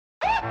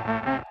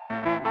Welcome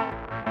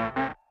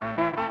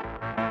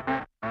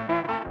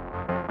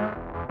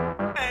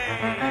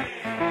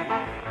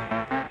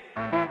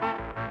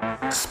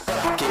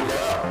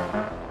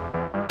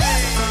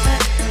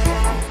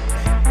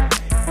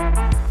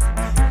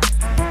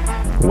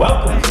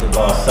to the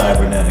Lost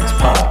Cybernetics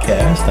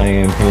Podcast. I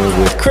am here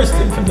with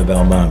Kristen from the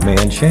Belmont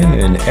Mansion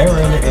and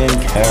Aaron and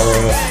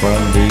Kara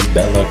from the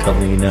Bella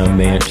Collina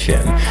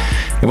Mansion.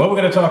 And what we're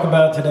going to talk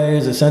about today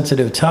is a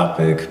sensitive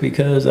topic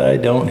because I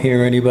don't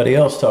hear anybody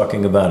else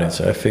talking about it.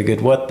 So I figured,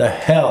 what the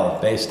hell,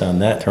 based on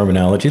that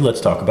terminology,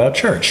 let's talk about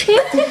church.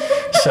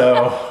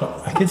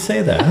 So I could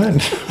say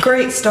that.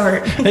 Great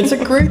start. It's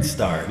a great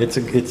start.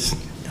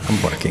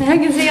 I'm working. I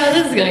can see how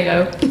this is going to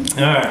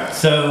go. All right,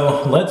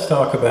 so let's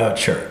talk about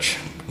church.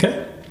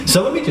 Okay.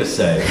 So let me just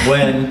say,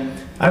 when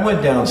I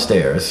went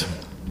downstairs,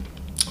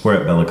 we're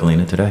at Bella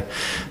Collina today.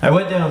 I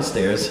went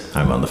downstairs.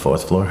 I'm on the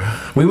 4th floor.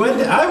 I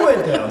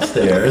went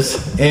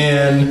downstairs,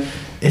 and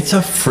it's a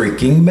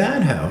freaking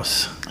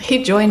madhouse.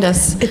 He joined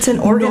us. It's an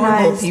Normal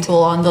organized people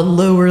on the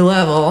lower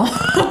level.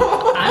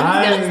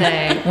 I was gonna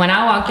say, when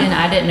I walked in,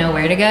 I didn't know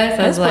where to go,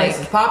 so I was like,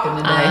 is popping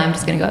today. I'm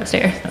just gonna go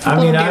upstairs. I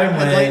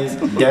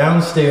went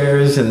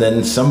downstairs, and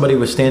then somebody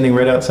was standing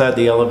right outside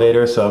the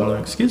elevator, so I'm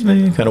like, excuse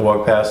me, kind of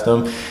walked past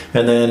them.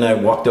 And then I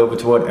walked over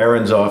toward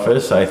Erin's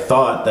office. I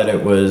thought that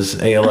it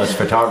was ALS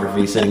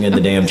Photography sitting in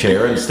the damn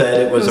chair.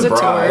 Instead, it was a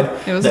bride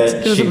or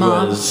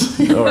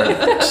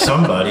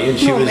somebody, and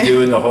she was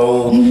doing a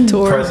whole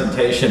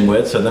presentation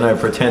with. So then I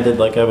pretended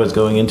like I was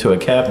going into a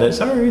cabinet.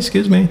 Sorry,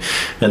 excuse me.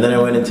 And then I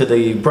went into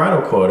the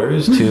bridal quarters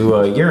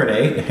to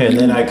urinate, and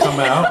then I come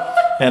out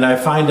and I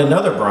find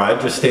another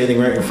bride just standing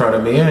right in front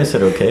of me. I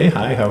said, okay,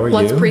 hi, how are you?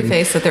 Let's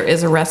preface that there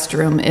is a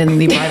restroom in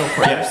the bridal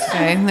quarters.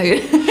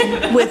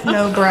 Okay? With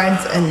no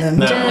brides in them.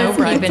 No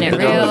bride, keeping it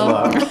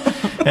real.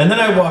 And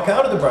then I walk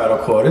out of the bridal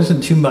quarters,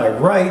 and to my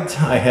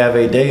right, I have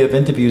a day of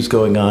interviews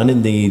going on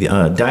in the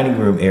dining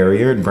room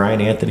area, and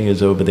Brian Anthony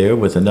is over there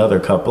with another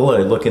couple. I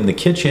look in the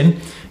kitchen,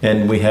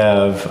 and we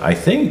have, I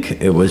think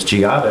it was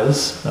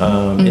Giada's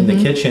in the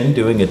kitchen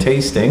doing a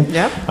tasting.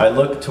 Yep. I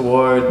look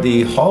toward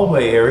the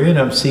hallway area, and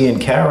I'm seeing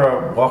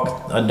Kara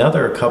walk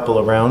another couple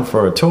around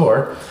for a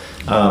tour.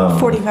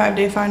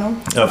 45-day final.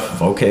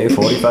 Okay,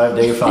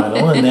 45-day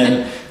final. And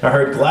then I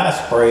heard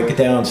glass break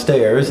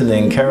downstairs, and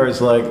then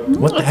Kara's like,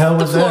 what the hell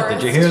was that?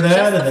 Did you hear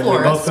that? And then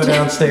we both go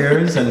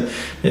downstairs, and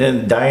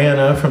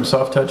Diana from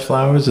Soft Touch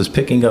Flowers is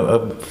picking up a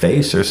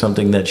vase or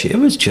something it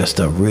was just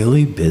a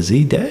really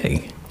busy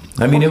day.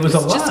 I mean, it was a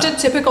lot. Just a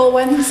typical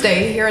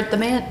Wednesday here at the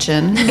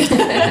mansion.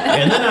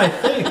 And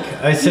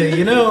then I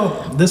say,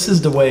 this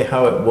is the way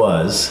how it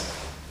was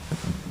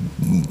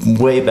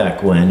way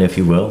back when, if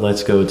you will.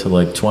 Let's go to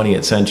like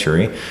 20th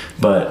century.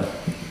 But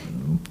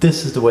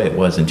this is the way it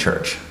was in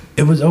church.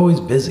 It was always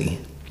busy.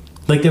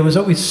 Like there was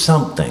always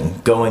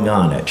something going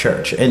on at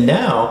church. And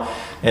now,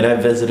 and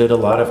I've visited a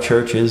lot of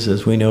churches,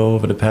 as we know,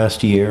 over the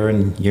past year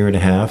and a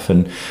half.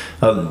 And,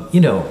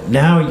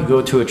 now you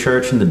go to a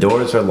church and the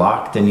doors are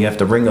locked and you have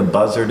to ring a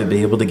buzzer to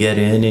be able to get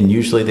in. And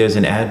usually there's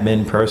an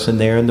admin person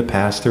there and the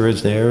pastor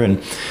is there.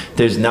 And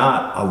there's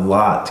not a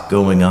lot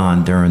going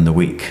on during the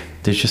week.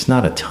 There's just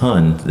not a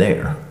ton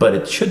there, but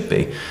it should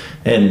be.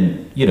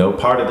 And,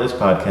 part of this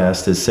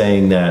podcast is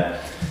saying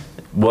that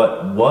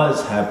what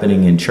was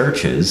happening in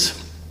churches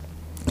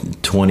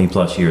 20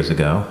 plus years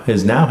ago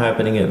is now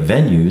happening at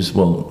venues,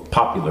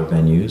 popular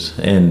venues,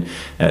 and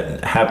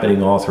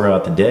happening all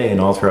throughout the day and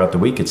all throughout the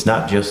week. It's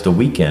not just a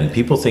weekend.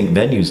 People think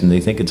venues and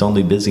they think it's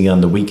only busy on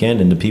the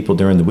weekend, and the people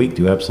during the week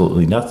do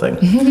absolutely nothing.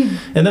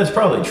 And that's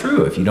probably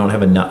true if you don't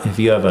have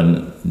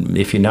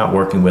if you're not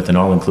working with an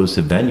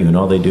all-inclusive venue and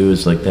all they do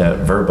is like that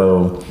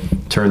Verbo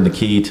turn the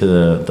key to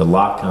the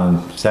lock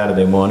on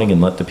Saturday morning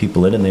and let the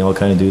people in and they all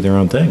kind of do their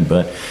own thing.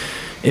 But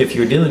if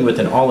you're dealing with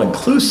an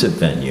all-inclusive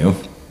venue,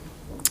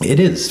 it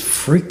is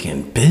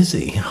freaking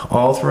busy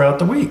all throughout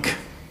the week.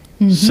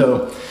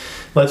 So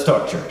let's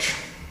talk church.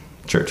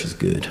 Church is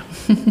good.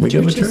 We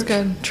good with church? Is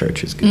good.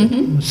 Church is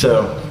good.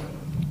 So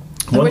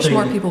I wish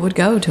more people would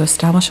go to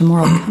establish a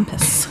moral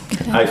compass.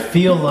 I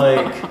feel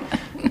like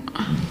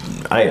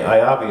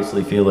I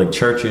obviously feel like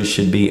churches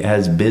should be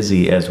as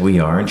busy as we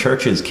are, and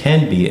churches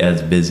can be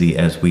as busy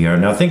as we are.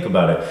 Now think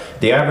about it.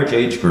 The average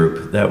age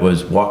group that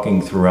was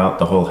walking throughout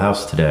the whole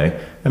house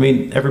today, I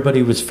mean,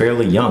 everybody was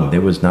fairly young.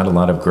 There was not a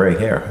lot of gray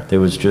hair. There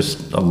was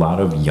just a lot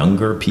of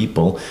younger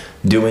people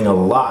doing a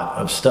lot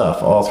of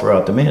stuff all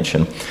throughout the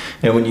mansion.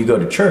 And when you go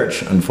to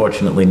church,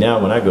 unfortunately now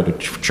when I go to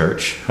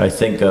church, I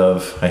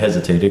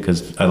hesitated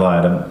because I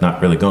lied, I'm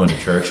not really going to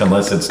church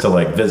unless it's to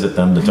like visit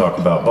them to talk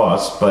about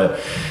boss, but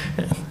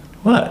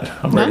what?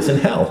 I'm raising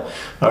hell.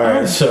 All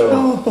right,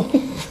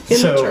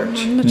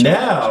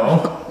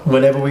 now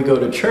whenever we go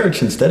to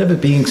church, instead of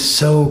it being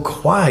so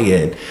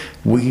quiet,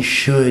 we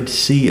should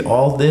see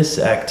all this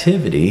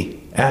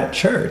activity at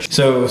church.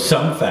 So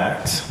some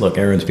facts. Look,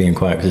 Aaron's being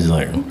quiet because he's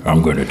like,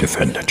 I'm going to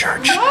defend the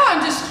church. Oh,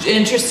 I'm just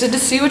interested to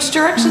see which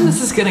direction this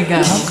is going to go.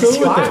 I'm cool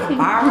with it.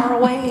 Far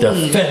away.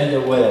 Defend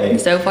away.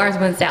 So far it's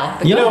went south.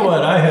 but You go know ahead.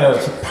 what? I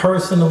have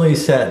personally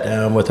sat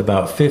down with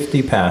about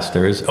 50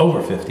 pastors,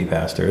 over 50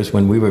 pastors,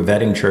 when we were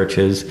vetting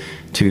churches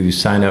to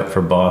sign up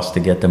for Boss to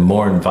get them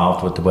more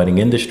involved with the wedding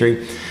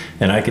industry.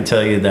 And I can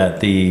tell you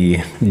that the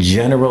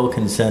general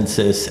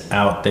consensus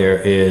out there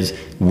is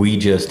we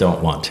just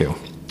don't want to.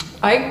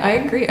 I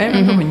agree. I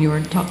remember when you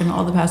were talking to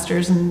all the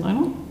pastors, and I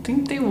don't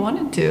think they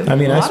wanted to. I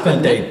mean, A I lot of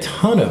spent them a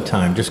ton of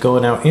time just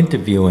going out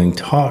interviewing,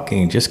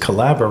 talking, just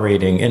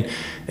collaborating. And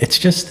it's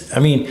just, I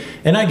mean,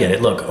 and I get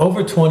it. Look,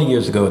 over 20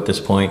 years ago at this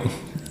point,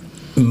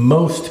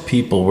 most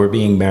people were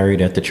being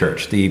married at the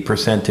church. The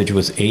percentage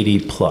was 80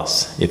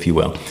 plus, if you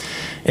will.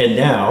 And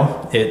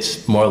now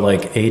it's more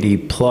like 80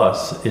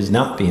 plus is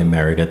not being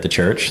married at the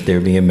church. They're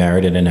being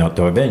married at an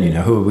outdoor venue.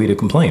 Now, who are we to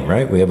complain,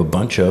 right? We have a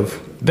bunch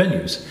of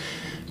venues.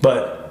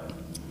 But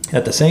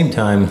at the same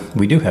time,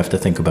 we do have to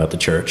think about the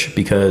church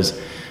because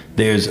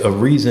there's a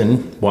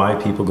reason why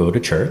people go to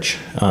church.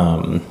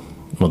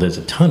 Well, there's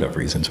a ton of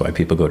reasons why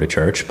people go to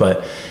church,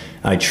 but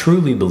I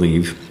truly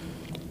believe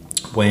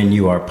when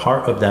you are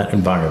part of that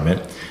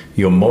environment,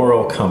 your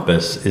moral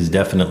compass is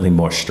definitely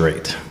more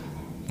straight,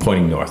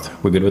 pointing north.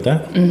 We're good with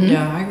that?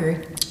 Yeah, I agree.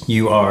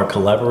 You are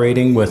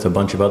collaborating with a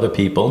bunch of other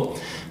people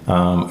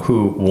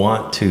who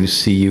want to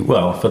see you.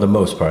 Well, for the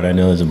most part, I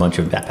know there's a bunch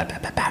of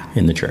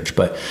in the church,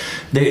 but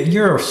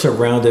you're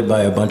surrounded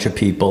by a bunch of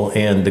people,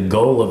 and the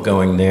goal of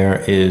going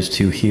there is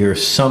to hear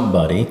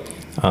somebody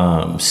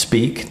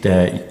speak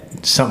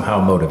that somehow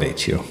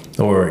motivates you,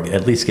 or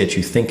at least gets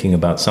you thinking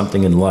about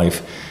something in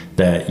life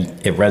that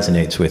it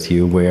resonates with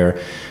you,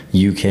 where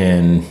you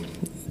can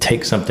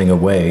take something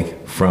away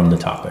from the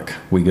topic.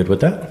 We good with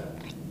that?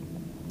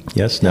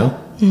 Yes, no?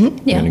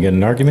 Mm-hmm. Yeah. Gonna get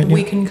an argument here?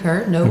 We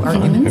concur. No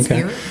arguments Okay.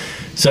 here.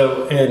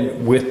 So,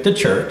 and with the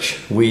church,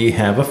 we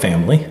have a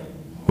family,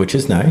 which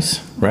is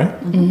nice, right?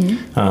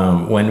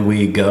 Mm-hmm. When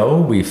we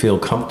go, we feel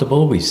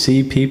comfortable. We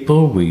see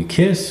people, we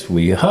kiss,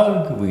 we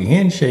hug, we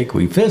handshake,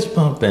 we fist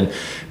bump, and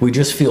we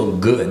just feel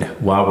good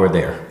while we're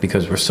there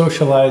because we're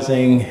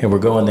socializing and we're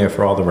going there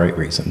for all the right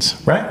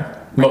reasons, right?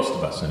 Most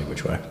of us, any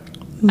which way.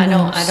 I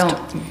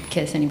don't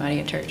kiss anybody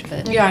at church,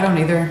 but Yeah, I don't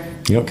either.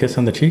 You don't kiss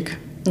on the cheek?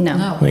 no.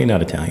 No. Well, you're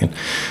not Italian.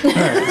 All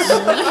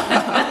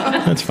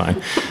right. That's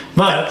fine.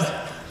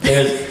 But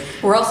there's...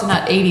 We're also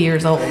not 80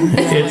 years old.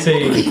 It's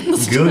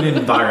a good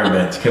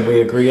environment. Can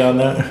we agree on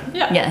that?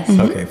 Yes.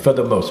 Okay, for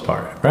the most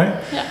part,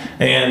 right? Yeah.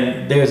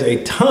 And there's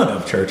a ton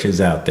of churches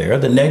out there.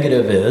 The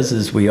negative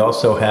is we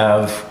also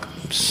have,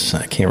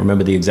 I can't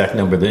remember the exact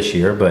number this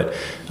year, but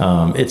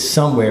it's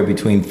somewhere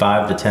between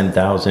 5,000 to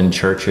 10,000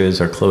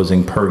 churches are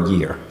closing per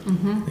year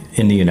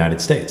in the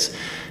United States.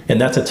 And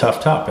that's a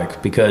tough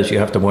topic because you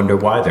have to wonder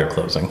why they're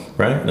closing,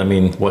 right? I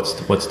mean, what's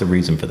the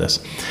reason for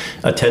this?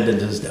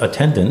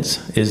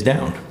 Attendance is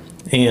down.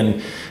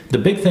 And the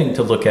big thing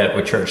to look at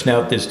with church,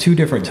 now there's two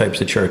different types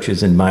of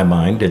churches in my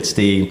mind.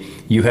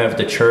 You have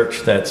the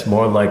church that's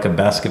more like a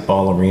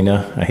basketball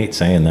arena. I hate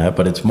saying that,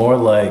 but it's more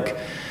like,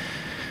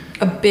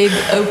 A big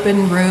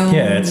open room.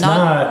 Yeah, it's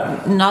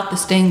not the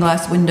stained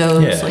glass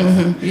windows. Yeah.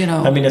 Like, you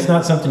know. I mean, it's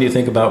not something you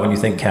think about when you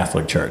think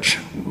Catholic church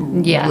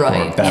Yeah.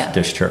 Right. or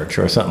Baptist church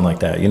or something like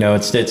that. You know,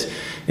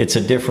 it's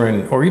a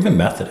different, or even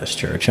Methodist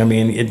church. I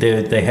mean,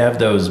 they have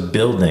those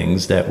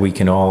buildings that we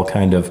can all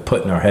kind of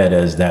put in our head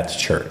as that's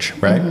church,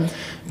 right?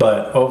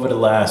 But over the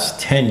last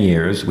 10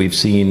 years, we've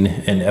seen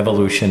an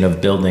evolution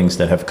of buildings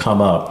that have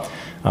come up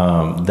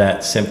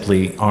that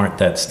simply aren't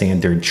that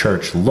standard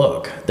church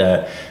look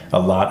that a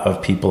lot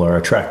of people are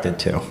attracted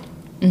to.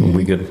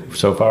 We good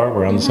so far?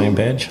 We're on the same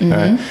page? All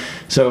right.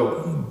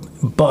 So,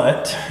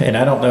 and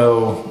I don't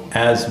know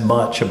as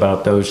much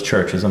about those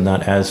churches. I'm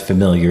not as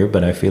familiar,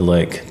 but I feel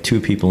like two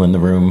people in the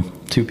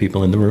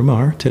room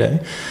are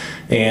today.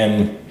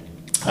 And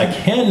I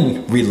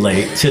can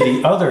relate to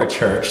the other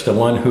church, the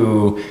one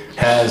who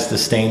has the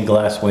stained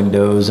glass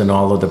windows and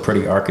all of the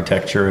pretty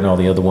architecture and all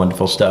the other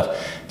wonderful stuff,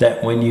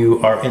 that when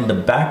you are in the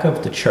back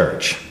of the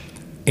church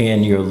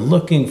and you're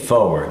looking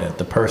forward at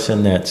the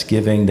person that's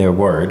giving their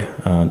word,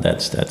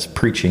 that's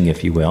preaching,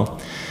 if you will,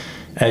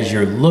 as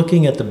you're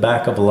looking at the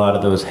back of a lot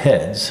of those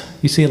heads,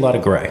 you see a lot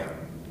of gray.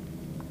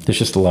 There's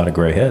just a lot of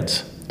gray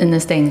heads. In the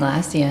stained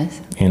glass, yes.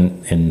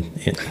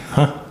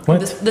 What?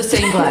 The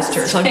stained glass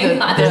church. Like Stained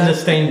glass. In the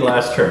stained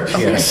glass church,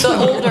 yes. the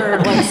older,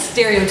 like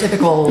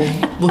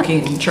stereotypical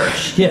looking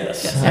church.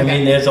 Yes. I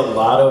mean, there's a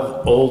lot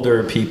of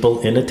older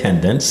people in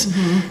attendance,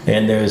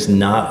 and there's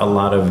not a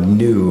lot of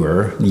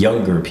newer,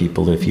 younger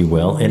people, if you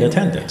will, in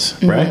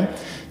attendance, right?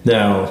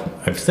 Now,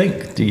 I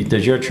think,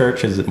 does your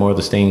church, is it more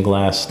the stained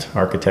glass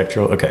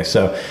architectural? Okay,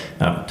 so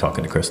I'm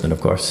talking to Kristen, of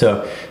course.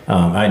 So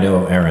I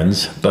know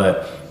Aaron's,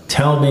 but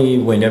tell me,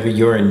 whenever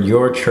you're in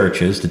your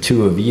churches, the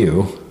two of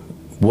you,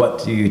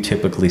 what do you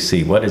typically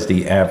see? What is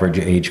the average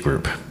age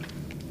group?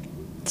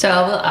 So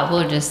I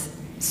will just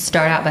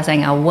start out by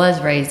saying I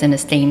was raised in a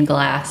stained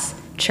glass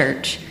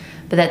church,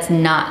 but that's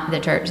not the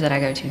church that I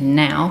go to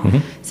now.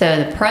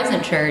 So the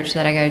present church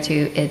that I go to,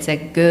 it's a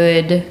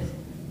good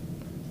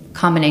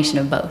combination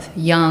of both,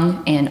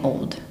 young and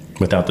old,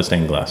 Without the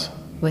stained glass.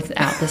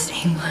 without the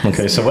stained glass.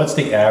 Okay, so what's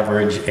the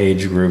average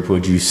age group,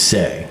 would you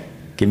say?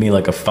 Give me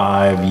like a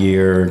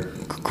 5-year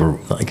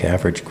group, like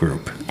average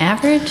group.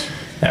 Average?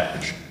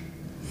 Average.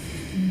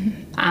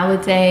 I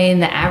would say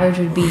the average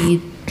would be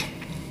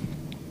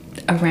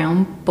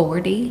around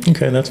 40.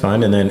 Okay, that's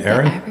fine. And then The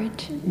Erin?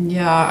 average?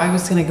 Yeah, I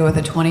was gonna go with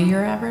a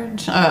 20-year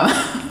average.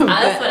 That's what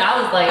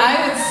I was like.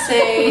 I would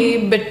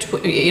say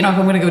between, if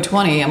I'm gonna go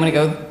 20, I'm gonna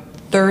go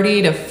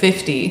 30 to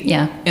 50.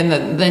 Yeah. And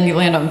then you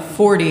land on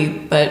 40,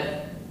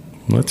 but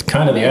That's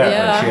kind of the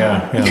average,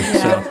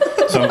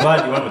 yeah. So I'm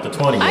glad you went with the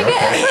 20. I Okay.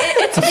 get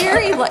it's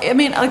very like, I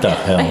mean, like, The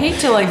hell? I hate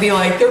to like be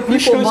like, there are You people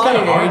sure my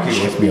gotta age.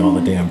 argue with me all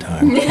the damn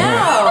time.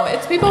 No,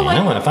 it's people I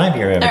like, want a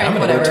 5-year average. All right, I'm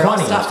going to go whatever, I'll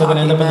 20. I'm stop still going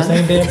to end up with the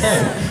same talking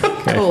damn thing.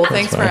 Okay, cool, that's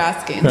thanks for fine.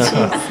 asking.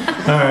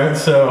 All right,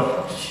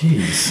 so,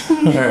 jeez.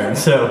 All right,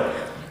 so,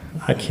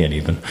 I can't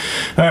even.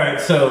 All right,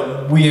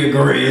 so we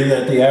agree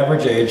that the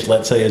average age,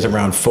 let's say, is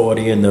around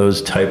 40 in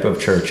those type of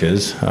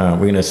churches. We're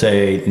going to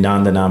say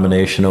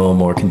non-denominational,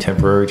 more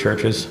contemporary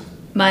churches.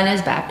 Mine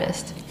is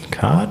Baptist.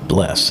 God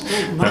bless.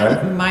 All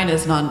right. Mine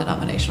is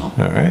non-denominational.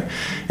 All right.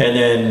 And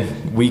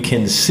then we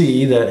can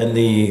see that in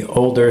the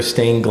older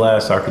stained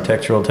glass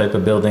architectural type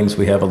of buildings,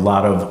 we have a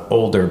lot of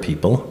older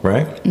people,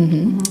 right?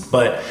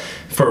 But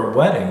for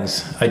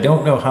weddings, I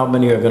don't know how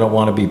many are going to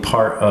want to be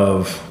part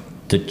of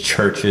the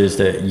churches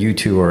that you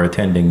two are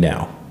attending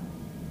now.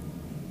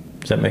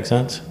 Does that make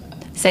sense?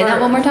 Say that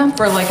one more time.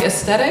 For like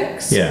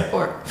aesthetics? Yeah.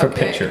 Or, For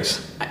okay.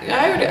 pictures.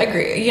 I would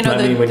agree. I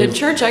mean, when The you-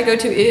 church I go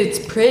to, it's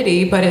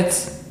pretty, but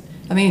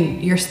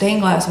your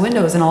stained glass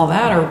windows and all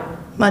that are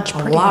Much a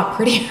prettier. lot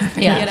prettier.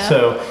 Yeah. You know?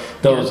 So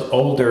those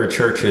older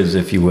churches,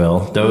 if you will,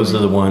 those are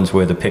the ones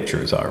where the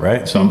pictures are,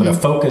 right? So I'm going to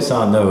focus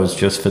on those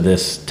just for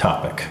this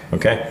topic,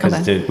 okay?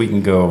 Because we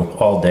can go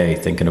all day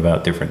thinking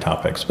about different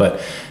topics. But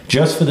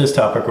just for this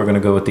topic, we're going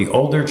to go with the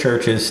older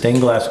churches,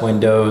 stained glass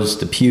windows,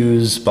 the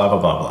pews, blah, blah,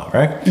 blah, blah,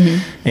 right?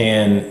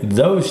 And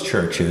those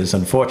churches,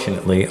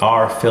 unfortunately,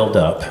 are filled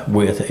up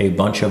with a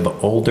bunch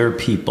of older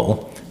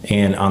people.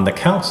 And on the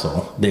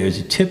council,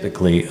 there's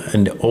typically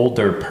an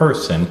older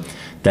person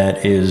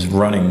that is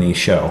running the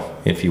show,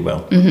 if you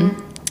will.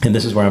 And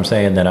this is where I'm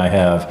saying that I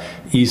have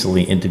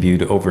easily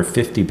interviewed over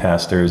 50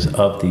 pastors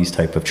of these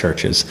type of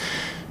churches.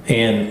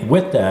 And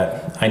with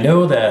that, I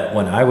know that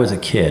when I was a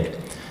kid,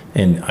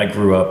 and I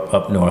grew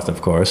up north,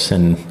 of course,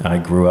 and I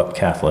grew up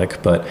Catholic,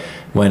 but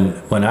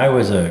when I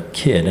was a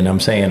kid, and I'm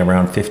saying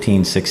around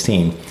 15,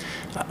 16,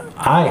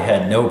 I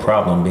had no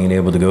problem being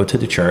able to go to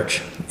the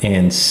church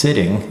and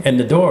sitting, and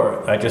the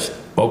door, I just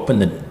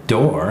opened the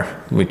door,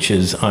 which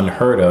is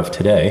unheard of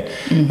today.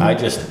 I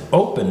just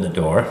opened the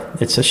door.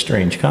 It's a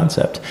strange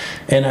concept.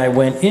 And I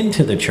went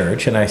into the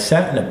church and I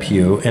sat in a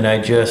pew and I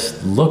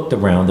just looked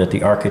around at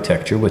the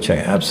architecture, which I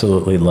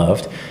absolutely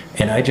loved.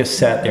 And I just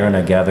sat there and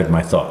I gathered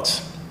my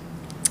thoughts.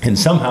 And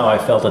somehow I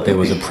felt that there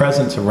was a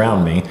presence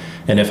around me.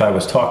 And if I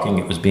was talking,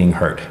 it was being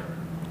heard.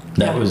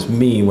 That was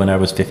me when I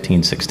was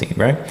 15, 16,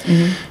 right?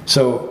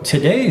 So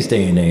today's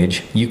day and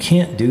age, you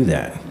can't do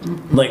that.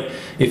 Like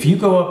if you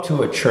go up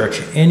to a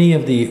church, any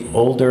of the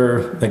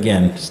older,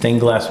 again,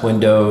 stained glass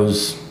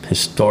windows,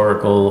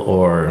 historical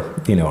or,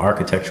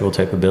 architectural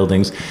type of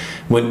buildings,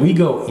 when we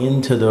go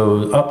into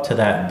those, up to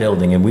that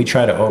building and we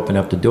try to open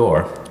up the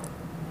door,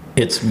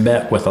 it's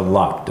met with a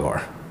locked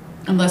door.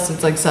 Unless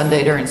it's like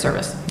Sunday during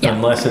service. Yeah.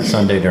 Unless it's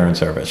Sunday during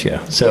service,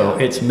 yeah. So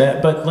it's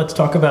met, but let's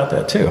talk about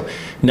that too.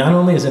 Not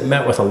only is it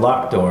met with a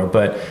locked door,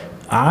 but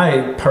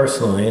I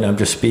personally, and I'm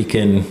just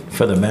speaking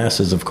for the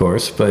masses, of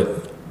course,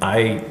 but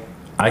I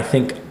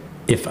think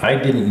if I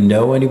didn't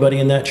know anybody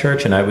in that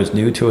church and I was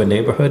new to a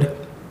neighborhood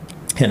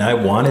and I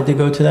wanted to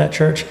go to that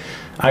church,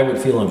 I would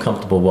feel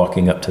uncomfortable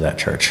walking up to that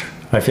church.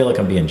 I feel like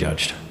I'm being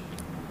judged.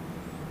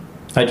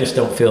 I just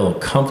don't feel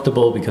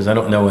comfortable because I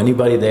don't know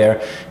anybody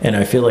there, and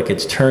I feel like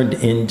it's turned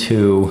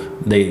into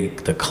the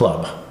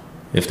club,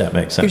 if that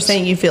makes sense. You're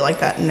saying you feel like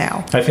that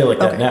now? I feel like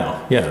that Okay.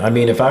 now. Yeah, I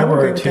mean, if I I would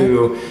were agree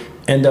to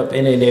end up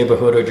in a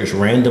neighborhood or just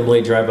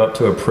randomly drive up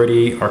to a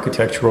pretty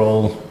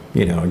architectural,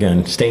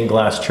 again, stained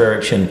glass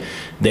church, and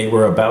they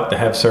were about to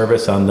have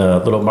service on the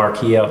little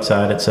marquee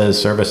outside, it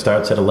says service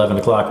starts at 11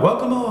 o'clock,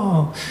 welcome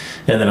all.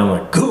 And then I'm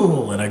like,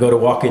 cool. And I go to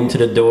walk into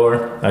the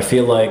door. I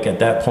feel like at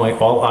that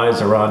point, all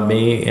eyes are on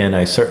me, and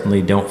I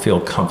certainly don't feel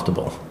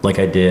comfortable like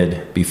I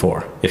did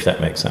before, if that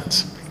makes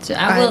sense. So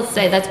I will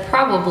say that's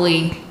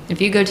probably,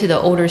 if you go to the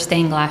older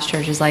stained glass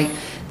churches, like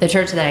the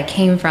church that I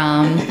came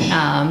from,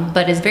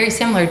 but it's very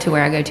similar to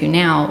where I go to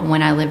now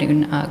when I lived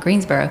in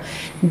Greensboro.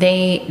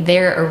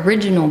 Their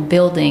original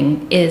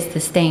building is the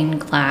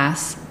stained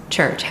glass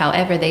church.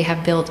 However, they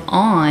have built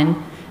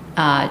on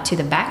to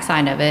the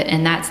backside of it,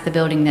 and that's the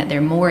building that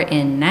they're more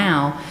in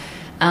now.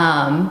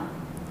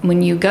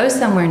 When you go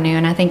somewhere new,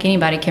 and I think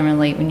anybody can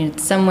relate, when you're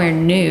somewhere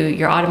new,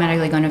 you're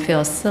automatically going to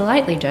feel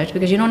slightly judged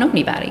because you don't know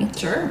anybody.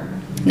 Sure.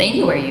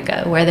 anywhere you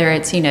go, whether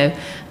it's,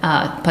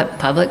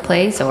 public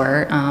place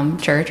or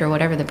church or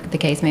whatever the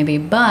case may be.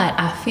 But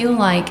I feel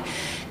like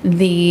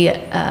the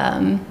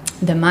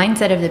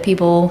mindset of the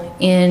people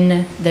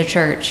in the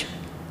church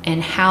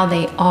and how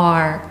they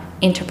are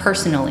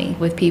interpersonally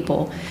with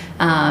people,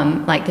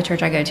 like the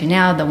church I go to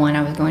now, the one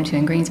I was going to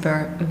in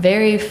Greensboro,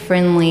 very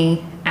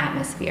friendly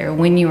atmosphere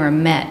when you are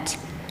met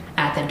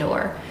at the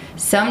door.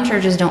 Some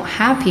churches don't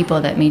have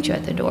people that meet you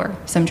at the door.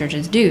 Some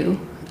churches do.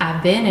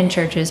 I've been in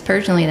churches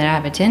personally that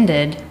I've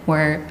attended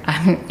where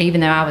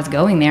even though I was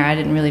going there, I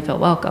didn't really feel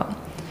welcome.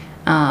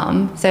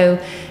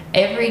 So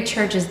every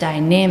church's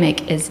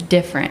dynamic is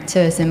different.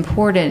 So it's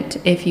important,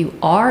 if you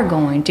are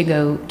going to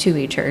go to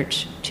a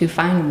church, to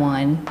find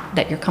one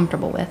that you're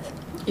comfortable with.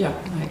 Yeah,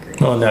 I agree.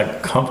 Well, and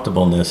that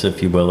comfortableness,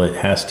 if you will, it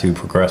has to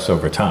progress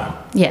over time.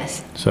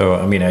 Yes. So,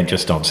 I mean, I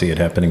just don't see it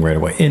happening right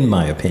away, in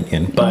my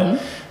opinion.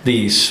 But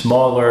the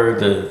smaller,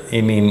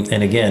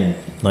 and again,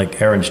 like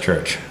Aaron's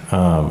church,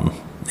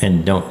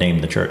 and don't name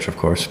the church, of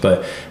course,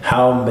 but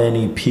how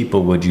many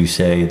people would you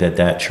say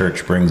that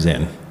church brings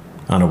in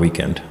on a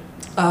weekend?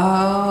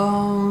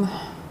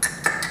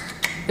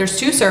 There's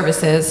 2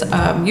 services.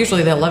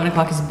 Usually the 11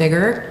 o'clock is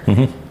bigger.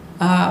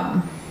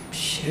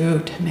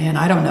 Shoot, man,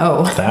 I don't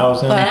know.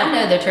 1,000? But I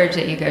know the church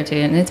that you go to,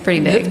 and it's pretty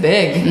big. It's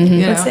big.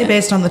 You Let's know? say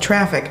based on the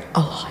traffic, a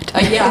lot.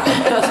 Yeah,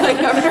 like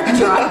I've never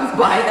drive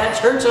by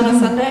that church on a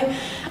Sunday.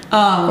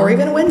 Or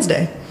even a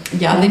Wednesday.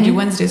 Yeah, they do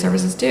Wednesday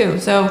services too.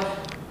 So,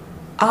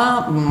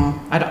 I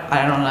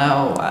don't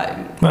know.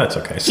 Well, that's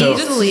okay. So,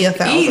 Easily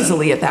 1,000.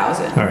 Easily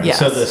 1,000. all right. Yes.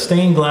 So the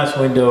stained glass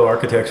window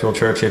architectural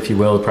church, if you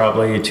will,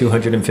 probably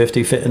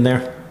 250 fit in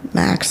there.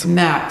 Max.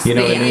 Max. You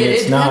know what I mean? It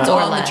It's not- depends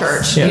Or on the less.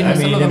 church. Yeah, you know, I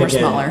mean, some of them and are again,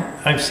 smaller.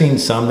 I've seen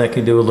some that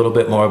can do a little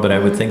bit more, but I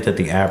would think that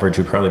the average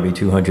would probably be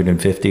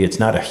 250. It's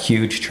not a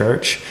huge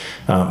church,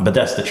 but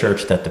that's the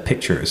church that the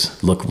pictures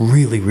look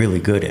really, really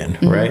good in,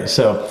 right?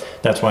 So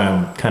that's why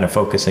I'm kind of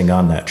focusing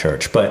on that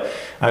church. But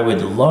I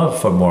would love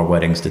for more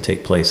weddings to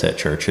take place at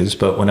churches,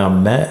 but when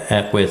I'm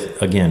met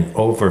with, again,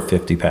 over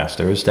 50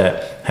 pastors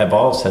that have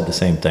all said the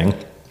same thing,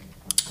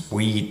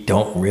 we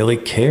don't really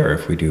care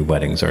if we do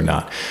weddings or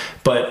not.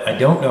 But I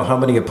don't know how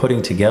many are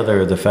putting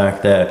together the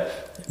fact that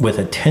with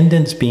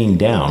attendance being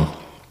down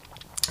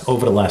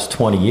over the last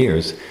 20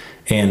 years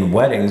and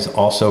weddings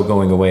also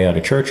going away out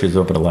of churches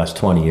over the last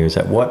 20 years,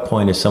 at what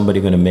point is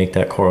somebody going to make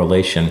that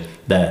correlation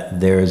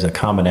that there's a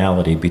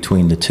commonality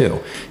between the two?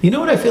 You know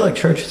what I feel like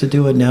churches are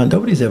doing now?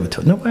 Nobody's ever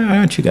told. Nobody,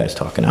 aren't you guys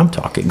talking? I'm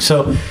talking.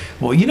 So,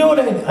 well, you know what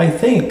I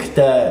think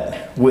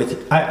that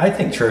I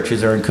think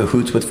churches are in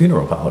cahoots with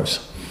funeral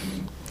parlors.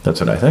 That's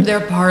what I think.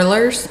 They're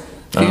parlors,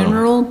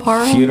 funeral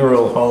parlor.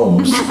 Funeral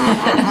homes.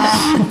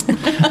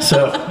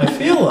 So I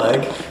feel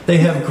like they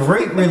have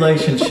great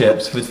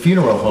relationships with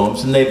funeral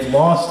homes, and they've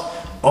lost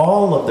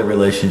all of the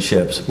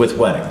relationships with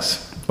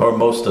weddings, or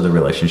most of the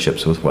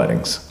relationships with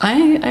weddings. I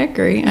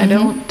agree. I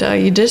don't.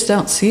 You just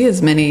don't see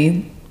as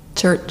many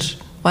church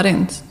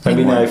weddings. I mean,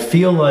 anymore. I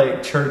feel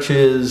like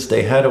churches,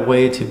 they had a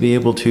way to be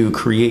able to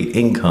create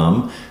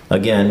income,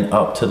 again,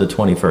 up to the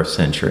 21st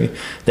century.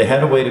 They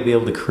had a way to be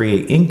able to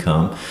create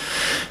income,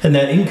 and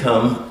that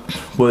income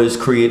was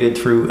created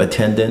through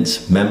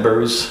attendance,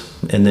 members,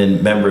 and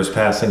then members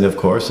passing, of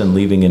course, and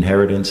leaving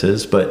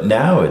inheritances. But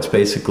now it's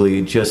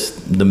basically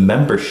just the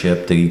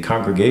membership, the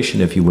congregation,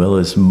 if you will,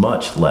 is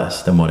much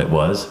less than what it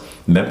was.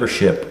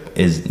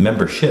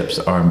 Memberships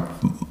are,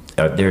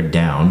 they're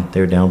down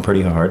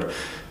pretty hard.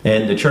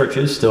 And the church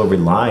is still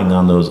relying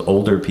on those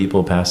older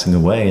people passing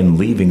away and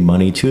leaving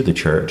money to the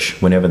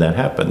church whenever that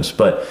happens.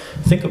 But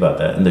think about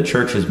that. In the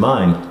church's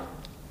mind,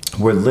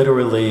 we're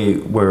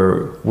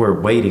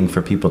waiting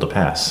for people to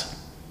pass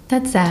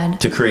That's sad.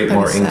 to create That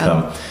more is sad.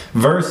 income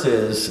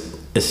versus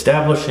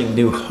establishing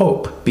new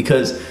hope.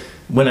 Because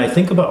when I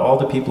think about all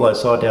the people I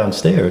saw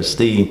downstairs,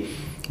 the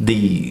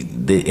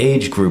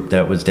age group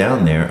that was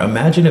down there,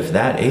 imagine if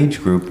that age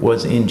group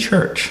was in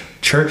church.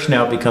 Church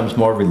now becomes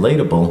more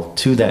relatable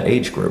to that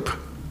age group.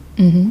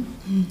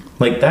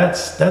 Like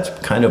that's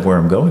kind of where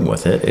I'm going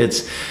with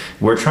it.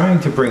 We're trying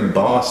to bring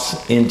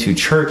boss into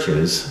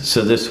churches,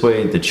 so this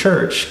way the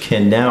church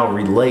can now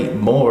relate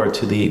more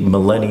to the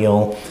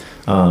millennial,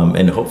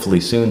 and hopefully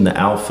soon the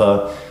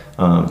alpha,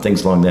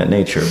 things along that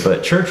nature.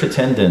 But church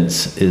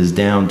attendance is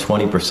down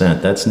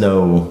 20%. That's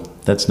no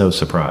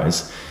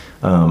surprise.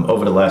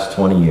 Over the last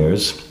 20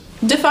 years.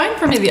 Define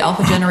for me the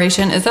alpha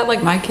generation. Is that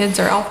like my kids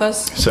are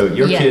alphas? So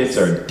your Yes. kids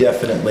are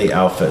definitely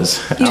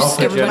alphas.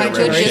 Alpha Everybody just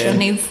generation.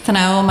 needs to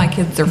know my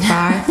kids are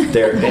 5.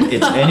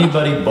 It's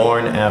anybody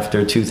born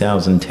after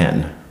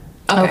 2010.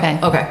 Okay.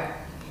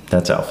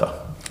 That's alpha.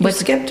 You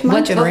skipped my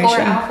what's before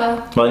generation.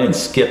 Alpha? Well, I didn't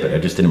skip it. I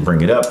just didn't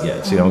bring it up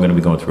yet. See, I'm going to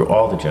be going through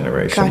all the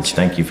generations. Gotcha.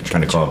 Thank you for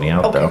trying to call me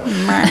out, though.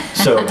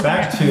 So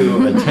back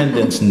to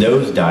attendance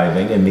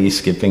nosediving and me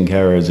skipping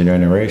Kara's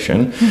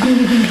generation.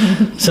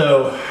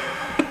 So,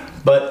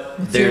 but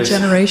Your there's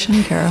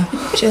generation, Kara.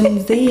 Gen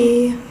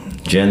Z.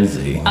 Gen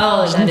Z.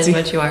 Oh, that is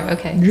what you are.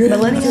 Okay.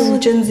 Millennial,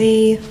 Gen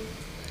Z.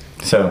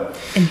 So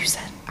And you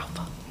said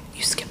alpha.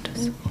 You skipped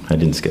us. I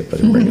didn't skip. I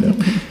didn't bring it up.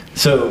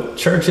 So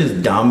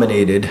churches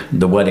dominated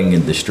the wedding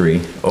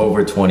industry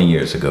over 20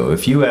 years ago.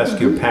 If you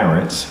ask your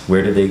parents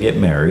where did they get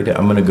married,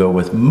 I'm going to go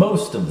with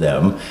most of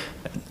them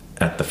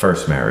at the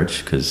first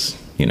marriage because,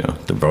 you know,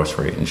 divorce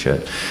rate and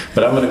shit.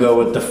 But I'm going to go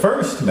with the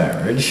first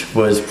marriage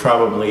was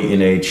probably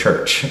in a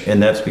church.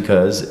 And that's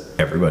because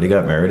everybody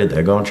got married at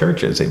daggone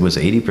churches. It was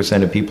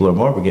 80% of people or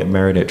more were getting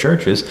married at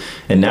churches.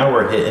 And now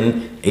we're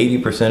hitting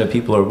 80% of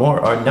people or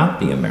more are not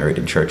being married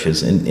in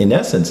churches. In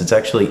essence, it's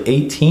actually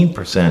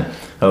 18%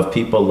 of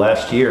people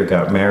last year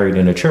got married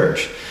in a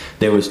church.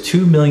 There was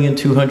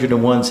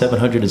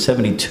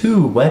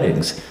 2,201,772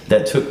 weddings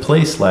that took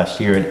place last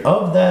year, and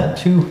of that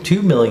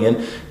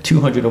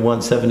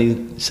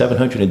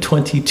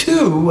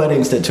 2,201,722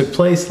 weddings that took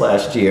place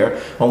last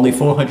year, only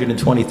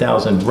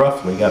 420,000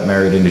 roughly got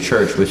married in the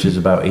church, which is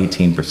about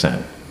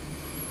 18%.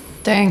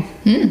 Dang.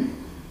 You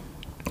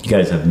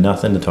guys have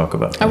nothing to talk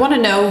about. I want to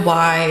know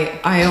why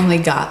I only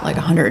got like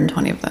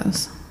 120 of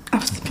those.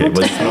 Okay,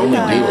 well, you can only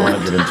do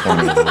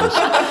 120 of those.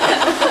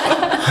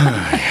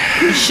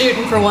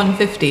 Shooting for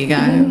 150,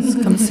 guys.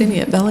 Come see me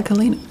at Bella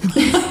Colina.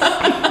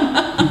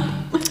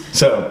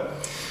 So,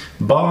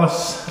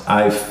 Boss,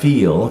 I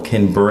feel,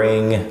 can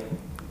bring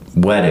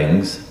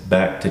weddings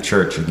back to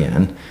church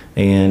again,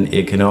 and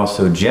it can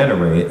also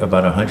generate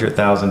about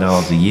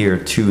 $100,000 a year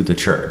to the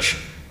church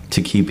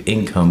to keep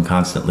income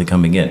constantly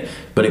coming in.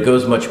 But it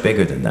goes much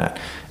bigger than that.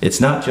 It's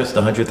not just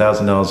the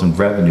 $100,000 in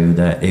revenue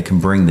that it can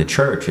bring the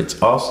church.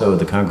 It's also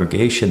the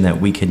congregation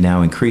that we can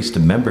now increase, the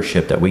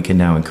membership that we can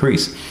now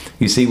increase.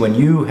 You see, when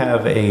you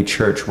have a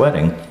church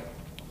wedding,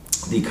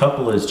 the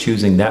couple is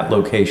choosing that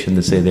location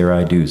to say their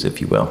I do's, if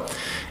you will.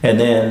 And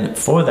then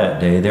for that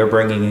day, they're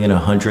bringing in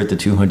 100 to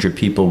 200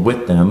 people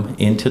with them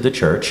into the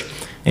church.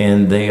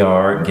 And they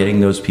are getting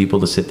those people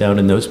to sit down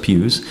in those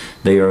pews.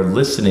 They are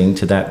listening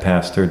to that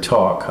pastor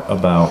talk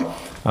about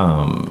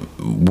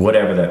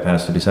whatever that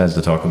pastor decides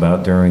to talk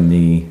about during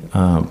the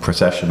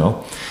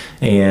processional.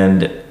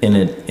 And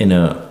in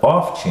a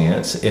off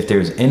chance, if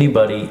there's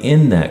anybody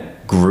in that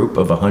group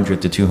of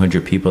 100 to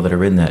 200 people that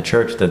are in that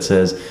church that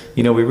says,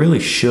 you know, we really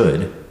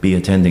should be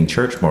attending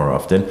church more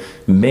often,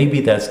 maybe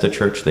that's the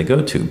church they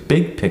go to.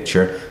 Big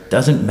picture,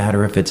 doesn't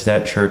matter if it's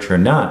that church or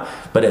not,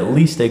 but at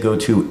least they go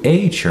to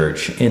a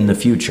church in the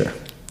future.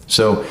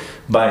 So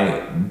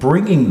by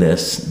bringing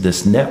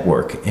this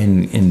network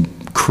and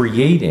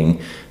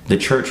creating the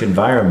church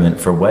environment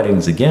for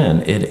weddings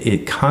again,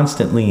 it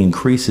constantly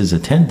increases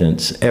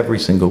attendance every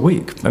single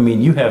week. I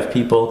mean, you have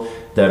people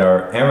that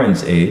are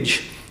Erin's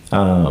age.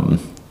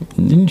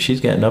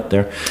 She's getting up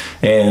there,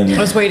 and I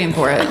was waiting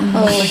for it.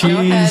 Go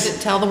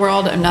ahead, tell the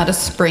world I'm not a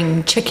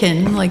spring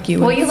chicken like you.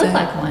 Well, you look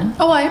like one.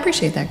 Oh, I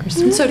appreciate that,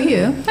 Kristen. So do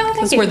you.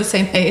 Because we're the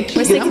same age.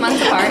 We're 6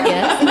 months apart,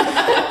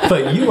 yes.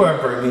 But you are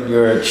bringing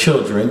your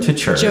children to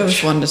church.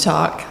 Joe's one to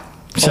talk.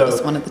 So,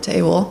 Oldest one at the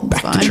table. It's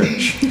back fine. to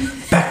church.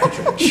 Back to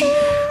church.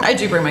 I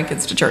do bring my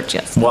kids to church,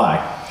 yes. Why?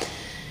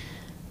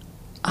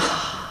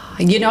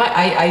 You know,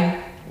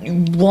 I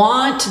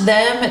want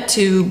them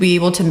to be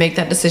able to make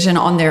that decision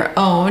on their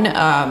own.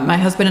 My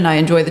husband and I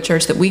enjoy the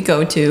church that we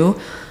go to.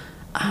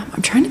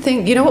 I'm trying to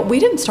think, you know what, we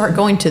didn't start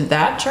going to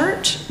that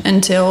church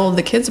until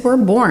the kids were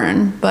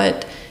born,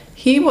 but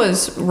he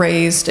was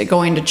raised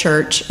going to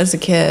church as a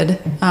kid.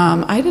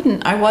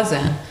 I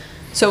wasn't.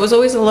 So it was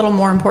always a little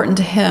more important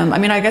to him. I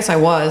mean, I guess I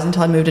was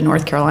until I moved to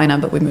North Carolina,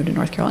 but we moved to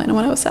North Carolina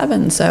when I was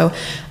 7. So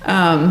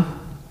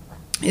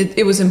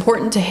it was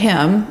important to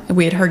him.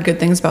 We had heard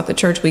good things about the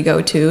church we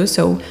go to.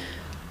 So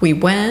we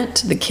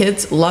went. The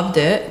kids loved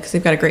it because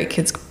they've got a great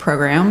kids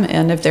program.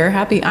 And if they're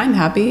happy, I'm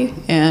happy.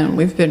 And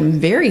we've been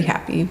very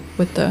happy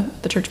with the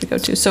church we go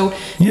to. So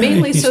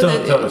mainly you so still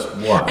that... tell us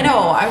why. I know.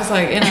 I was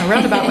like, in a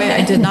roundabout way,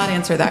 I did not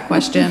answer that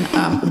question.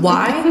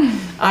 Why?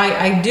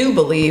 I do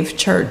believe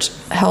church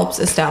helps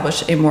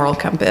establish a moral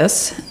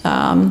compass.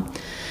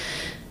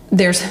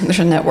 There's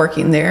a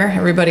networking there.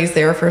 Everybody's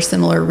there for a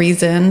similar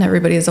reason.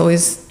 Everybody is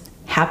always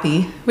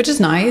happy, which is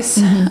nice.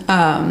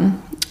 Mm-hmm.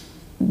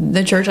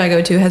 The church I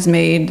go to has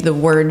made the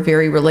word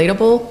very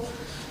relatable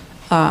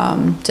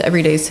to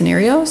everyday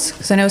scenarios.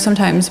 Because I know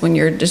sometimes when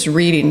you're just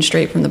reading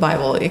straight from the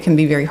Bible, it can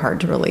be very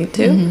hard to relate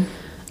to. Mm-hmm.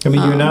 I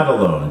mean, you're not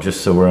alone,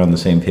 just so we're on the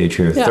same page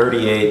here. Yeah.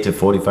 38 to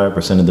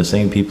 45% of the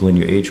same people in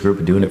your age group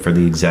are doing it for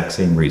the exact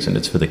same reason.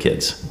 It's for the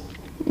kids.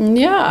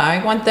 Yeah,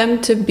 I want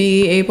them to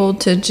be able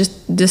to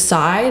just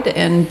decide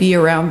and be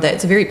around that.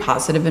 It's a very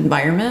positive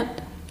environment.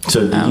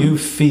 So do you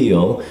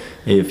feel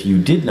if you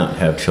did not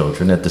have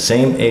children at the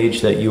same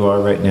age that you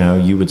are right now,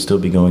 you would still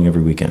be going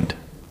every weekend?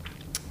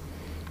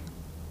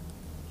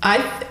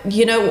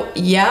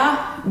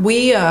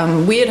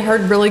 We had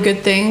heard really good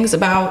things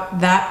about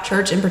that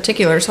church in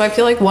particular. So I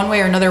feel like one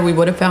way or another, we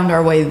would have found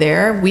our way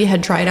there. We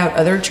had tried out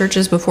other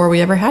churches before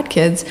we ever had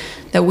kids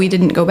that we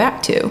didn't go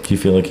back to. Do you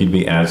feel like you'd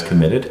be as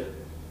committed?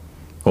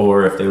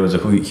 Or if there was a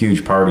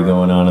huge party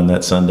going on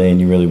that Sunday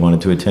and you really wanted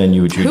to attend,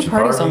 you would choose Who the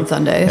parties party? on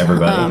Sundays?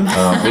 Everybody. We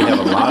have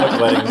a lot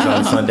of weddings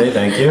on Sunday.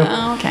 Thank you.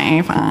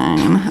 Okay,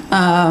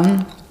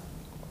 fine.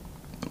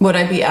 Would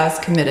I be as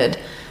committed?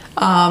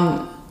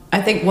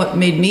 I think what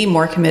made me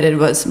more committed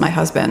was my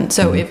husband.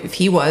 So if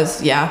he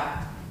was,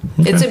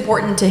 it's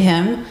important to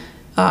him.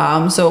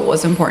 So it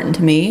was important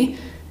to me,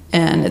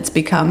 and it's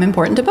become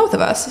important to both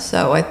of us.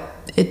 So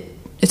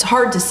it's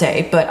hard to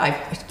say, but I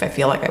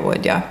feel like I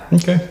would, yeah.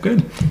 Okay,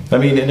 good. I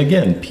mean, and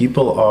again,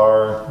 people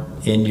are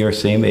in your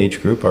same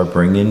age group are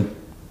bringing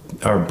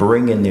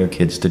their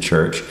kids to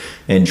church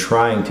and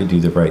trying to do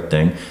the right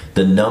thing.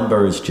 The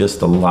number is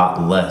just a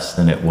lot less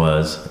than it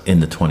was in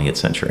the 20th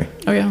century.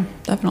 Oh yeah,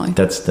 definitely.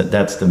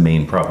 That's the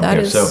main problem That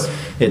here. is So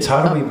it's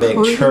how do we make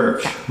proven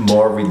church fact.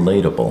 more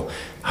relatable?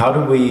 How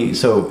do we,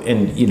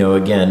 and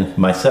again,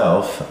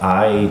 myself,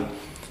 I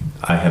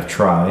have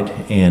tried,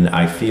 and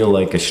I feel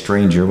like a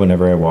stranger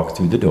whenever I walk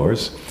through the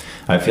doors.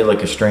 I feel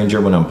like a stranger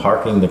when I'm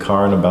parking the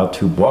car and about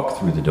to walk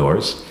through the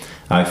doors.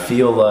 I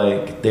feel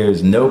like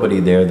there's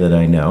nobody there that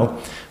I know,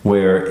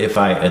 where if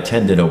I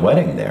attended a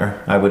wedding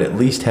there, I would at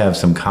least have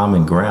some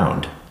common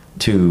ground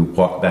to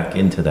walk back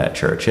into that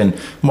church. And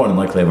more than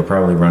likely, I would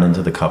probably run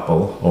into the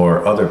couple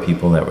or other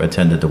people that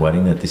attended the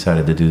wedding that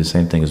decided to do the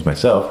same thing as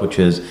myself, which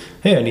is,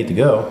 hey, I need to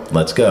go.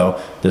 Let's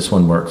go. This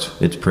one works.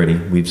 It's pretty.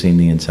 We've seen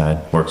the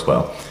inside. Works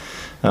well.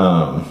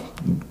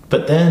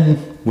 But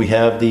then we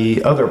have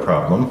the other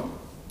problem,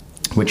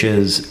 which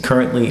is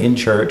currently in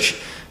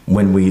church.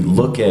 When we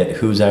look at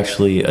who's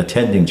actually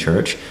attending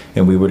church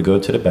and we were to go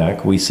to the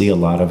back, we see a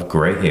lot of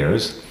gray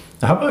hairs.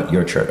 How about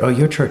your church? Oh,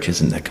 your church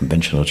isn't that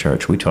conventional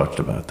church. We talked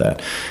about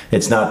that.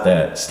 It's not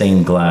that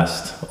stained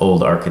glass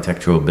old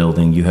architectural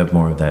building. You have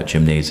more of that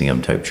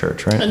gymnasium type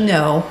church, right?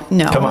 No,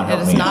 Come on, it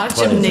help is me. not a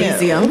What is it?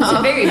 gymnasium. It's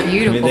a very I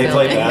beautiful mean, they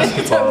play building.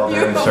 basketball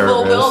during beautiful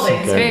service. building.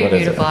 It's Okay, very what is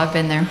it? beautiful. I've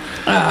been there.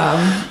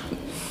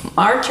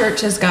 Our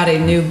church has got a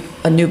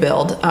new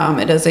build.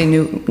 It is a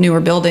newer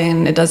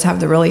building. It does have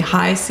the really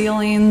high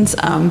ceilings,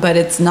 but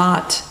it's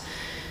not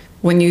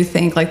when you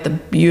think like the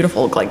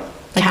beautiful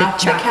the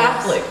chapels.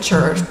 Catholic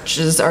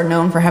churches are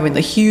known for having the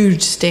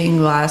huge stained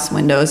glass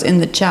windows in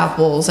the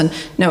chapels, and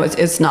no,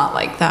 it's not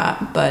like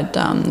that. But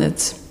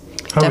it's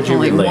How would you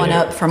definitely relate one it?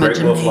 up from Great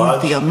a Wolf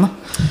Lodge? gymnasium.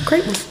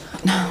 Great.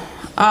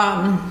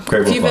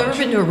 Great If Wolf you've ever Lodge.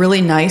 been to a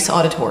really nice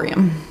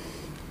auditorium,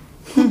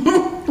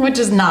 which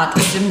is not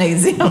a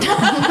gymnasium.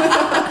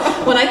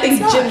 When I think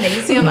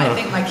gymnasium, I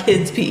think my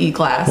kids' PE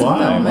class in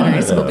Why? elementary Why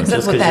school though? because Just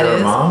that's what 'cause that you're a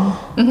is.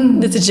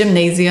 mom? It's a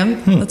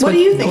gymnasium. That's What do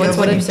you think that's of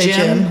when what a you say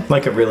gym?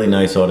 Like a really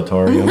nice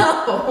auditorium?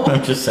 No.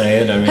 I'm just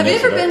saying. I mean, Have you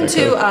that's ever what I been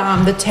think to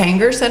of. the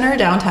Tanger Center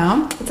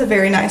downtown? It's a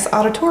very nice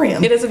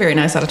auditorium. It is a very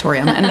nice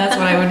auditorium, and that's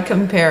what I would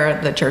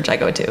compare the church I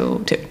go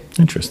to.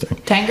 Interesting.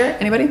 Tanger?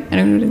 Anybody?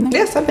 Anyone in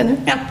there? Yes, I've been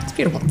there. Yeah, it's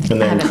beautiful. And I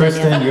then, haven't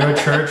Kristen, been your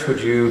church, would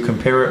you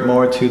compare it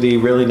more to the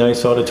really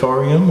nice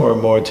auditorium or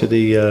more to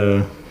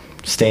the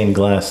stained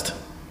glass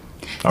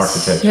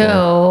architecture?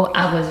 So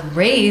I was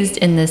raised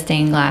in the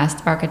stained glass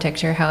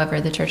architecture.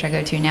 However, the church I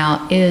go to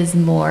now is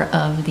more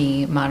of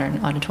the modern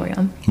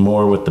auditorium.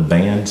 More with the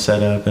band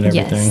set up and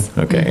everything? Yes.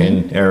 Okay.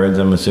 And Aaron's,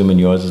 I'm assuming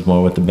yours is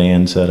more with the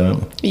band set up?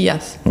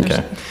 Yes. There's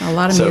Okay. a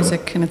lot of So-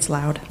 music, and it's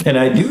loud. And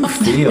I do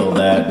feel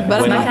that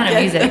But It's when, my kind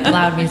of music,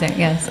 loud music,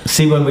 yes.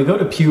 see, when we go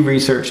to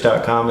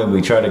pewresearch.com and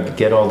we try to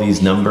get all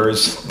these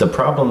numbers, the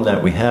problem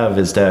that we have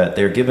is that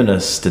they're giving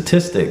us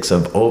statistics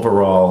of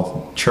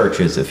overall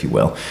churches, if you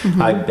will.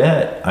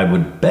 I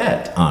would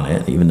bet on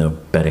it, even though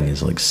betting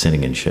is like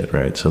sinning and shit,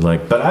 right? So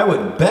but I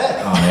would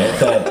bet on it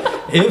that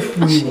if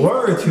we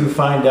were to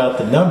find out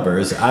the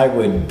numbers, I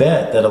would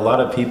bet that a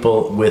lot of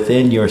people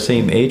within your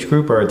same age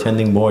group are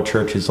attending more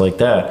churches like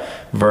that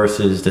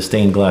versus the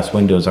stained glass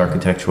windows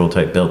architectural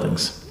type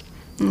buildings.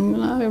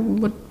 I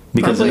would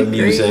Because of the probably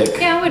agree. music.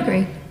 Yeah, I would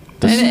agree.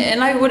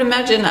 And I would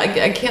imagine,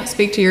 I can't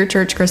speak to your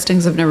church,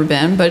 Christings, I've never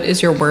been, but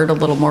is your word a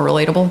little more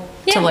relatable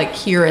Yeah. to like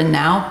here and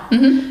now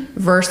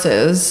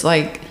versus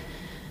like,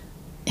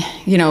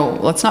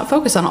 let's not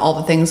focus on all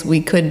the things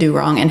we could do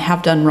wrong and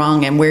have done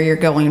wrong and where you're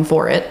going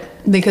for it.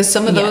 Because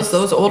some of Yes.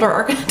 those older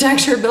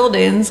architecture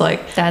buildings,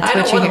 like That's I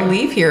what don't you want to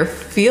hear. leave here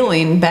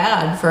feeling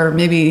bad for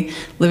maybe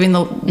living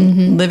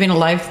a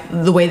life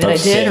the way that Of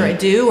I did or sin. I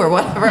do or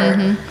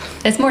whatever.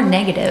 It's more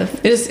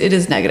negative. It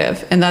is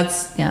negative, and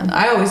that's Yeah.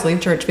 I always leave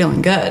church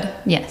feeling good.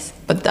 Yes.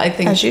 But I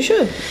think As you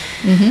should.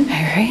 I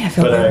agree. I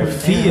feel But I good.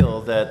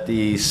 feel that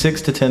the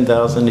 6 to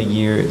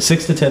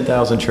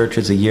 10,000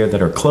 churches a year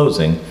that are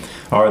closing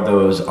are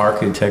those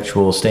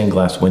architectural stained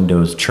glass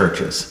windows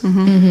churches.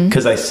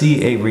 Because I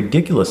see a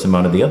ridiculous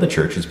amount of the other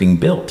churches being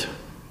built.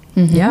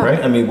 Yeah.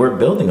 Right? I mean, we're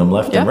building them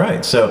left and Yeah.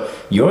 right. So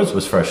yours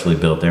was freshly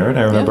built there, and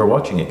I remember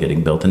watching it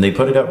getting built, and they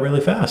put it up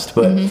really fast.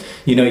 But,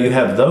 you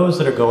have those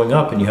that are going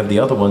up, and you have the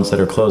other ones that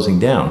are closing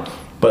down.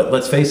 But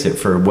let's face it,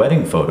 for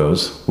wedding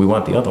photos, we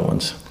want the other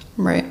ones,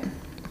 Right.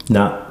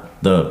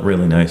 not the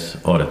really nice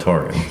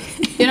auditorium.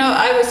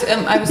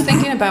 I was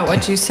thinking about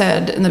what you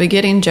said in the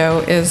beginning,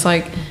 Joe, is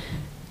like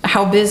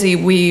how busy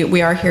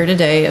we are here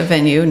today, a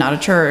venue, not a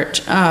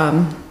church.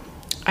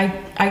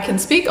 I can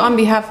speak on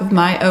behalf of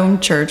my own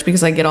church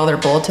because I get all their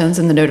bulletins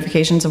and the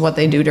notifications of what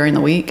they do during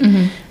the week.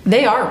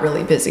 They are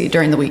really busy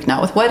during the week,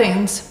 not with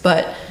weddings,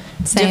 but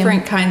Same.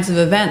 different kinds of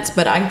events.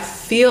 But I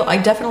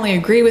definitely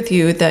agree with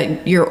you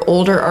that your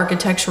older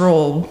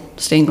architectural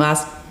stained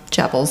glass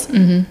chapels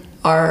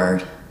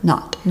are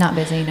not. Not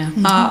busy,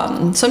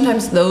 no.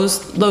 Sometimes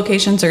those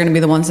locations are going to be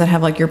the ones that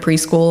have like your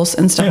preschools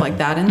and stuff Yeah. like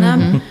that in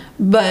them.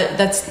 But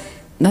that's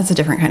a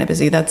different kind of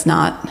busy. That's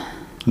not.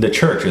 The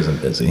church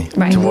isn't busy.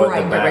 Right. To what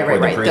Right. the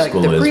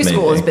preschool The is,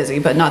 preschool maybe. is busy,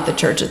 but not the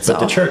church itself.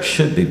 But the church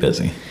should be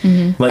busy.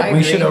 Like I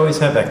we should agree. always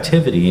have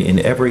activity in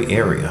every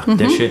area.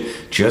 There should,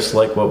 just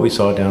like what we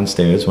saw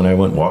downstairs when I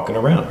went walking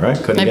around, right?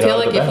 Couldn't I get feel out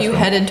of like the if you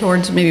bathroom. headed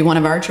towards maybe one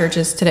of our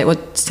churches today,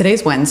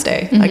 today's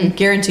Wednesday, I can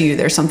guarantee you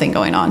there's something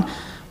going on.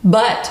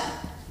 But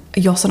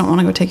you also don't want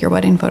to go take your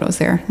wedding photos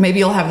there. Maybe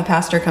you'll have the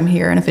pastor come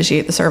here and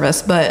officiate the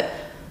service. But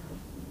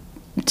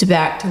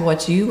back to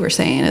what you were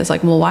saying is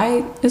like, well,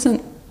 why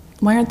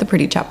aren't the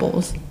pretty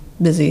chapels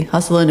busy,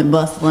 hustling and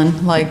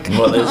bustling? Like,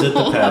 Well, is it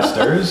the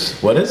pastors?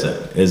 What is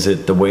it? Is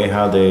it the way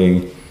how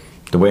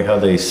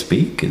they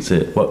speak? Is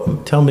it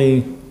what? Tell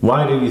me,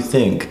 why do you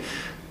think?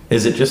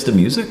 Is it just the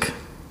music?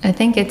 I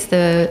think it's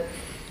the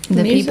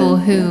Music, people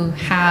who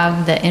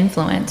have the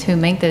influence, who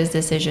make those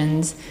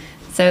decisions.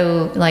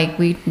 So, like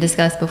we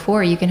discussed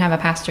before, you can have a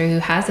pastor who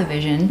has a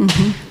vision,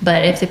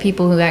 but if the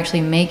people who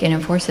actually make and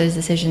enforce those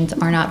decisions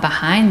are not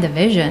behind the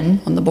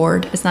vision, on the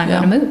board, it's not Yeah.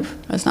 going to move.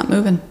 It's not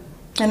moving.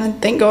 And I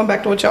think going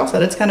back to what y'all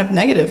said, it's kind of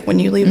negative when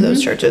you leave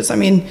those churches. I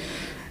mean,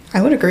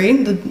 I would agree.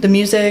 The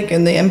music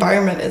and the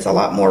environment is a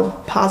lot more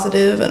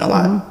positive and a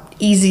lot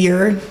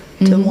easier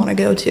to want to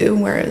go to,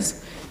 whereas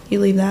you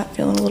leave that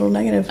feeling a little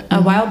negative.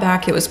 A while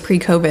back, it was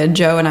pre-COVID.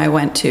 Joe and I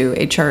went to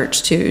a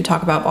church to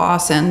talk about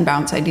boss and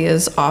bounce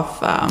ideas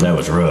off. That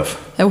was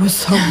rough. It was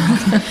so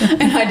rough.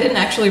 And I didn't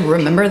actually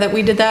remember that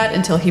we did that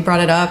until he brought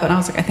it up. And I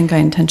was like, I think I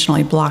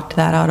intentionally blocked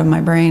that out of my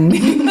brain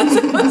because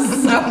it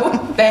was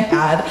so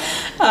bad.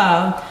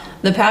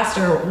 The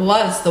pastor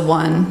was the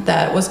one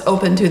that was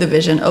open to the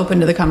vision, open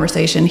to the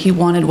conversation. He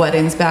wanted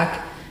weddings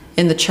back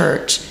in the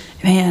church.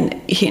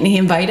 Man, he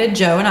invited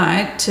Joe and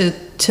I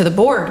to the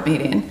board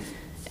meeting.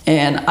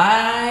 And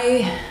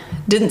I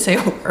didn't say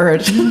a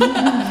word.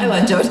 I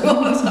let Joe do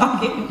all the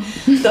talking.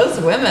 Those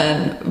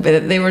women,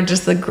 they were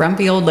just the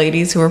grumpy old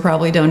ladies who are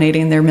probably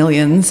donating their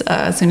millions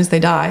as soon as they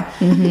die.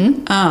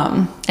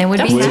 And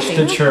would be Which happy.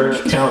 the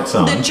church counts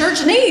on. The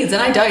church needs,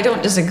 and I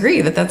don't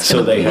disagree that's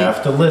So going to be. they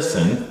have to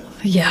listen.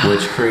 Yeah.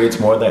 Which creates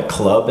more of that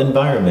club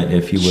environment,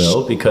 if you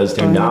will, because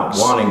they're not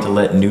wanting to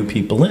let new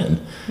people in.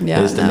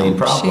 Is the main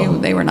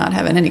problem. They were not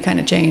having any kind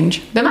of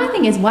change. But my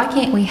thing is, why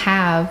can't we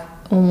have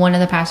one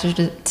of the pastors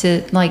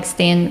to like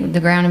stand the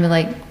ground and be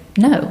like,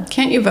 no.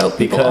 Can't you vote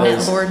people off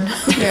Because the board?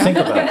 think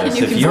about this: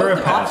 You if can you're vote a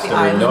them off the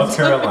pastor in North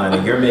island.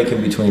 Carolina, you're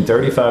making between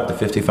 $35,000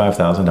 to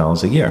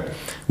 $55,000 a year.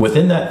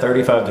 Within that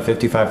 $35,000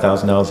 to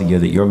 $55,000 a year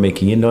that you're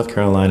making in North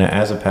Carolina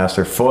as a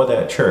pastor for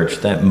that church,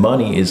 that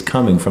money is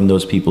coming from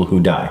those people who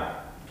die.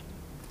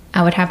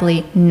 I would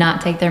happily not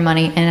take their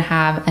money and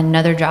have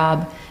another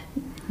job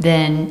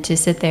than to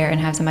sit there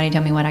and have somebody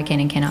tell me what I can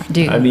and cannot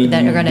do I mean,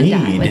 that you are going to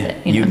die with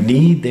it. You know?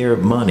 need their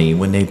money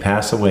when they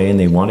pass away and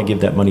they want to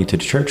give that money to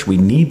the church. We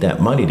need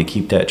that money to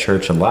keep that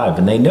church alive,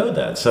 and they know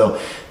that.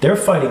 So they're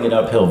fighting an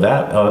uphill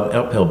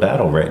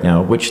battle right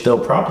now, which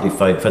they'll probably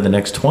fight for the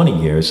next 20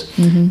 years,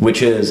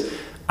 which is,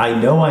 I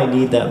know I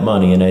need that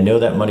money, and I know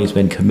that money's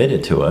been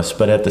committed to us,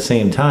 but at the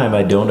same time,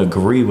 I don't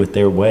agree with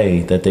their way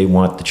that they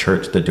want the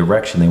church, the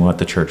direction they want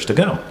the church to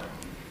go.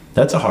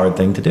 That's a hard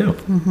thing to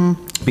do.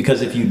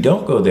 Because if you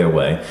don't go their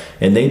way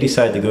and they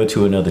decide to go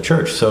to another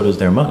church, so does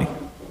their money.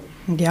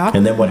 Yeah.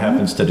 And then what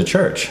happens to the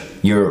church?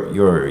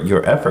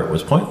 Your effort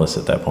was pointless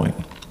at that point.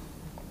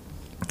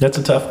 That's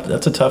a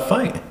tough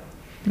fight.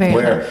 Very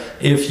Where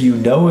tough. if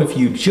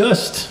you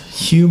just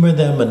humor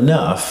them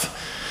enough,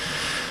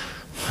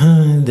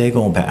 they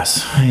gonna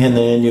pass, and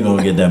then you're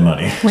gonna get that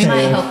money. We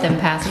might help them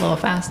pass a little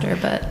faster,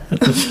 but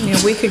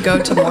We could go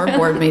to more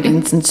board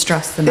meetings and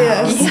stress them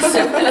out.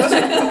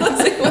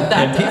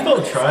 And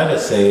people try to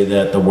say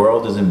that the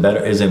world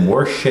is in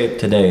worse shape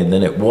today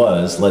than it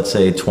was, let's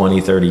say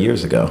 20, 30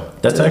 years ago.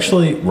 That's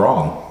actually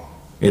wrong.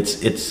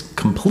 It's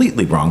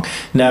completely wrong.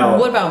 Now,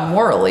 What about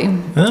morally?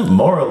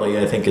 morally,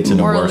 I think it's in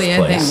a worse Morally, I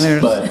think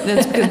place. But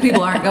that's because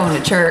people aren't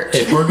going to church.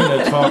 if we're going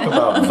to talk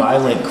about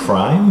violent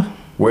crime,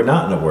 we're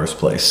not in a worse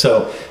place.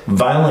 So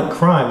violent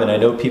crime, and I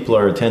know people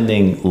are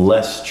attending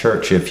less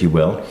church, if you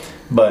will,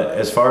 but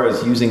as far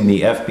as using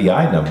the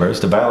FBI numbers,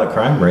 the violent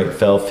crime rate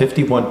fell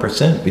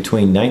 51%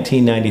 between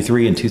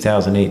 1993 and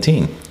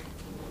 2018.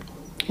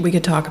 We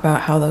could talk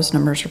about how those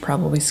numbers are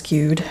probably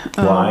skewed.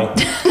 Why?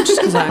 Just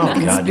because I'm a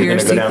Oh, God, you're gonna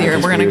conspiracy go down the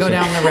theorist. We're going to go conspiracy.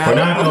 down the We're rabbit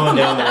not going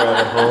down the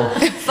rabbit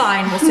hole.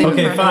 Fine, we'll save it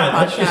Okay, for fine.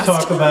 another Let's just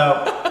podcast. talk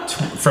about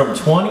from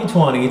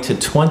 2020 to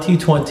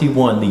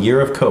 2021, the year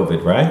of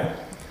COVID, right?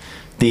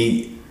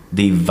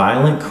 The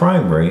violent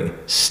crime rate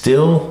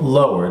still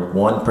lowered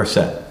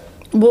 1%.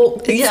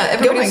 Well, yeah,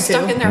 going everybody's to.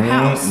 stuck in their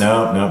house.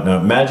 No.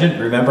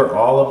 Remember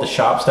all of the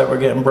shops that were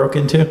getting broke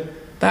into?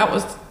 That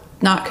was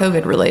not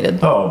COVID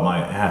related. Oh, my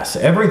ass.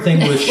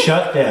 Everything was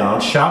shut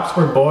down. Shops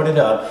were boarded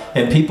up,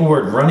 and people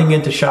were running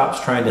into shops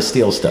trying to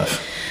steal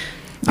stuff.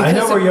 I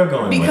know where you're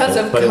going because with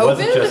it, of but it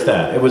wasn't COVID? just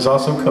that. It was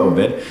also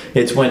COVID.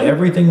 It's when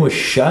everything was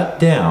shut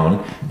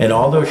down and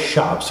all those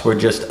shops were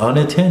just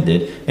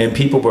unattended and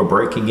people were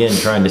breaking in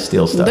trying to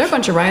steal stuff. There are a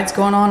bunch of riots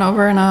going on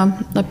over in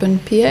up in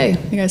PA. You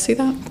guys see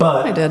that?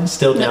 but I did.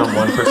 still down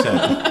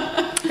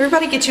 1%.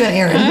 Everybody get you an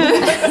Aaron.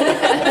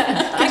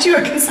 Get you a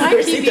I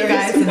conspiracy keep you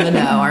guys in the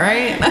know, all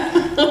right?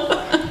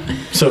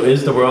 So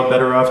is the world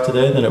better off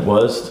today than it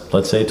was,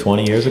 let's say,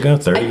 20 years ago,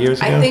 30 years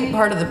ago? I think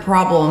part of the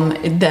problem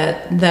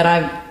that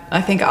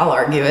I think I'll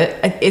argue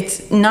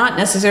it's not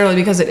necessarily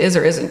because it is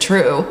or isn't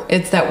true.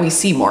 It's that we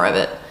see more of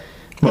it.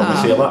 Well,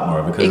 we see a lot more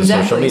of it because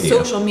Exactly. of social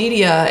media. Social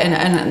media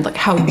and like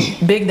how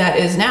big that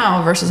is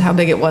now versus how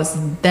big it was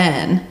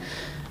then.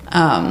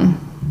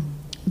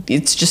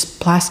 It's just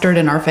plastered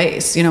in our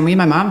face. You know, me and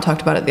my mom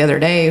talked about it the other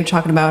day,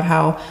 talking about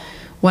how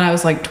when I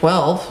was like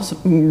 12,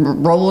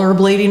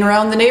 rollerblading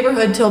around the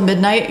neighborhood till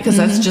midnight because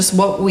that's just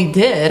what we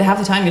did. Half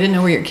the time you didn't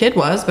know where your kid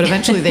was, but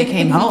eventually they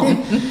came home.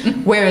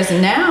 Whereas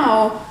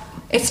now,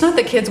 it's not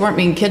that kids weren't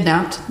being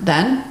kidnapped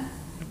then.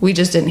 We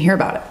just didn't hear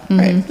about it.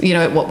 Right? You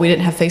know, we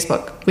didn't have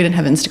Facebook. We didn't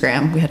have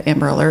Instagram. We had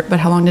Amber Alert. But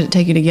how long did it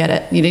take you to get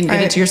it? You didn't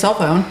get it to your cell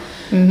phone.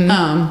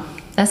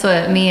 That's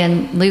what me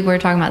and Luke were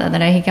talking about the other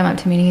day. He came up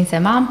to me and he said,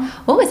 "Mom,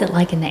 what was it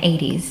like in the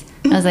 80s?"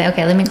 I was like,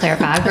 "Okay, let me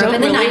clarify. I grew up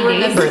in the 90s.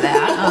 Remember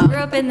that. I grew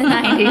up in the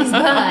 90s,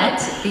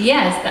 but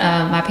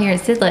yes, my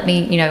parents did let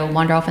me,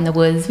 wander off in the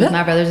woods with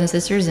my brothers and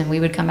sisters, and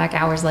we would come back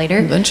hours later.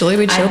 Eventually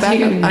we'd show back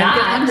up. I'd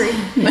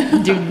get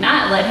hungry. Do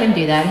not let him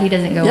do that. He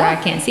doesn't go where I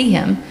can't see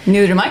him.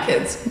 Neither do my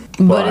kids.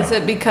 Why? But is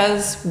it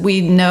because we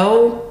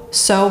know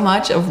so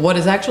much of what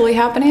is actually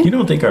happening? You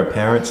don't think our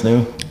parents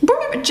knew?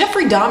 Remember,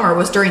 Jeffrey Dahmer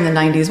was during the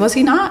 90s, was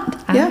he not?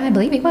 Yeah. I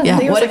believe he was. Yeah.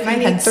 think it was What like if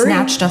he had 93.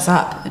 snatched us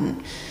up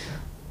and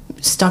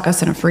stuck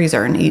us in a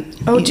freezer and eat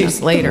geez.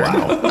 us later?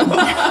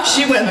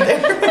 She went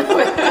there.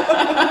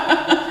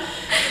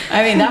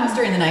 I mean, that was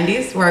during the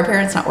 90s. Were our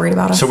parents not worried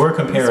about us? So we're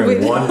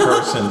comparing one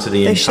person to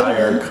the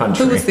entire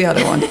country. Who was the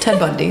other one? Ted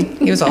Bundy.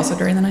 He was also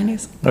during the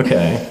 90s.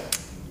 Okay.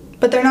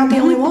 But they're not the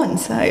only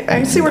ones.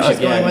 I see where she's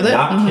Again, going with it.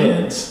 not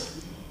kids.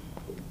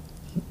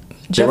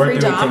 They Jeffrey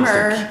weren't doing things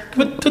Dahmer.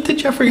 what did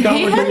Jeffrey He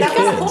Dahmer do had to that was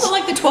kids? holding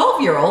like the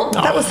 12-year-old.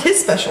 That was his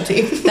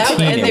specialty.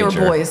 And they were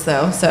Teenager. boys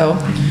though, so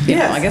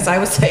Yes. I guess I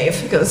was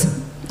safe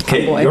because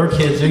Okay, boy. your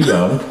kids are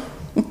young,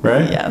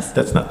 right? Yes.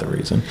 That's not the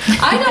reason.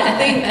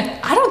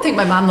 I don't think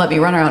my mom let me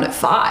run around at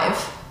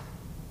 5.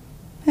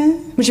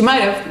 But she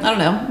might have. I don't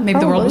know. Maybe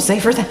the world was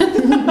safer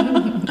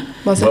then.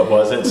 Was it? What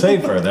was it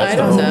safer? That's I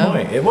the don't whole know.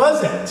 point. It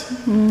wasn't.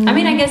 I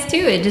mean, I guess too,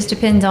 it just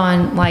depends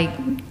on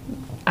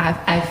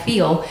I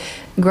feel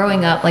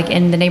growing up, like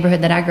in the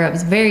neighborhood that I grew up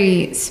is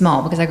very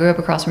small because I grew up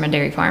across from a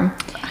dairy farm.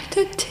 I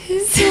did too.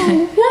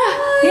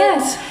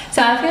 Yes.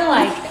 So I feel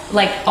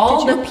like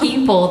all the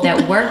people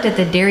that worked at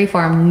the dairy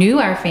farm knew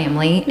our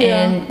family,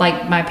 and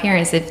like my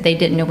parents, if they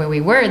didn't know where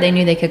we were, they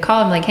knew they could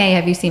call them like, "Hey,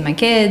 have you seen my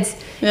kids?"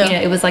 Yeah.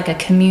 It was like a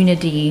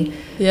community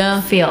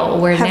feel.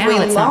 Where Have now we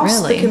it's not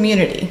lost really. the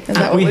community? Is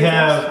that what We we've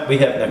have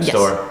next Yes.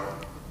 door.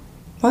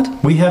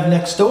 What? We have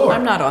next door.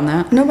 I'm not on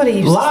that. Nobody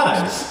uses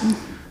Lies.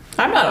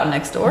 I'm not on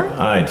next door.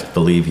 I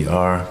believe you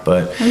are,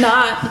 but I'm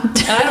not.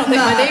 And I don't think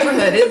my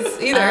neighborhood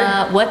is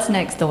either. What's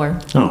next door?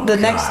 oh, The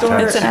next God, door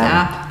I- It's an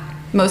app.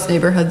 Most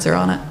neighborhoods are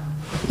on it.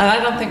 And I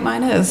don't think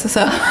mine is.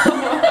 So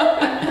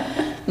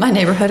my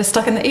neighborhood is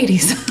stuck in the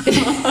 80s.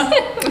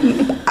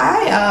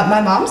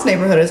 my mom's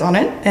neighborhood is on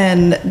it,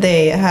 and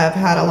they have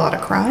had a lot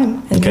of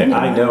crime. in Okay, their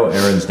I know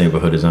Erin's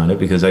neighborhood is on it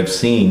because I've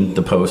seen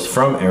the post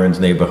from Erin's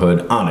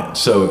neighborhood on it.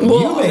 So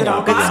you may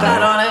not be I'm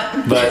not on on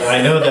it. but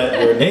I know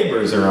that your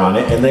neighbors are on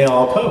it and they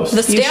all post.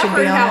 The should be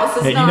Stafford on house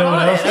is And you not know what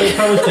on else it. they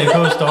post? They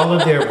post all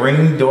of their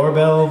Ring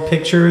doorbell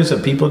pictures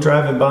of people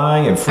driving by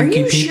and freaky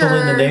you people in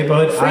the sure?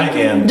 neighborhood. I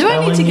am. Do I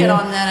need to telling get you,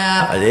 on that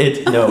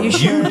app? No,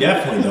 you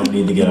definitely don't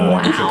need to get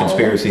on it if you're Wow.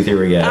 conspiracy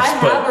theory I ass.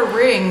 have a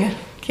ring.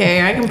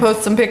 Okay, I can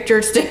post some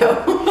pictures too.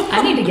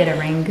 I need to get a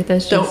ring.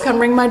 That's Don't just, come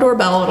ring my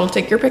doorbell. It'll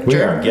take your we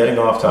picture. are getting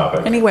off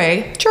topic.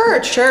 Anyway,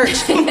 church. So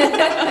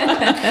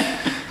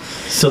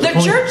The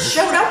point- church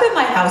showed up in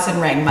my house and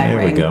rang my There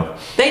we ring. go.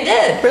 They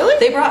did. Really?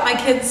 They brought my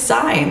kids'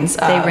 signs.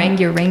 they rang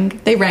your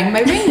ring. They rang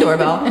my ring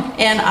doorbell,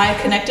 and I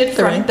connected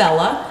from ring.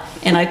 Bella,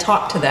 and I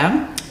talked to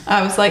them.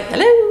 I was like,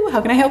 "Hello,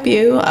 how can I help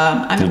you?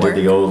 I'm You at did work."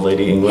 the old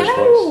lady English voice.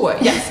 Hello.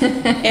 Yes.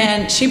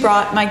 And she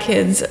brought my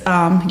kids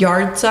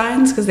yard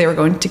signs because they were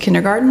going to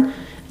kindergarten.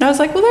 And I was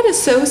like, well, that is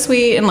so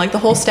sweet. And like the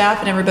whole staff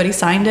and everybody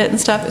signed it and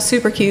stuff. It's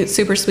super cute,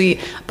 super sweet.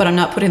 But I'm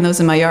not putting those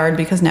in my yard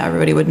because now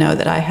everybody would know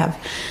that I have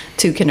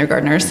 2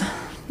 kindergartners.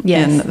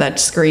 Yes. And that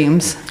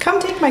screams, Come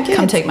take my kids.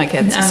 come take my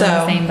kids. I'm So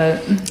on the same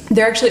boat.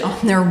 they're actually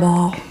on their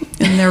wall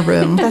in their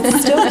room.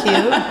 That's still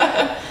cute.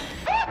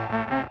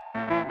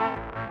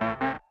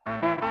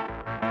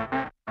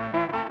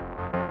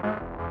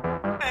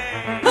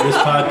 This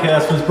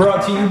podcast was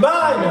brought to you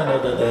by none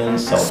other than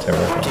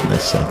Salterra Wellness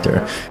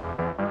Center.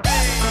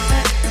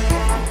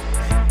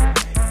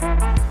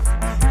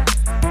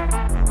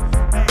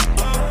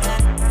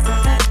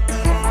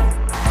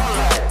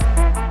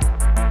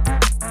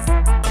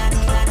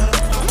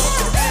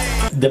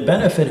 the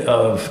benefit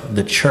of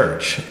the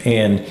church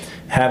and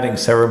having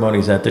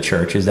ceremonies at the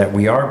church is that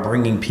we are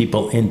bringing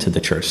people into the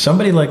church.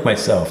 Somebody like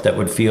myself that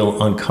would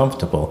feel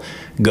uncomfortable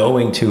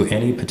going to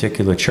any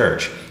particular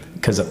church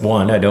because,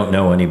 one, I don't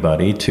know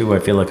anybody. Two, I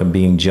feel like I'm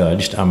being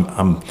judged. I'm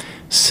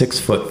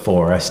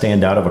 6'4". I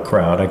stand out of a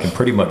crowd. I can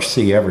pretty much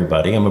see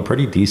everybody. I'm a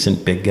pretty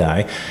decent big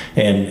guy,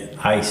 and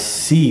I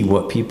see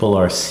what people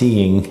are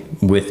seeing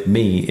with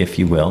me, if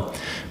you will.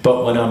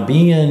 But when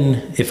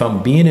if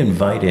I'm being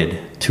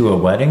invited to a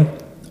wedding,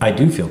 I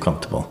do feel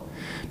comfortable.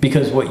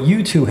 Because what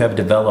you two have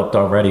developed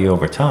already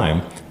over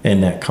time,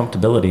 and that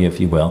comfortability, if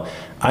you will,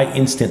 I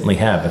instantly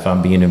have if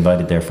I'm being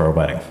invited there for a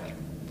wedding.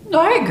 No,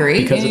 I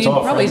agree. Because it's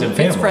all friends and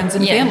family. It's friends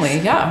and Yes. family,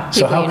 yeah.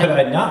 So how could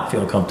I not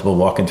feel comfortable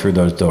walking through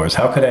those doors?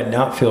 How could I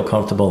not feel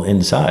comfortable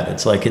inside?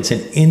 It's like it's an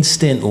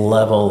instant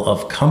level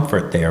of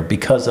comfort there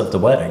because of the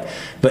wedding.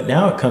 But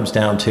now it comes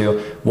down to,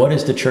 what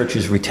is the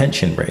church's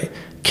retention rate?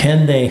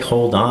 Can they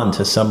hold on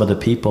to some of the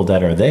people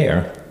that are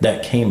there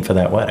that came for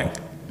that wedding?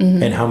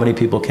 And how many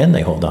people can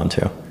they hold on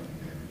to?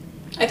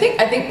 I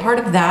think part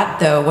of that,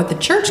 though, what the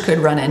church could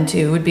run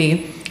into would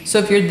be, so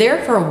if you're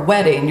there for a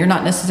wedding, you're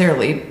not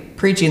necessarily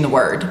preaching the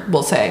word,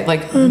 we'll say.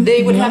 Like,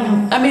 they would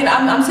have, I mean,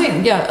 I'm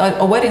saying, yeah,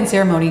 a wedding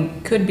ceremony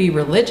could be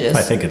religious.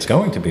 I think it's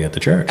going to be at the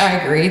church. I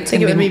agree. I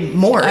think it would be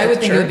more I at would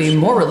the think it would be church.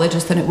 more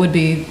religious than it would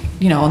be,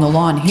 on the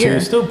lawn So here.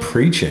 you're still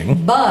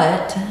preaching.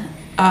 But,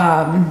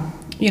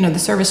 the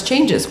service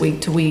changes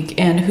week to week.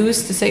 And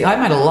who's to say, I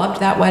might have loved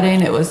that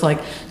wedding. It was like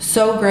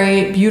so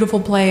great, beautiful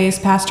place.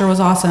 Pastor was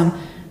awesome.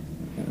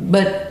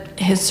 But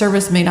his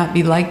service may not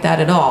be like that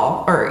at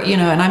all. Or,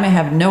 and I may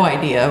have no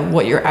idea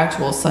what your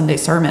actual Sunday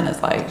sermon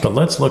is like. But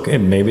let's look,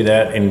 and maybe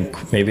that,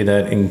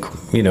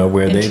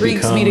 where they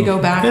Intrigues become, me to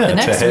go back the to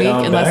next head week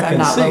on unless back I'm and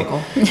not see.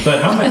 local.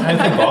 But I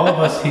think all of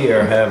us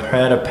here have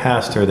had a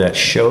pastor that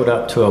showed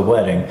up to a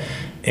wedding,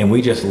 and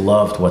we just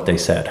loved what they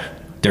said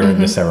during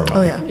the ceremony.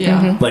 Oh, yeah.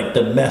 Yeah. Like,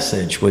 the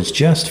message was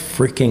just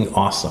freaking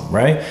awesome,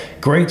 right?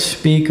 Great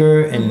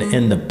speaker,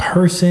 and the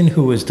person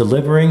who was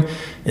delivering,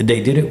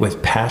 they did it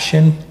with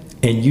passion,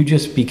 and you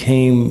just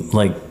became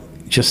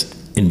just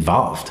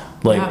involved.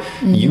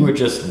 You were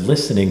just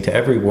listening to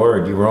every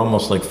word. You were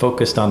almost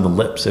focused on the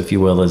lips, if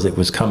you will, as it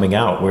was coming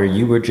out, where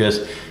you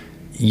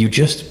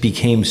just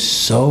became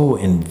so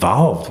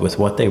involved with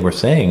what they were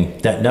saying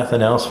that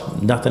nothing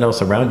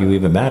else around you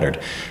even mattered.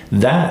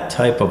 That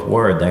type of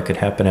word that could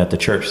happen at the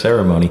church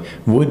ceremony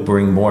would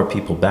bring more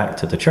people back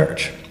to the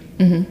church.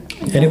 And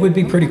it would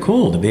be pretty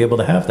cool to be able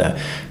to have that,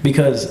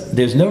 because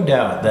there's no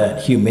doubt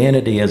that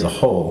humanity as a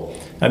whole,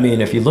 I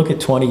mean, if you look at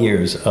 20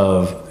 years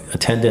of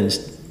attendance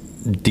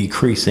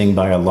decreasing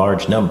by a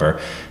large number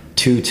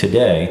to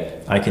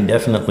today, I can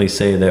definitely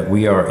say that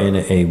we are in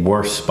a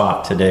worse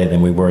spot today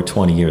than we were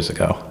 20 years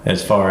ago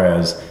as far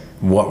as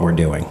what we're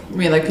doing. I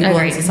mean, like people in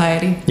Agreed.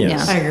 society?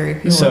 Yes. I agree.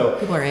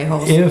 People are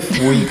a-holes. If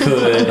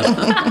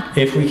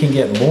we can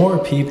get more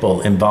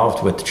people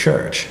involved with the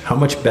church, how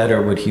much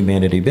better would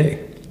humanity be?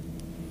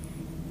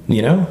 I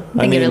think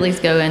it would at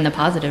least go in the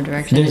positive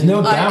direction. there's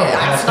no doubt it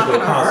has It's to not go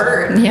going to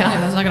positive. hurt. Yeah.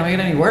 That's not going to make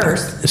it any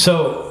worse.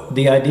 So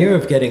the idea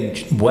of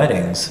getting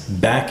weddings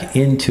back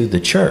into the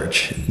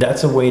church,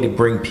 that's a way to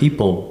bring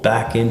people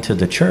back into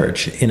the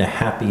church in a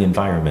happy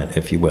environment,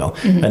 if you will.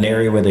 An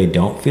area where they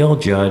don't feel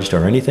judged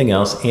or anything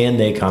else, and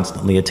they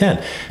constantly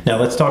attend. Now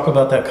let's talk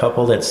about that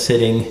couple that's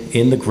sitting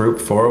in the group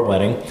for a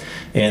wedding,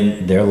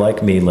 and they're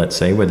like me, let's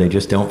say, where they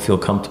just don't feel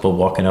comfortable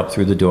walking up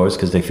through the doors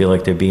because they feel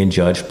like they're being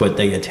judged, but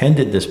they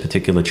attended this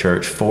particular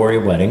church for a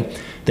wedding.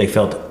 They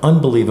felt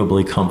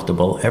unbelievably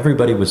comfortable.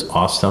 Everybody was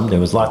awesome. There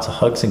was lots of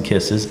hugs and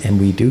kisses, and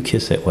we do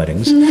kiss at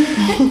weddings.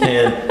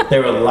 And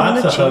there were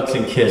lots of hugs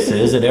and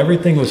kisses, and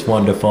everything was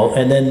wonderful.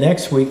 And then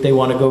next week, they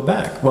want to go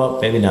back.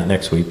 Well, maybe not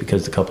next week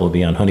because the couple will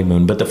be on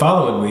honeymoon, but the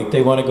following week,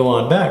 they want to go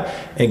on back.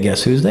 And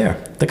guess who's there?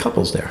 The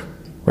couple's there,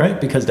 right?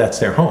 Because that's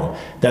their home.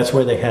 That's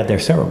where they had their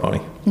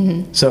ceremony.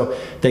 So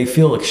they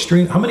feel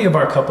extreme. How many of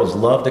our couples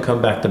love to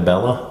come back to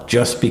Bella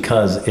just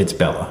because it's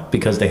Bella,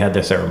 because they had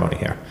their ceremony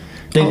here?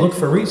 They look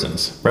for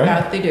reasons, right?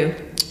 Yeah, they do.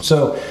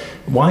 So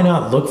why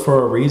not look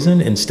for a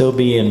reason and still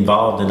be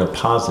involved in a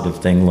positive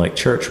thing like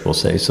church will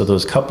say? So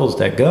those couples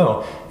that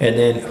go, and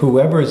then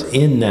whoever's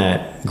in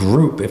that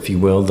group, if you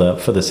will,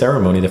 for the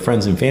ceremony, the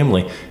friends and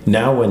family,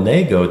 now when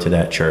they go to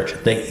that church,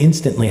 they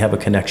instantly have a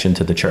connection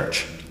to the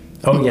church.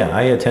 Oh yeah,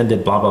 I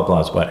attended blah, blah,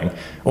 blah's wedding.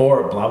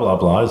 Or blah, blah,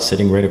 blah is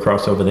sitting right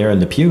across over there in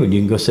the pew, and you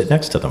can go sit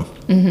next to them,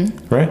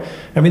 right?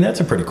 I mean,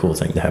 that's a pretty cool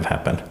thing to have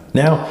happen.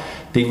 Now,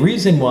 the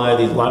reason why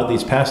a lot of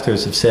these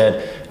pastors have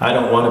said, I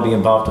don't want to be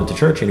involved with the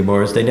church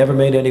anymore, is they never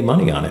made any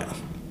money on it.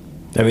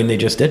 I mean, they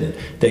just didn't.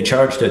 They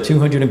charged a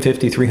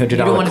 $250, $300 You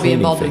don't want to be cleaning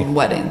involved fee. in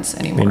weddings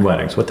anymore. In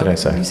weddings. What did I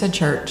say? You said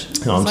church.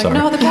 Oh, I'm It's sorry.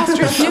 No, the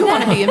pastors do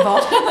want to be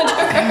involved in the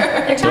church.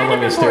 They're Don't trying let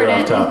to me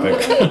report steer off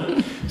it.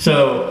 topic.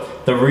 So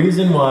the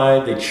reason why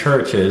the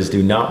churches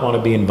do not want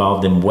to be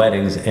involved in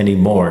weddings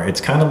anymore, it's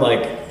kind of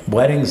like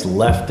weddings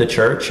left the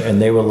church and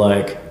they were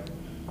like,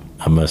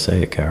 I'm gonna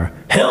say it, Kara.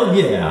 Hell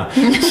yeah!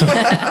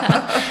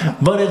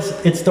 But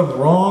it's the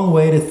wrong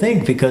way to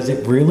think, because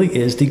it really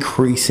is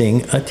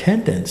decreasing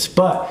attendance.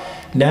 But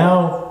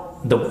now,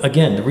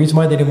 the reason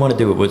why they didn't want to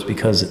do it was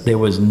because there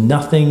was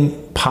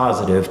nothing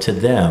positive to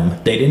them.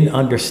 They didn't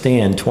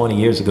understand 20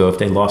 years ago, if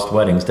they lost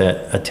weddings,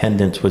 that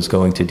attendance was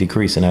going to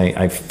decrease. And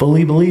I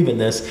fully believe in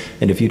this.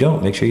 And if you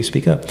don't, make sure you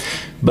speak up.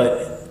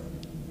 But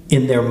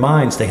in their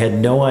minds, they had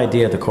no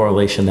idea the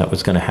correlation that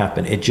was going to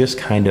happen. It just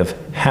kind of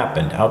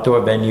happened.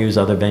 Outdoor venues,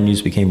 other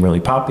venues became really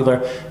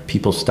popular.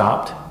 People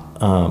stopped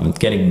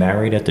getting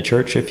married at the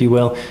church, if you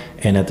will.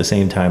 And at the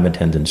same time,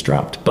 attendance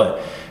dropped.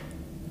 But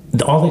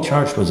all they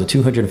charged was a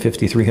 $250,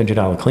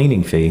 $300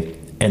 cleaning fee,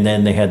 and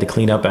then they had to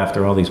clean up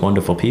after all these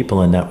wonderful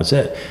people, and that was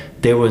it.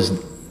 There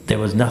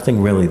was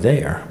nothing really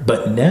there.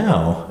 But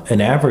now, an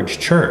average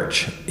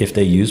church, if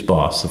they use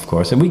Boss, of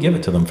course, and we give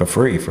it to them for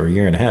free for a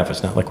year and a half,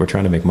 it's not like we're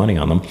trying to make money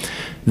on them,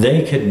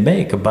 they could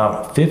make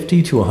about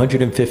 $50,000 to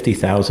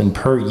 $150,000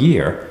 per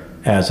year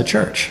as a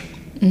church.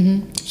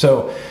 Mm-hmm.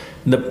 So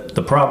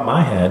the problem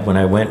I had when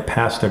I went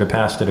pastor to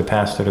pastor to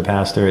pastor to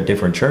pastor at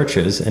different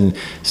churches, and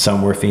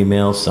some were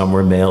females, some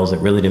were males, it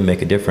really didn't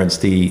make a difference.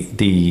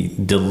 The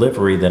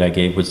delivery that I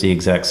gave was the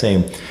exact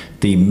same.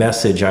 The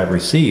message I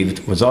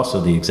received was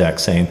also the exact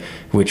same,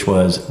 which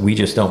was, we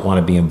just don't want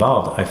to be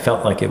involved. I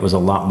felt like it was a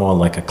lot more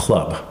like a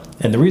club.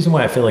 And the reason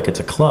why I feel like it's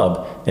a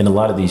club in a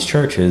lot of these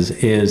churches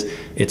is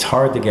it's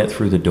hard to get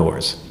through the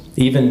doors.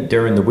 Even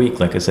during the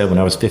week, like I said, when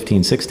I was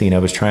 15, 16, I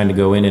was trying to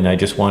go in, and I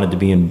just wanted to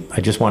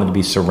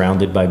be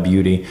surrounded by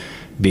beauty,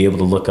 be able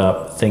to look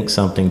up, think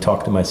something,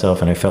 talk to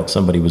myself, and I felt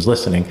somebody was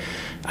listening.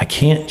 I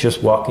can't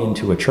just walk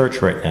into a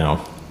church right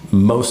now.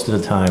 Most of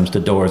the times the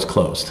door is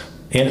closed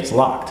and it's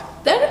locked.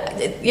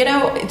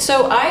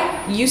 So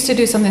I used to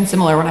do something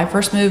similar when I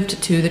first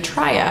moved to the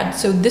Triad.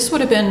 So this would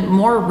have been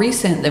more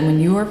recent than when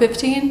you were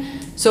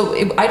 15. So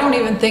I don't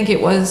even think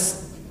it was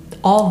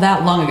all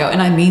that long ago, and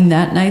I mean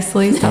that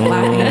nicely. Stop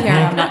laughing,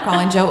 Kara. I'm not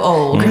calling Joe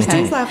old.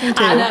 Christine's laughing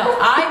too. I know.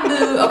 I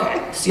moved.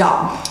 Okay, so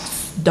y'all,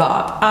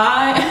 stop.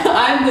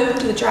 I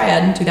moved to the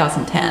Triad in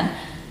 2010,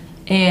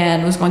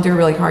 and was going through a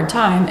really hard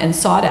time, and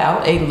sought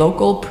out a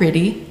local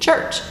pretty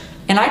church,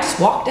 and I just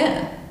walked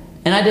in,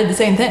 and I did the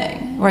same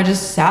thing, where I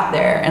just sat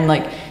there, and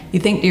like, you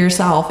think to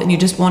yourself, and you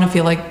just want to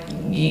feel like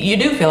you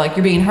do feel like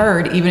you're being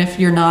heard, even if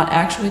you're not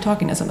actually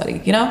talking to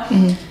somebody, you know.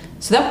 Mm-hmm.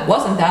 So that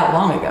wasn't that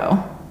long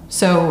ago.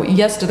 So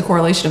yes, to the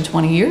correlation of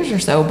 20 years or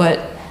so, but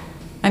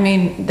I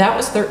mean, that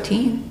was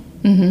 13.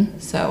 Mm-hmm.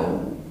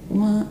 So,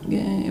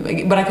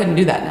 but I couldn't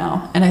do that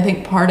now. And I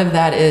think part of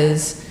that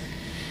is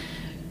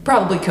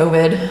probably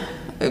COVID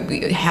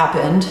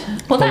happened.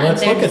 Well,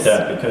 let's look at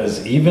that,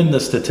 because even the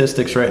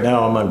statistics right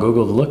now, I'm on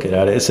Google to look at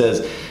it. It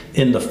says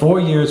in the 4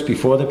 years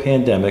before the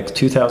pandemic,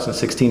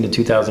 2016 to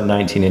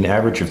 2019, an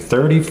average of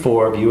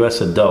 34 of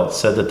U.S. adults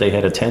said that they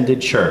had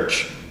attended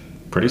church.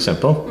 Pretty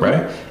simple,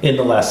 right? In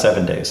the last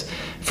 7 days.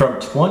 From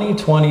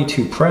 2020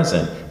 to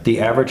present, the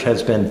average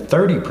has been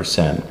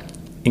 30%,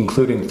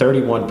 including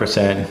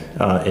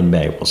 31% in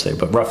May, we'll say,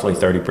 but roughly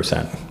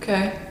 30%.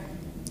 Okay.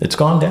 It's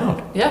gone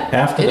down. Yeah.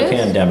 After the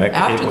pandemic,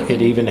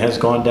 it even has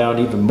gone down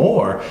even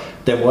more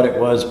than what it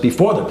was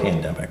before the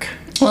pandemic.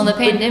 Well, the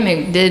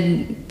pandemic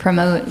did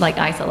promote like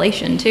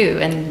isolation too,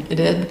 and it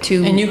did.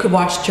 And you could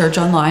watch church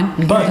online.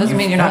 But doesn't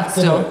mean you're not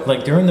still.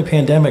 Like during the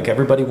pandemic,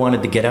 everybody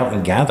wanted to get out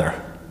and gather.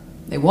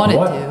 They wanted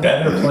what to. What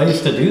better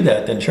place to do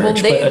that than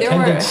church? Well, they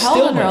were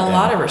held under a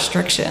lot of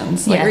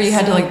restrictions. Like, or you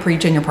had to like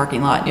preach in your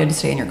parking lot. You had to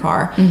stay in your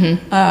car.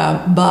 Mm-hmm.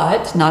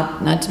 But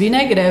not to be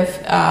negative.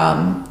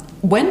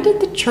 When did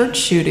the church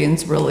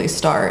shootings really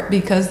start?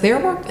 Because there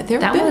have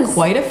been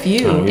quite a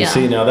few. Oh, you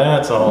see, now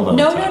that's all.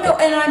 No.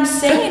 And I'm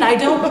saying I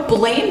don't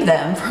blame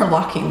them for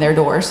locking their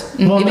doors.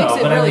 Well, it makes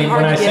it really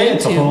hard to get into. When I say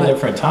it's a whole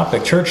different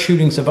topic, church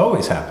shootings have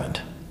always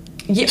happened.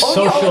 Yeah,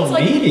 social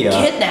media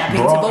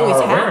kidnappings have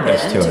always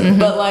happened, to it. Mm-hmm.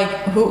 But like,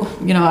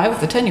 I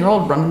was a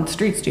 10-year-old running the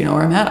streets. Do you know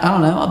where I'm at? I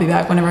don't know. I'll be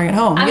back whenever I get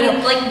home. I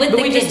mean, like with but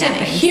the we just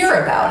didn't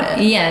hear about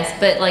it. Yes,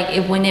 but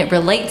like when it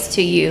relates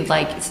to you,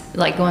 like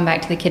going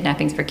back to the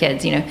kidnappings for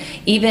kids,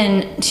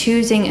 even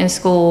choosing a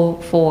school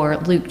for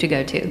Luke to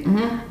go to.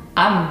 Mm-hmm.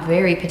 I'm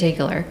very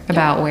particular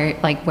about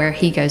where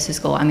he goes to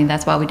school. I mean,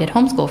 that's why we did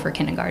homeschool for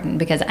kindergarten,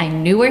 because I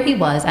knew where he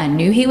was. I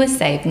knew he was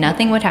safe.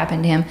 Nothing would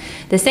happen to him.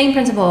 The same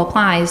principle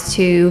applies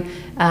to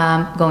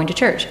going to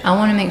church. I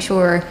want to make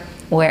sure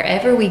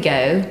wherever we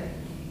go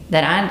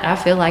that I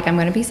feel like I'm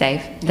going to be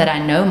safe, that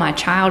I know my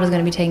child is going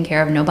to be taken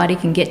care of. Nobody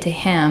can get to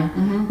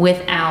him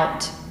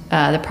without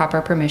the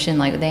proper permission.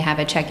 Like they have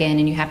a check-in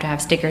and you have to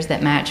have stickers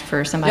that match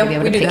for somebody to be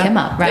able to pick him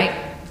up, right?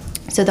 Yep.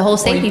 So the whole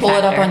safety factor. Pull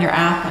it up on your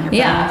app on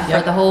your phone.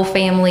 For the whole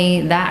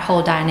family, that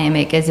whole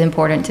dynamic is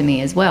important to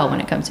me as well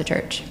when it comes to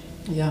church.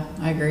 Yeah,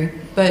 I agree.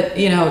 But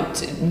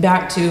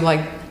back to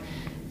like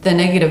the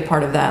negative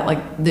part of that,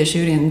 like the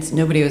shootings,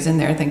 nobody was in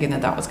there thinking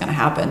that was going to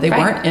happen. They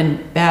weren't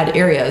in bad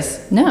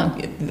areas. No,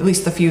 at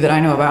least the few that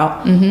I know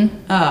about.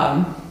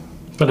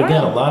 Mm-hmm. But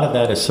again, a lot of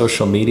that is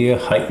social media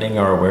heightening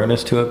our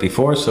awareness to it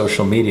before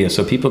social media.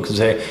 So people can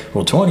say,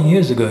 well, 20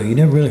 years ago, you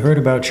never really heard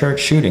about church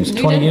shootings.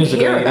 You 20 didn't years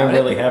ago, hear you didn't about it.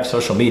 really have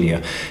social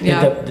media.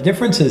 Yeah. The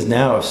difference is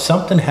now, if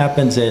something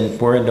happens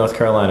we're in North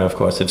Carolina, of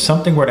course, if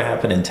something were to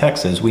happen in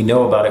Texas, we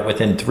know about it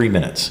within 3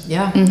 minutes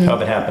Yeah.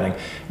 of it happening.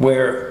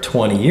 Where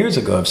 20 years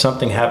ago, if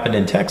something happened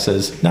in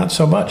Texas, not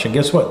so much. And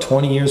guess what?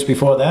 20 years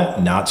before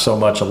that, not so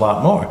much, a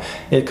lot more.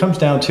 It comes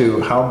down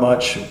to how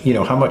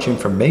much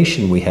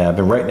information we have.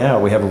 And right now,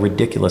 we have a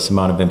ridiculous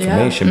amount of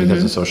information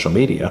because of social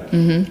media.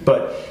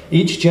 But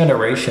each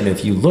generation,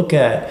 if you look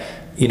at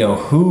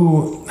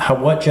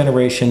what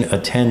generation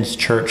attends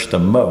church the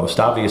most,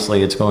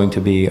 obviously it's going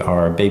to be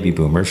our baby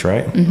boomers,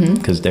 right?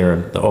 Because they're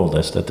the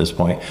oldest at this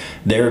point.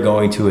 They're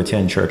going to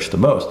attend church the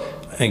most.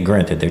 And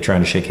granted, they're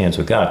trying to shake hands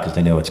with God because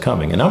they know it's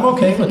coming. And I'm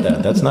okay with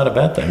that. That's not a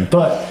bad thing.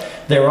 But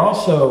they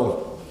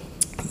also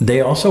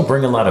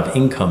bring a lot of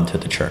income to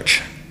the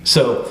church.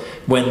 So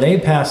when they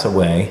pass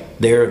away,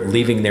 they're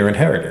leaving their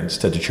inheritance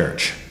to the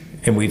church.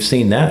 And we've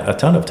seen that a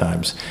ton of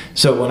times.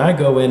 So when I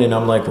go in and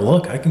I'm like, well,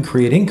 look, I can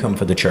create income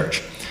for the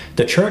church.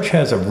 The church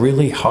has a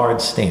really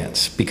hard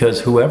stance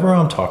because whoever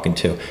I'm talking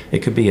to, it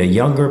could be a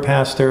younger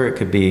pastor, it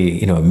could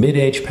be, a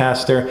mid-aged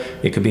pastor,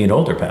 it could be an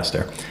older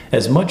pastor.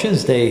 As much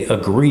as they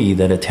agree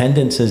that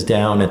attendance is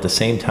down at the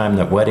same time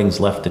that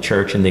weddings left the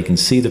church and they can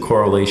see the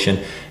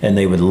correlation and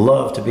they would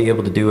love to be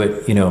able to do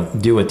it,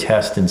 do a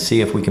test and see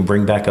if we can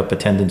bring back up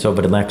attendance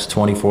over the next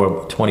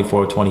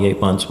 28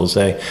 months, we'll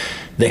say,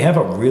 they have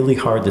a really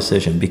hard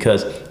decision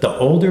because the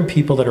older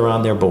people that are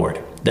on their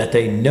board that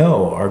they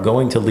know are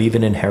going to leave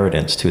an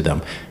inheritance to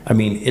them. I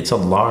mean, it's a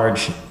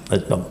large,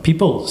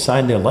 people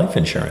sign their life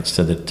insurance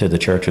to the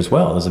church as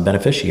well as a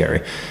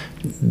beneficiary.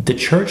 The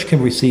church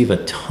can receive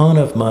a ton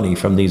of money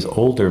from these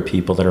older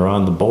people that are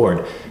on the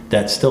board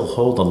that still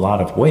hold a lot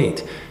of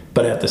weight.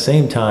 But at the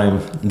same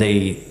time,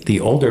 the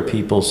older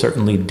people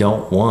certainly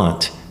don't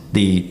want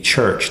the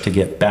church to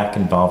get back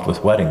involved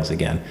with weddings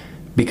again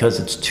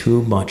because it's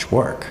too much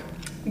work.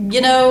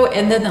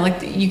 And then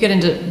like you get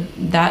into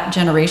that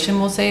generation,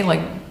 we'll say,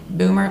 like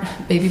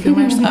baby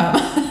boomers.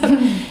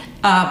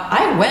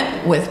 I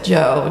went with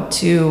Joe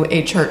to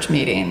a church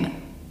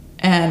meeting,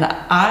 and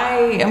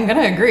I am going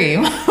to agree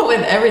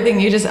with everything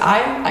you just.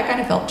 I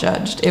kind of felt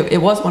judged. It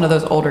was one of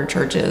those older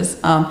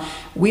churches.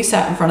 We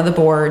sat in front of the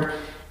board,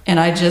 and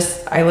I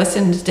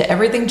listened to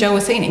everything Joe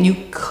was saying, and you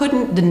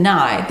couldn't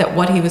deny that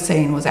what he was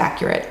saying was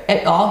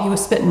accurate. All he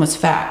was spitting was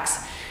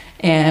facts.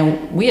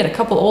 And we had a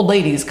couple old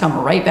ladies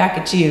come right back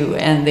at you,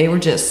 and they were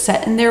just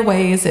set in their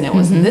ways, and it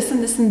was this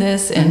and this and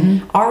this,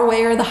 and our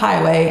way or the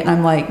highway. And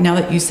I'm like, now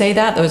that you say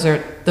that, those are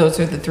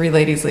the three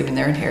ladies leaving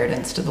their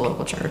inheritance to the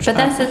local church. But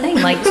that's the thing,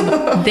 like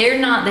they're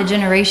not the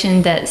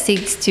generation that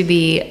seeks to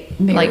be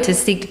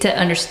seek to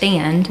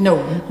understand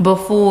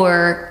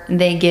before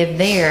they give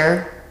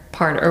their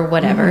part or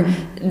whatever.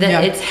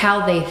 It's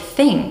how they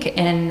think,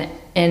 and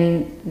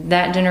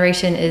that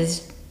generation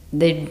is.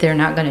 They're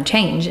not going to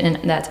change, and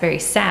that's very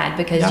sad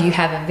because you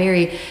have a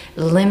very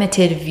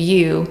limited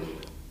view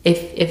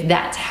if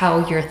that's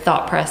how your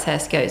thought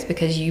process goes,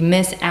 because you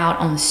miss out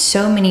on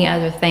so many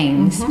other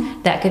things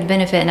that could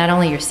benefit not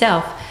only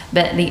yourself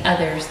but the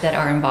others that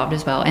are involved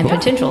as well, and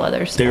potential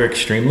others. They're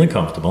extremely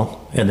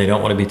comfortable and they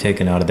don't want to be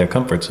taken out of their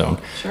comfort zone.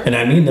 Sure. And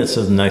I mean this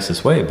in the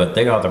nicest way, but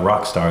they are the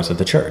rock stars of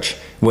the church.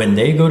 When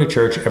they go to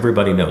church,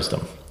 everybody knows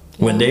them.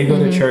 When they go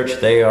to church,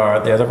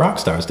 they're the rock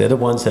stars. They're the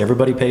ones that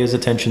everybody pays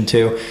attention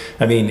to.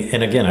 I mean,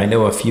 and again, I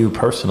know a few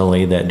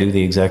personally that do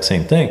the exact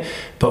same thing.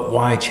 But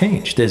why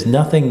change? There's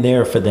nothing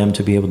there for them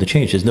to be able to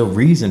change. There's no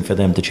reason for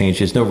them to change.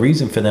 There's no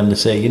reason for them to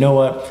say, you know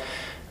what?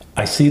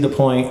 I see the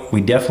point.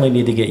 We definitely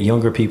need to get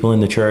younger people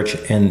in the church.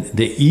 And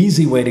the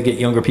easy way to get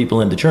younger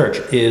people into church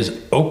is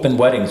open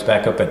weddings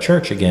back up at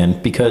church again.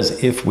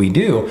 Because if we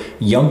do,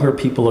 younger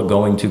people are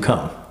going to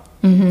come.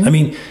 I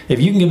mean, if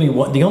you can give me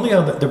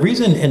the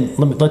reason, and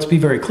let's be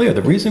very clear,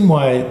 the reason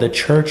why the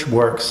church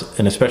works,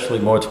 and especially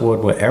more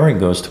toward what Erin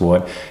goes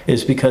toward,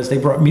 is because they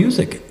brought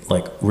music,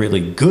 like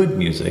really good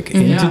music,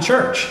 into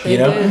church,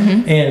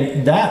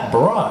 and that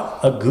brought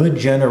a good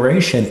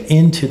generation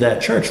into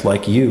that church.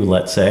 Like you,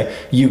 let's say,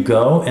 you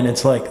go and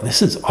it's like,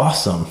 this is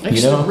awesome. I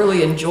should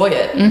really enjoy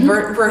it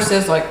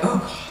versus like,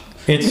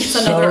 it's so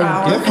another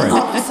hour different.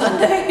 on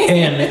Sunday.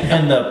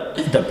 and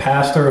the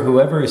pastor,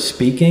 whoever is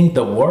speaking,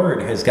 the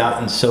word has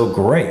gotten so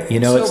great.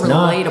 So it's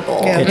not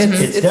relatable.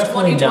 It's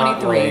definitely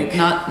not 2023,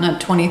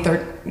 not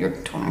 2030. You're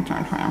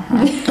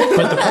 2023.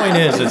 But the point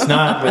is, it's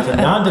not with a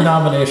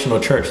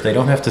non-denominational church. They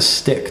don't have to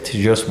stick to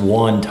just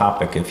one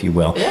topic, if you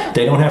will. Yeah.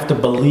 They don't have to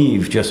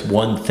believe just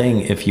one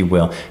thing, if you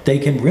will. They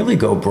can really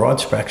go broad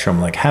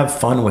spectrum, like have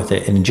fun with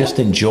it and just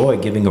enjoy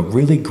giving a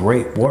really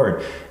great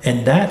word.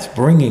 And that's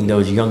bringing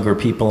those younger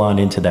people on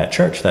into that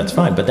church. That's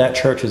fine. But that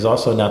church is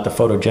also not the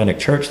photogenic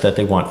church that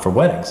they want for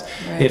weddings.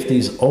 Right. If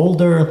these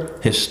older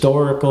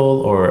historical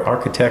or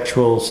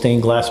architectural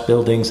stained glass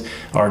buildings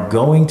are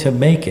going to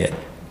make it,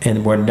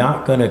 and we're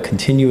not going to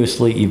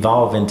continuously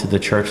evolve into the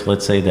church,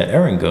 let's say, that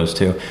Erin goes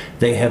to.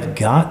 They have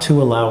got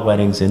to allow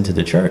weddings into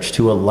the church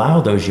to allow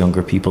those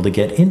younger people to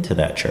get into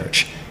that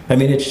church. I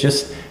mean, it's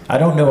just, I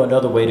don't know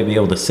another way to be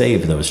able to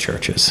save those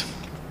churches.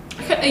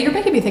 You're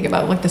making me think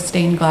about like the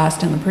stained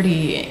glass and the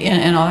pretty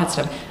and all that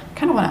stuff. I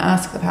kind of want to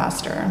ask the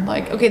pastor,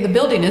 like, okay, the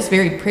building is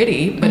very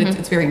pretty, but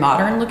it's very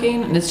modern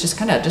looking, and it's just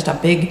kind of just a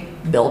big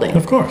building.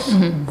 Of course.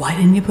 Why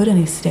didn't you put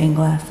any stained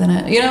glass in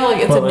it? You know,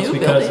 like it's Well, a it's new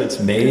because building. it's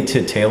made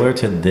to tailor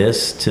to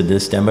this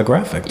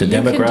demographic, the You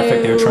can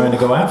demographic they're do- trying to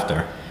go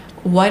after.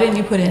 Why didn't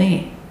you put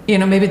any? You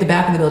know, maybe the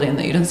back of the building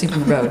that you don't see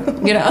from the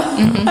road. You know,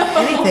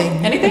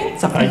 Anything. anything,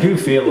 something. I do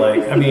feel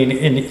like, I mean,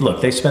 and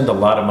look, they spend a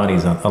lot of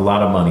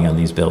money on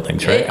these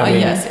buildings, right? I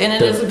mean, Yes, and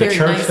it is a very the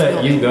church nice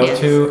that you building.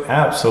 go to,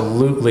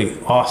 absolutely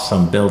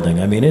awesome building.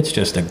 I mean, it's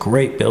just a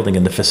great building,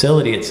 and the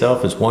facility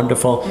itself is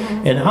wonderful.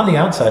 And on the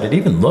outside, it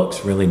even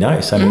looks really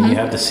nice. I mean, you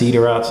have the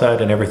cedar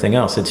outside and everything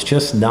else. It's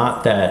just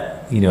not that,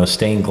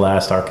 stained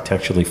glass,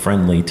 architecturally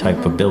friendly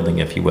type of building,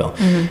 if you will.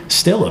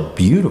 Still a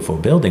beautiful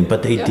building,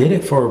 but they did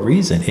it for a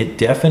reason. It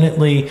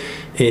definitely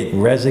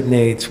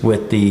resonates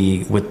with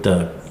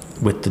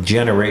the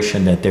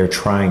generation that they're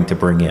trying to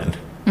bring in.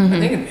 I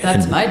think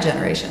that's my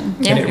generation.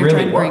 Yeah. And it You're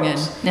really trying to bring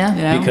works. in. Yeah.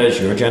 You know? Because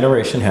your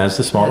generation has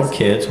the smaller Has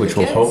kids, which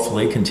the will kids.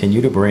 hopefully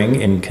continue to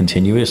bring and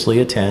continuously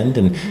attend.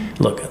 And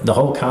look, the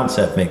whole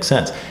concept makes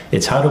sense.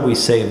 It's how do we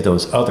save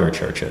those other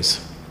churches,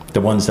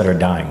 the ones that are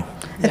dying?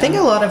 I think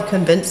a lot of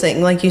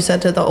convincing, like you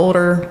said, to the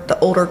older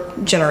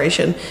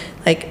generation.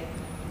 Like,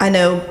 I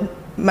know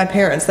my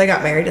parents, they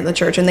got married in the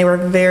church, and they were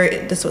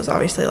this was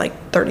obviously like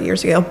 30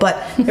 years ago, but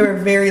they were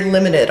very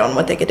limited on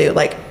what they could do,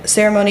 like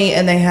ceremony,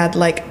 and they had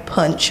like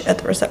punch at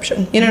the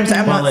reception. You know what I'm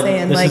saying? I'm Well, not and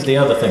saying this like, is the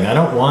other thing.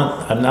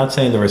 I'm not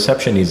saying the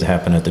reception needs to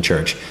happen at the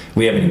church.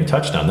 We haven't even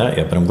touched on that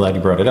yet, but I'm glad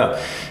you brought it up.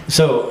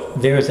 So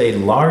there's a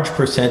large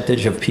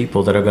percentage of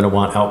people that are going to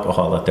want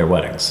alcohol at their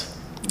weddings.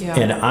 Yeah.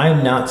 And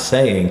I'm not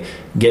saying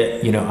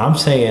I'm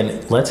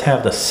saying let's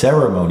have the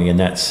ceremony in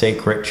that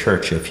sacred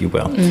church, if you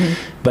will.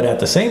 But at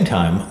the same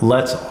time,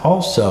 let's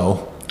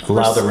also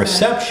allow the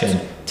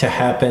reception to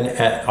happen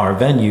at our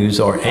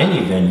venues, or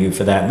any venue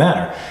for that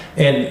matter.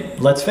 And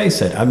let's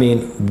face it, I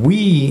mean,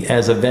 we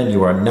as a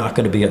venue are not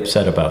going to be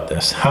upset about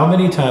this. How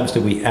many times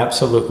do we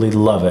absolutely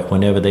love it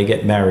whenever they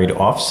get married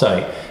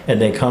off-site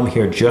and they come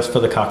here just for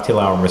the cocktail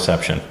hour and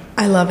reception?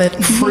 I love it.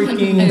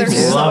 Freaking They're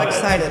so love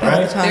excited it, all the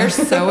right? time. They're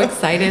so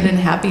excited and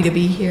happy to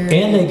be here.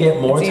 And they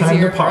get more It's time to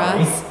easier for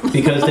party us.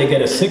 because they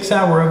get a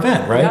 6-hour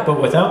event, right? Yep. But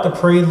without the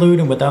prelude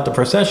and without the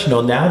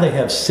processional, now they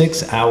have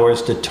 6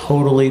 hours to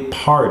totally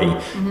party,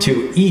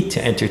 to eat,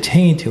 to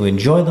entertain, to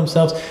enjoy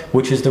themselves,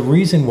 which is the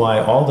reason why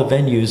all the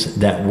venues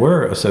that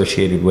we're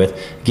associated with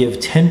give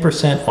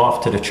 10%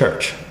 off to the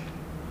church.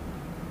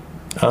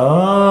 Oh,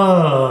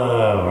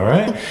 all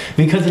right.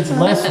 Because it's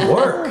less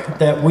work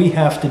that we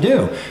have to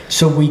do.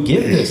 So we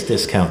give this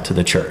discount to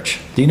the church.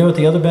 Do you know what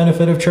the other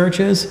benefit of church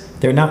is?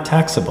 They're not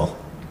taxable.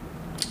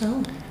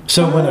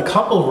 So when a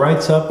couple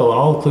writes up an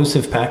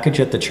all-inclusive package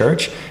at the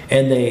church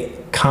and they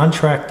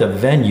contract a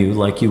venue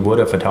like you would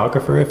a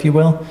photographer, if you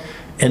will,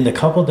 and the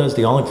couple does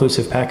the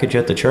all-inclusive package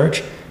at the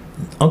church,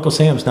 Uncle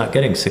Sam's not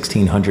getting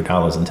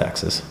 $1,600 in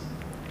taxes.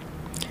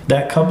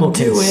 That couple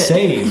can Do it.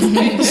 save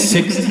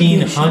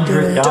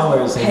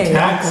 $1,600 in Hey,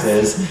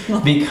 taxes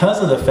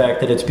because of the fact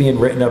that it's being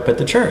written up at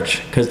the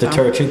church, because the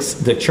church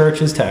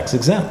is tax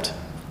exempt.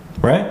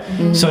 Right?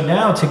 So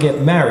now to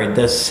get married,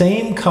 the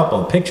same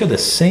couple, picture the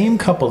same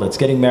couple that's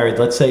getting married,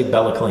 let's say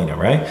Bella Collina,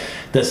 right?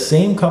 The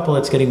same couple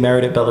that's getting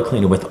married at Bella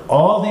Collina with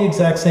all the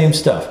exact same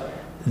stuff.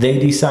 They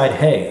decide,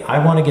 hey,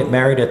 I want to get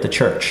married at the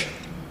church.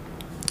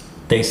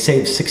 They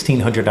save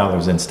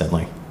 $1,600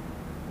 instantly.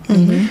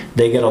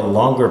 They get a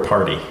longer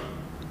party.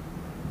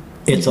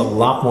 It's a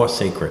lot more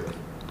sacred.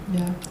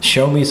 Yeah.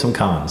 Show me some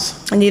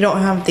cons. And you don't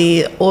have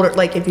the older,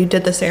 like if you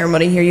did the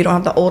ceremony here, you don't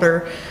have the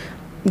older,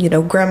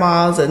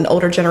 grandmas and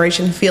older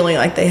generation feeling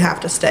like they have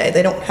to stay.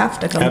 They don't have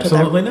to come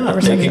Absolutely to the not. They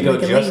reception. can go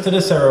just leave. to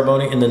the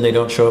ceremony and then they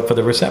don't show up for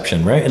the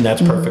reception, right? And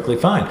that's perfectly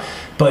fine.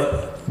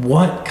 But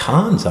what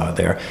cons are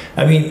there?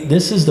 I mean,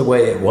 this is the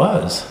way it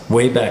was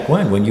way back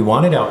when you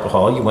wanted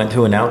alcohol, you went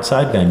to an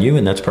outside venue,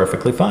 and that's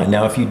perfectly fine.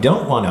 Now, if you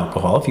don't want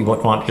alcohol, if you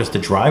want just a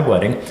dry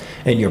wedding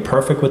and you're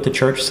perfect with the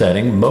church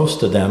setting,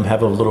 most of them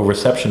have a little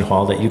reception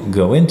hall that you can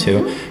go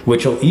into,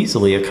 which will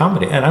easily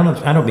accommodate. And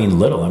I don't mean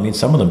little. I mean,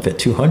 some of them fit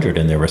 200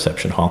 in their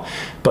reception hall,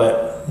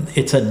 but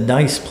it's a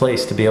nice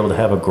place to be able to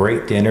have a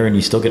great dinner and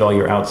you still get all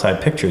your outside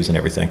pictures and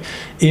everything.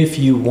 If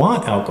you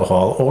want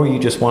alcohol or you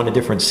just want a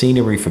different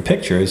scenery for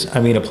pictures,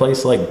 I mean, a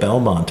place like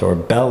Belmont or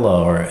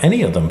Bella or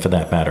any of them for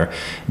that matter,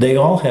 they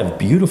all have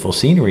beautiful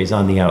sceneries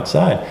on the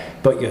outside,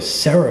 but your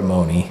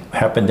ceremony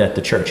happened at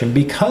the church. And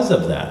because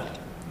of that,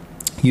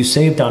 you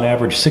saved on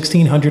average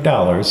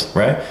 $1,600,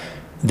 right?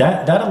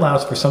 That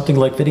allows for something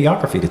like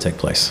videography to take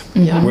place,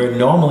 where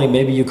normally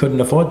maybe you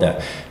couldn't afford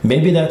that.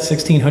 Maybe that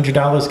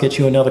 $1,600 gets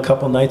you another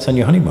couple nights on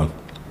your honeymoon.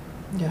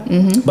 Yeah.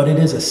 But it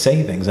is a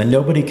savings, and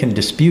nobody can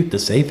dispute the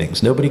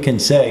savings. Nobody can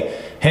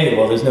say, hey,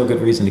 well, there's no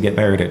good reason to get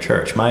married at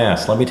church. My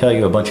ass, let me tell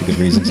you a bunch of good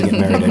reasons to get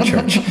married at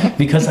church.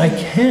 Because I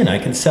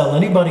can sell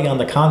anybody on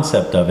the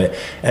concept of it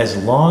as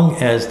long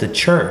as the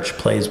church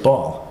plays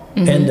ball.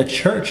 And the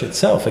church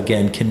itself,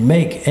 again, can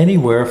make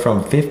anywhere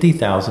from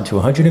 $50,000 to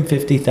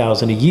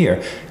 $150,000 a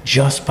year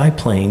just by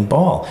playing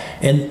ball.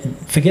 And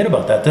forget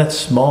about that. That's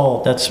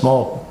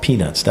small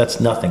peanuts.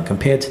 That's nothing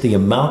compared to the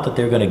amount that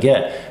they're going to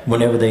get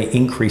whenever they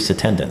increase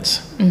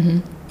attendance.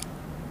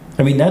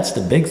 I mean, that's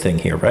the big thing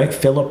here, right?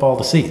 Fill up all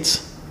the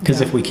seats.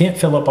 Because if we can't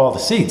fill up all the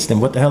seats, then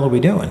what the hell are we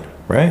doing,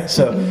 right?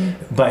 So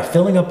by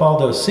filling up all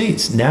those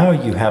seats, now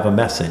you have a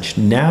message.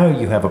 Now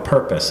you have a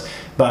purpose.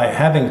 By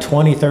having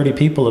 20, 30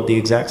 people of the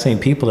exact same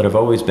people that have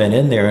always been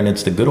in there and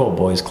it's the good old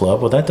boys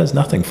club, well, that does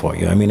nothing for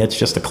you. I mean, it's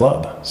just a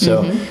club.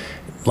 So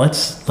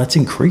let's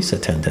increase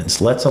attendance.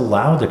 Let's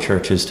allow the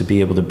churches to be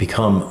able to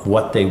become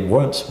what they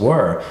once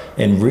were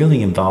and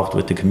really involved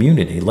with the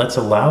community. Let's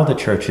allow the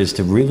churches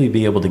to really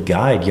be able to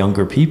guide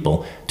younger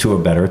people to a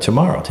better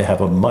tomorrow, to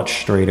have a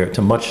much straighter,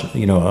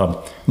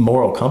 a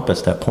moral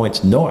compass that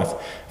points north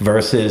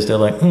versus they're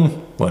like,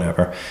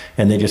 whatever.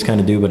 And they just kind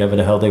of do whatever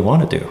the hell they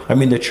want to do. I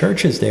mean, the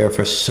church is there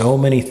for so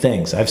many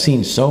things. I've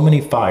seen so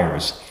many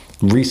fires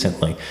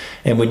recently.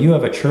 And when you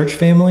have a church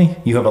family,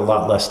 you have a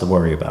lot less to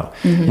worry about.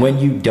 When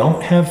you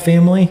don't have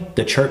family,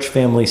 the church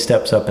family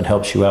steps up and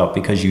helps you out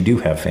because you do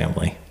have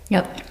family.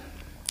 Yep.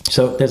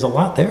 So there's a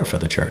lot there for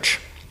the church.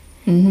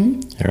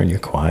 Erin, you're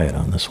quiet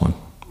on this one.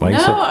 Why are you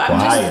so quiet?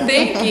 I'm just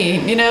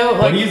thinking,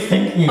 what are you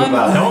thinking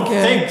about? Don't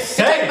think, I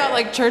say talk it. about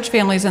like church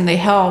families and they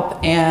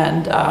help.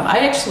 And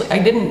I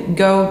didn't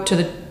go to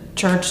the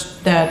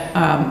church that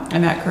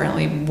I'm at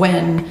currently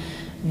when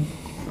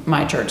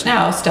my church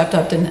now stepped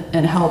up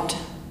and helped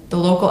the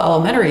local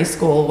elementary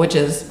school, which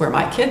is where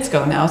my kids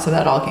go now. So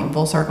that all came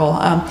full circle.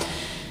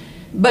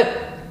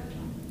 But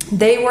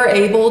they were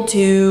able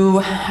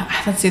to,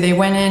 they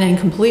went in and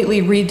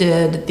completely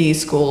redid the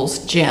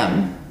school's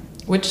gym,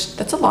 which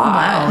that's a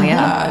lot. Wow,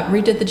 yeah.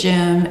 Redid the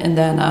gym. And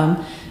then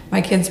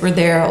my kids were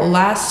there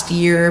last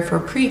year for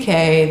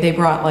pre-K. They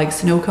brought like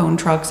snow cone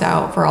trucks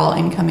out for all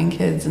incoming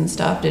kids and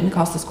stuff. Didn't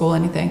cost the school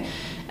anything.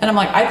 And I'm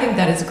like, I think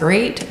that is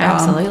great.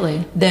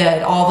 Absolutely.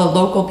 That all the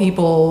local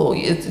people,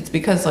 it's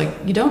because like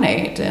you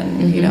donate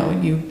and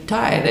you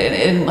tithe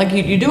and like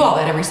you do all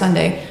that every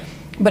Sunday.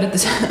 But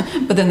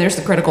but then there's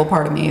the critical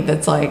part of me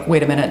that's like,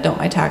 wait a minute, don't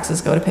my taxes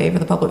go to pay for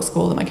the public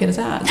school that my kid is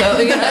at? So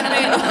you know what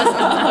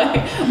I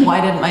mean? Like, why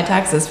didn't my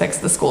taxes fix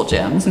the school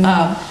gyms?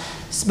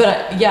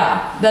 But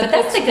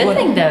That's the good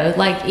thing though.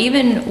 Like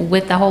even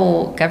with the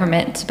whole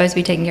government supposed to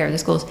be taking care of the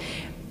schools,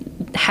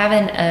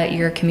 having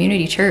your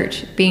community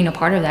church being a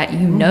part of that,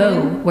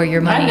 where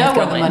your money is going. I know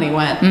where the money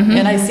went,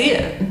 and I see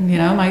it.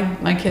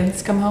 My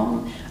kids come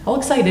home all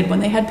excited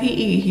when they had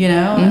PE, and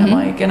I'm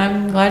like, and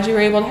I'm glad you were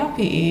able to have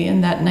PE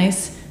in that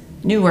nice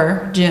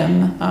newer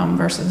gym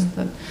versus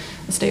the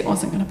state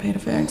wasn't going to pay to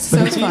fix. So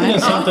But it's even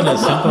something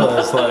as simple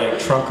as like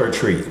trunk or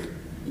treat.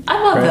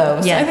 I love Right?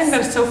 those. Yes. I think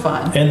that's so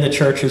fun. And the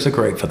churches are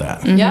great for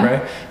that, Yeah.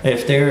 right?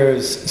 If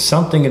there's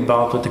something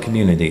involved with the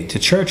community, the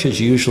church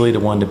is usually the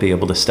one to be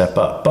able to step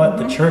up. But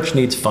the church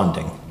needs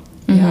funding.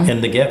 Yeah.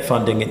 And to get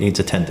funding, it needs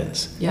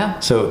attendance. Yeah.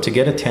 So to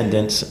get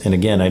attendance, and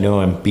again, I know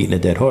I'm beating a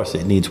dead horse,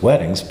 it needs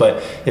weddings,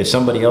 but if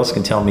somebody else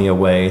can tell me a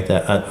way,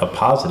 a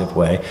positive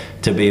way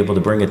to be able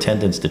to bring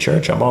attendance to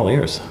church, I'm all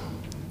ears.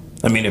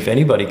 I mean, if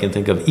anybody can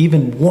think of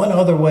even one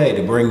other way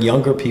to bring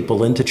younger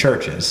people into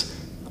churches,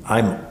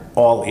 I'm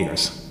all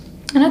ears.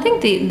 And I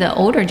think the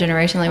older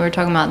generation, like we were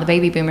talking about, the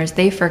baby boomers,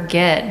 they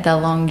forget the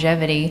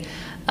longevity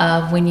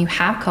of when you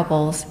have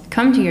couples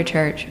come to your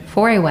church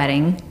for a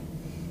wedding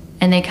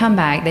and they come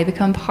back, they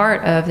become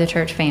part of the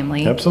church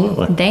family.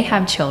 Absolutely. They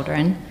have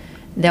children.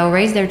 They'll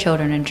raise their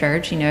children in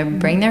church,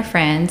 bring their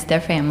friends,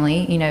 their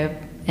family,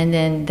 and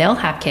then they'll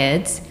have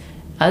kids.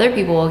 Other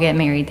people will get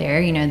married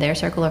there, their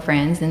circle of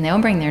friends, and they'll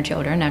bring their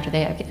children after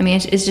they have kids. I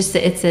mean, it's just,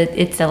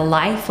 it's a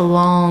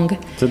lifelong.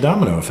 It's a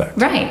domino effect.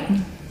 Right.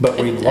 But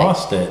we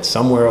lost it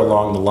somewhere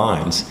along the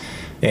lines.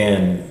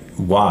 And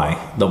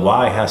why? The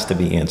why has to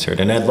be answered.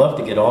 And I'd love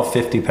to get all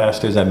 50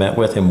 pastors I met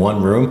with in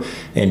one room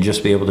and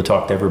just be able to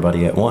talk to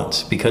everybody at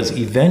once. Because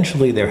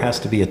eventually there has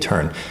to be a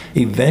turn.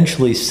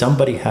 Eventually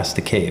somebody has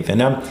to cave.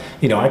 And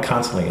I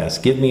constantly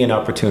ask, give me an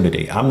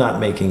opportunity. I'm not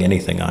making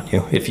anything on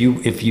you. If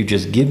you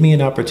just give me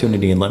an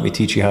opportunity and let me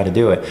teach you how to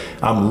do it,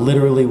 I'm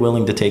literally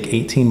willing to take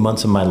 18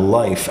 months of my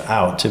life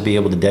out to be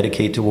able to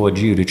dedicate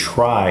towards you to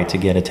try to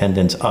get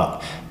attendance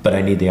up. But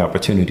I need the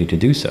opportunity to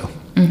do so.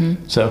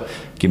 So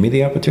give me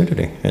the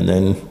opportunity, and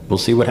then we'll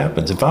see what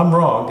happens. If I'm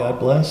wrong,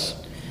 God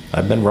bless.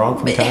 I've been wrong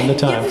from time to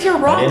time. If you're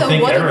wrong, I didn't then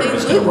think what did Erin they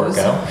was going to work lose?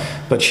 out,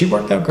 but she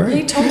worked out He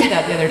great. told me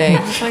that the other day.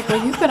 He's like,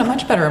 well, you've been a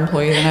much better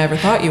employee than I ever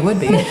thought you would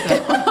be.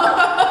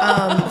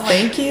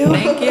 Thank you.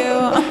 Thank you.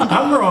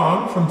 I'm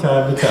wrong from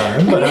time to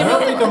time, but I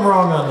don't think I'm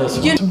wrong on this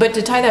one. But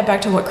to tie that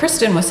back to what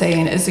Kristen was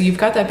saying is that you've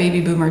got that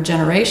baby boomer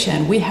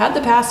generation. We had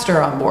the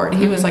pastor on board.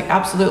 He was like,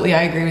 absolutely,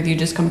 I agree with you.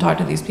 Just come talk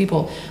to these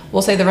people.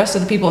 We'll say the rest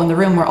of the people in the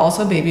room were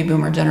also baby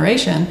boomer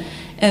generation.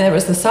 And there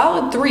was the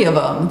solid 3 of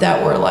them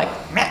that were like,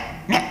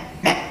 meh, meh,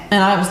 meh.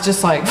 And I was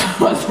just like,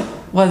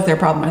 what's their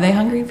problem? Are they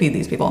hungry? Feed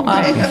these people.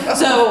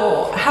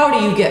 So how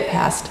do you get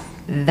past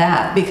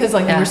that? Because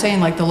like you were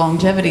saying, like the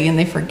longevity, and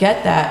they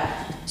forget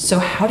that. So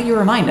how do you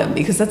remind them?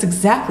 Because that's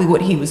exactly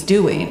what he was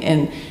doing.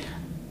 And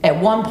at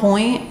one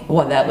point,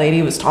 that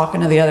lady was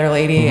talking to the other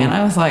lady, and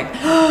I was like,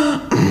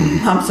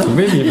 I'm so...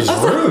 Maybe it was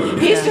rude.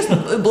 He's just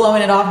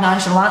blowing it off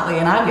nonchalantly,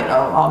 and I'm getting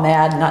all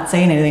mad and not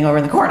saying anything over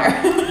in the corner.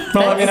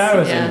 Well, I mean, I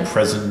was in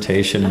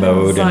presentation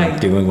mode and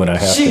doing what I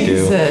have to do.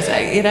 Jesus,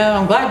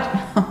 I'm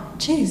glad...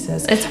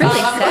 Jesus. It's really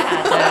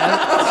sad,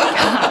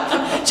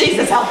 though.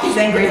 Jesus, help these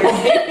angry old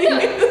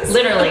ladies.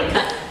 Literally.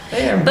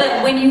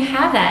 But when you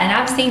have that, and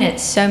I've seen it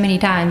so many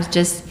times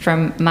just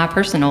from my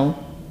personal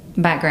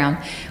background,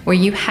 where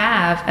you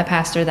have a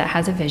pastor that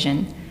has a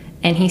vision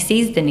and he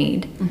sees the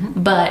need,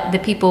 but the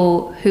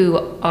people who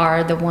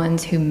are the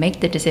ones who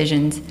make the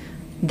decisions,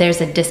 there's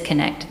a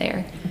disconnect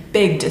there.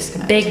 Big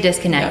disconnect.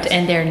 Yes.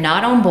 And they're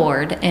not on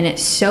board. And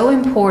it's so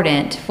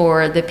important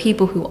for the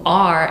people who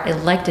are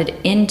elected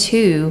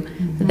into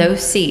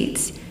those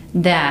seats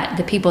that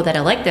the people that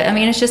elect them, I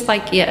mean, it's just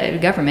like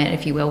government,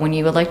 if you will. When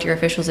you elect your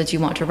officials that you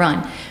want to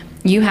run,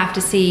 you have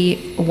to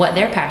see what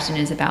their passion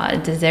is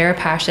about. Does their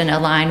passion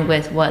align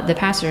with what the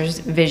pastor's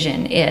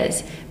vision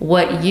is?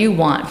 What you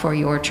want for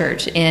your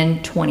church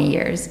in 20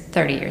 years,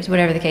 30 years,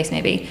 whatever the case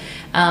may be.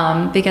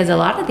 Because a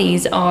lot of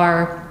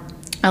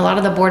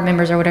the board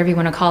members, or whatever you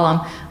want to call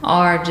them,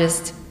 are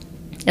just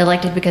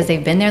elected because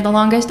they've been there the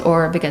longest,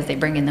 or because they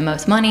bring in the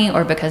most money,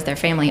 or because their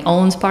family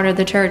owns part of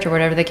the church, or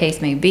whatever the case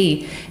may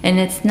be. And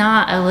it's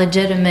not a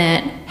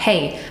legitimate,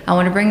 hey, I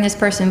want to bring this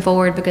person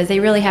forward because they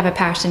really have a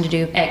passion to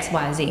do X,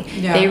 Y, Z.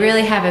 Yeah. They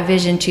really have a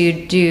vision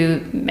to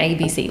do A,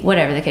 B, C,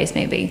 whatever the case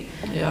may be.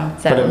 Yeah.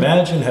 But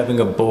imagine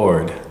having a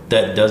board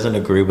that doesn't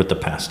agree with the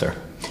pastor.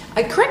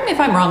 Correct me if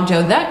I'm wrong,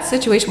 Joe. That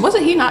situation,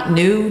 wasn't he not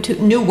newer?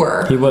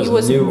 He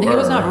was newer. He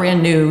was not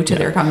brand new to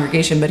their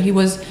congregation, but he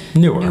was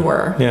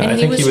newer. Yeah, and I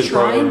think he was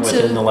growing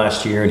within the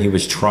last year, and he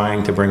was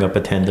trying to bring up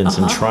attendance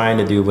and trying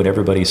to do what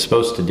everybody's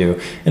supposed to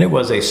do. And it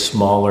was a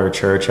smaller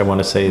church. I want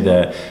to say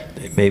that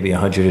maybe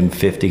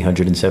 150,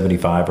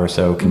 175 or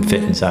so can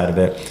fit inside of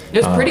it.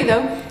 It was pretty,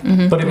 though.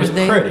 But it was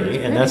pretty,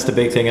 and that's the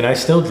big thing. And I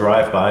still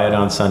drive by it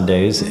on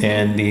Sundays,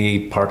 and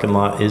the parking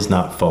lot is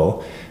not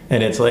full.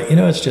 And it's like,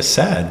 it's just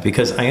sad,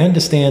 because I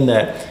understand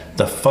that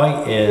the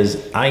fight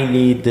is, I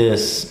need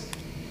this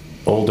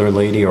older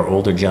lady or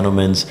older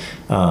gentleman's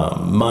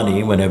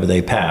money whenever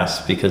they pass,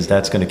 because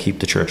that's going to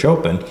keep the church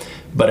open.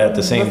 But at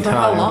the same time,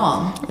 how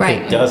long?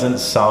 Right. It doesn't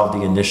solve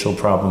the initial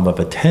problem of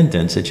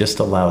attendance. It just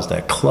allows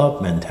that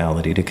club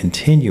mentality to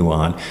continue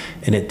on,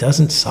 and it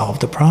doesn't solve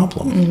the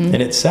problem.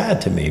 And it's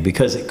sad to me,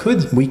 because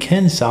we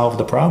can solve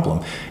the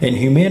problem. And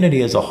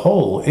humanity as a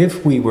whole,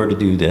 if we were to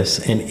do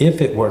this, and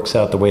if it works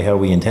out the way how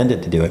we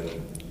intended to do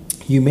it,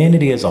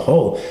 humanity as a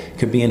whole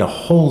could be in a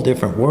whole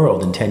different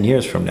world in 10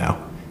 years from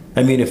now.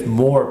 I mean, if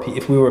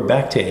we were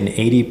back to an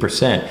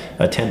 80%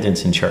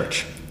 attendance in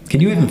church. Can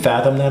you even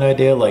fathom that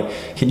idea?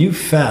 Like, can you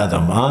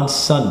fathom on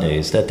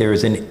Sundays that there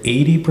is an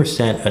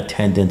 80%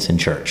 attendance in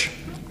church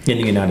in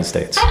the United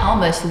States? I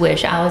almost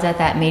wish I was at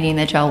that meeting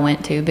that y'all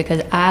went to,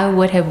 because I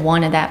would have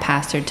wanted that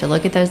pastor to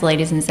look at those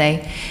ladies and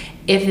say,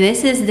 if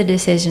this is the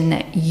decision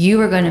that you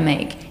are going to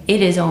make,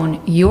 it is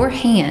on your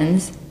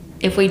hands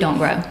if we don't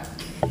grow.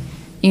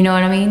 You know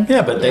what I mean?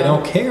 Yeah, but they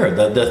don't care.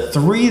 The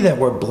three that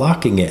were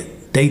blocking it,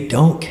 they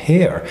don't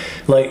care.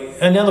 Like,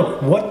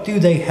 what do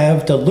they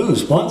have to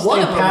lose once they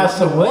pass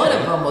away? One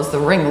of them was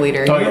the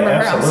ringleader. Oh, you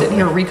remember her? I'm sitting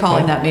here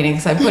recalling that meeting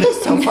because I put it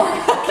so far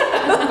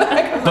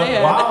back in my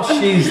head. But while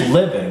she's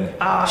living,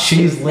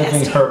 she's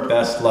living her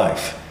best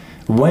life.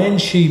 When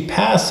she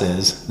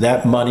passes,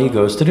 that money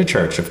goes to the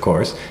church, of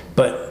course.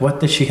 But what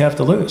does she have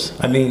to lose?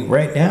 I mean,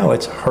 right now,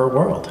 it's her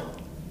world.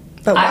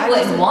 But I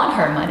wouldn't want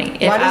her money.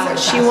 Why doesn't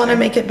she want to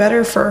make it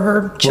better for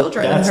her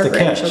children and her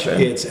grandchildren?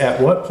 It's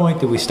at what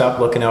point do we stop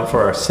looking out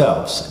for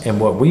ourselves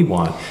and what we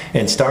want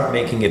and start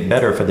making it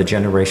better for the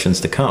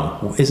generations to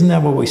come? Isn't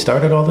that what we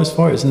started all this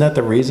for? Isn't that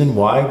the reason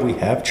why we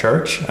have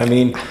church? I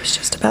mean, I was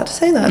just about to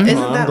say that. Isn't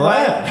that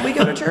why we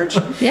go to church?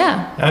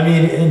 Yeah. I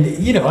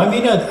mean,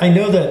 I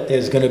know that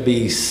there's going to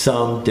be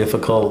some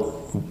difficult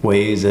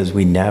ways as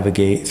we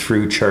navigate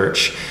through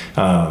church.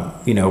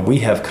 We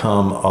have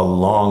come a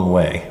long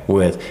way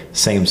with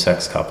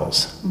same-sex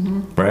couples,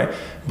 right?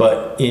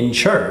 But in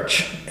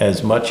church,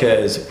 as much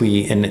as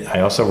and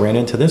I also ran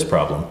into this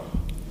problem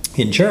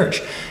in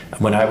church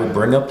when I would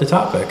bring up the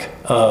topic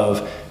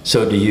of,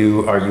 so are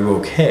you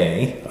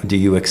okay? Do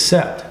you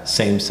accept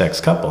same-sex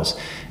couples?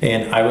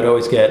 And I would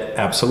always get,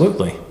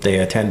 absolutely. They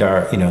attend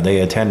our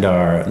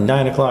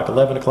 9 o'clock,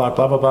 11 o'clock,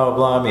 blah, blah, blah, blah,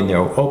 blah. I mean, they're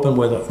open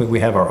we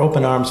have our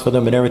open arms for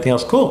them and everything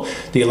else. Cool.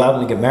 Do you allow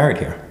them to get married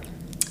here?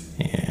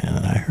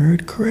 And I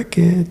heard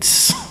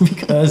crickets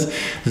because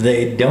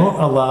they don't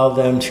allow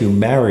them to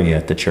marry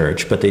at the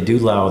church, but they do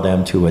allow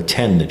them to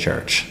attend the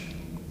church.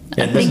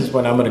 And this is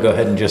what I'm going to go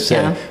ahead and just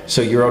say.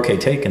 So you're okay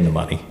taking the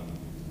money?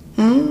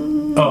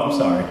 Oh, I'm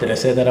sorry. Did I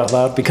say that out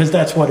loud? Because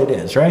that's what it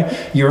is, right?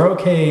 You're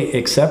okay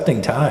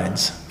accepting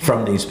tithes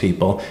from these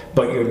people,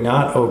 but you're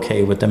not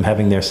okay with them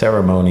having their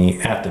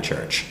ceremony at the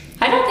church.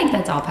 I don't think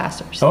that's all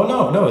pastors. Oh,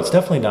 no, it's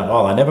definitely not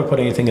all. I never put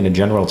anything in a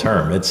general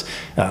term. It's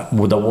the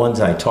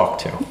ones I talk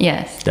to.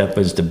 Yes. That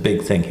was the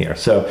big thing here.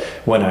 So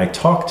when I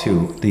talk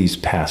to these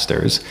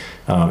pastors,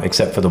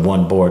 except for the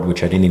one board,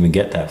 which I didn't even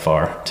get that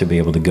far to be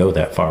able to go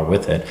that far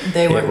with it.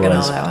 They weren't going to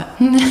allow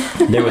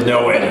it. There was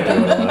no way to do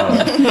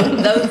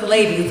it. Those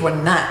ladies were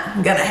not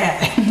going to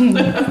have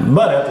it.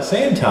 But at the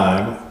same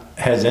time,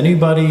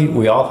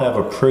 we all have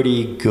a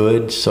pretty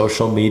good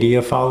social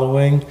media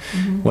following.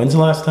 When's the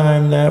last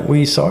time that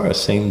we saw a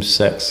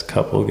same-sex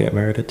couple get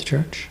married at the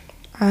church?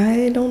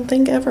 I don't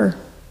think ever.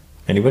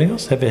 Anybody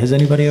else? Has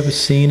anybody ever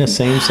seen a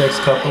same-sex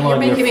couple You're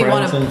on your making me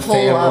want friends to and pull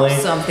family?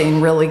 up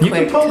something really quick. You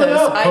can pull it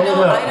up. I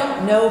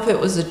don't know if it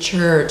was a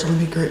church. Let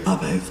me grab my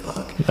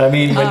Facebook. I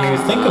mean, when you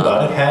think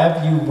about it,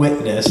 have you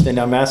witnessed, and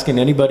I'm asking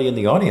anybody in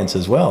the audience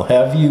as well,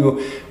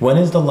 when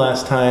is the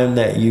last time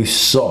that you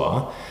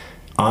saw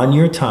on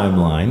your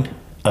timeline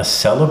a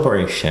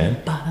celebration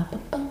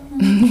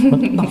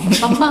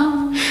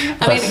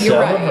You're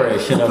right.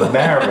 celebration of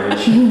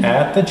marriage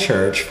at the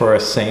church for a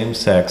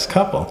same-sex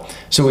couple?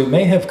 So we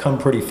may have come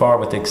pretty far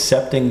with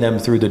accepting them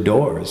through the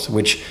doors,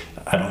 which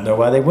I don't know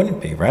why they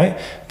wouldn't be, right?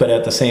 But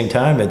at the same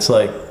time, it's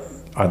like,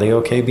 are they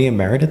okay being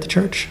married at the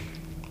church?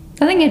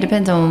 I think it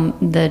depends on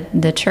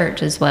the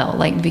church as well.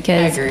 Like,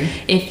 because I agree.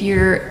 if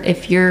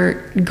you're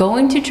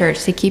going to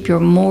church to keep your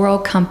moral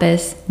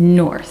compass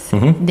north,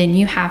 then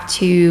you have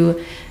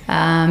to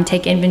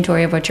take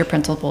inventory of what your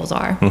principles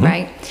are,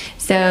 right?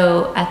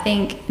 So I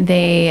think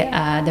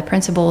the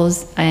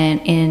principles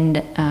in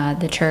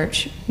the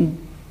church,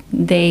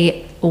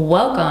 they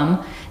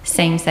welcome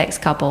same-sex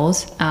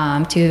couples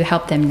to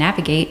help them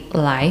navigate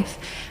life.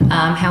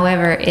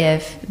 However,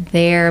 if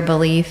their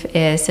belief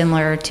is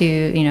similar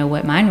to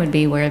what mine would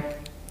be, where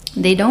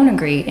they don't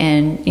agree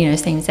in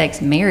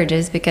same-sex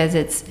marriages because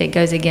it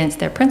goes against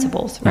their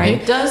principles,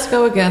 right? It does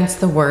go against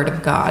the word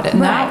of God,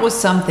 and that Right. was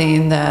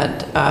something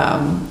that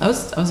I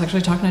was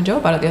actually talking to Joe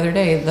about it the other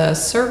day. The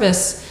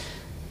service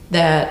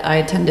that I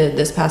attended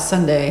this past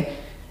Sunday,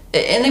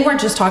 and they weren't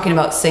just talking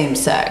about same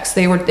sex.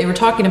 They were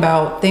talking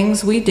about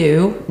things we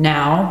do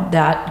now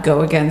that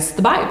go against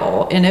the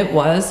Bible, and it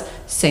was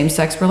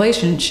same-sex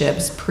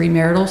relationships,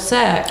 premarital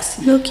sex,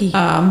 Nookie.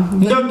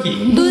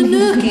 Nookie. the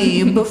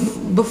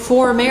nookie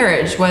before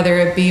marriage, whether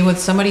it be with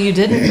somebody you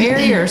didn't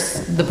marry or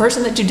the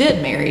person that you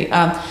did marry.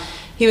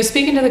 He was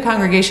speaking to the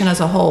congregation as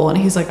a whole, and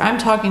he's like, I'm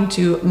talking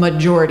to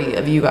majority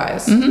of you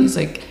guys. He's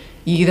like,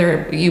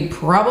 you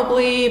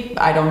probably,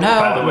 I don't know.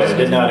 By the way, I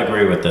did not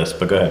agree with this,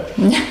 but go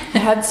ahead.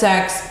 Had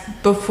sex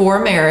before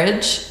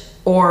marriage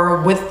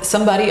or with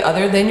somebody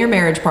other than your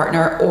marriage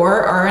partner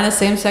or are in a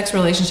same-sex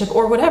relationship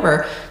or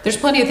whatever. There's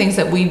plenty of things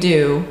that we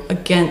do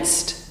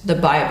against the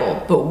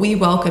Bible, but we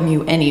welcome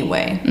you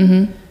anyway.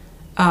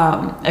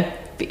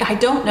 I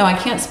don't know. I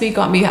can't speak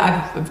on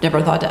behalf. I've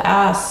never thought to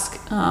ask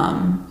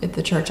if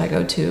the church I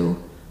go to,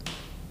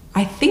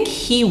 I think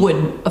he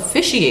would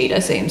officiate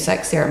a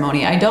same-sex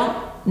ceremony. I don't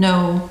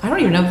know. I don't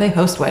even know if they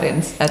host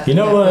weddings at You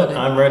know that what building.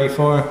 I'm ready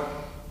for?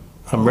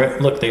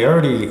 They've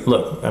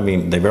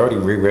already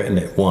rewritten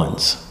it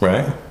once,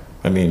 right?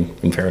 I mean,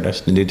 in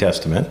fairness, the New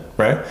Testament,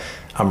 right?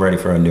 I'm ready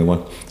for a new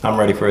one. I'm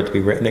ready for it to be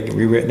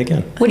rewritten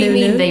again. What do you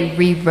mean New? they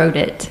rewrote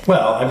it?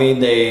 Well, I mean,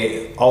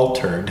 they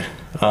altered.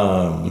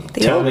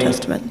 The Old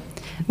Testament.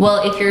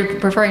 Well, if you're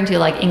referring to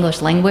like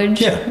English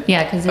language, Yeah.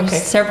 because there's Okay.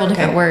 several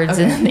different Okay. words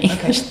Okay. in the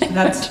English Okay.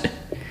 language.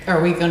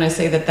 Are we going to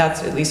say that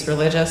that's at least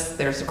religious?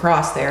 There's a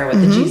cross there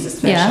with the Jesus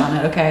fish Yeah. on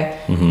it. Okay.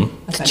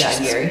 That's my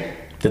dad, Gary.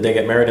 Did they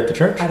get married at the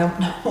church? I don't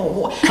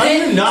know. How do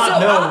you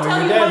not know I'll when tell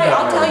your you dad why. got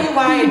I'll tell married? you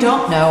why I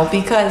don't know,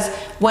 because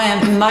when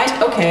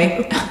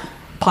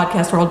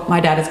podcast world, my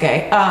dad is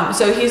gay.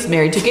 So he's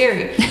married to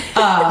Gary.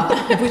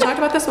 We talked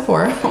about this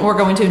before. We're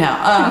going to now.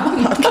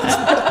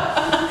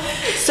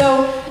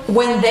 So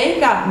when they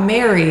got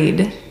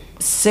married,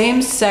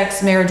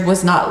 same-sex marriage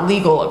was not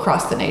legal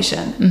across the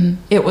nation.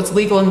 It was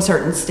legal in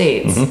certain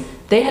states.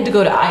 They had to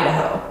go to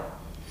Idaho,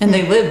 and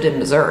they lived in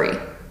Missouri.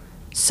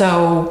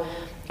 So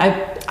I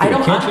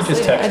don't. Can't you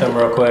just text them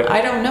real quick?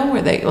 I don't know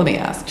where they. Let me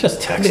ask.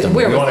 Just text them.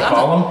 Where You was- want to I'm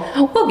call not-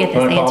 them? We'll get You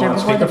this wanna call answer them on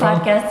before the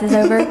speakerphone? podcast is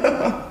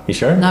over. You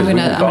sure? No, I'm 'Cause we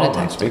gonna- can I'm call gonna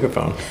them on text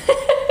speakerphone.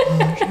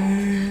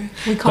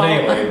 We call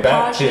anyway, him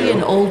back Kashi to-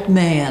 an old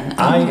man.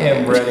 I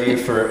am ready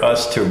for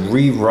us to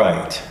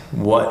rewrite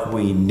what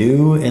we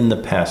knew in the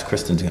past.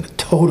 Kristen's going to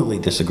totally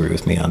disagree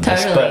with me on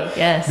this, Totally, but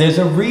yes. there's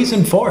a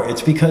reason for it.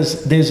 It's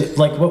because there's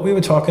like what we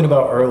were talking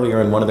about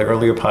earlier in one of the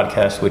earlier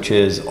podcasts, which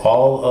is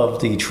all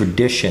of the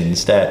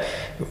traditions that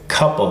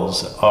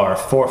couples are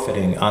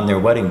forfeiting on their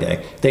wedding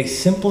day. They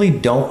simply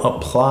don't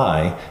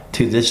apply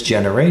to this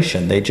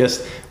generation.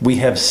 We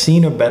have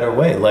seen a better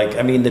way. Like,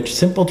 I mean, the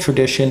simple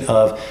tradition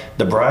of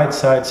the bride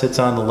side sits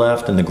on the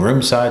left and the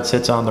groom side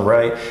sits on the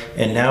right,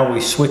 and now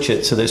we switch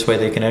it so this way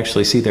they can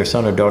actually see their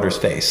son or daughter's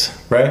face,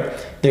 right?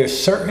 There's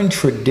certain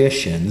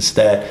traditions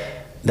that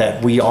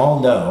that we all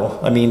know.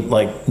 I mean,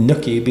 like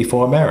nookie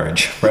before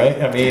marriage, right?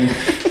 I mean,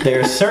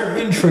 there's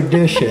certain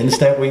traditions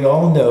that we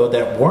all know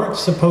that weren't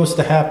supposed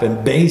to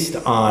happen based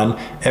on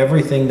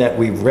everything that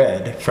we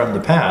read from the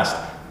past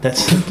that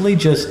simply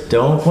just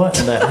don't. What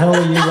in the hell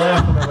are you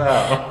laughing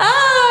about?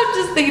 I'm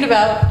just thinking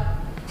about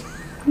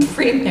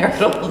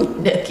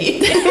premarital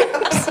nookie.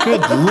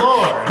 Good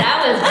Lord.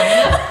 That was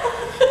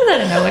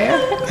out of nowhere.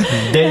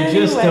 They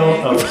just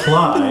don't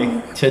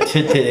apply to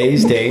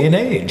today's day and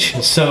age.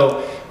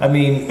 So, I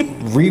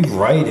mean,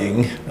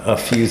 rewriting a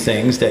few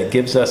things that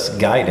gives us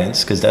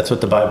guidance, because that's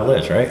what the Bible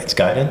is, right? It's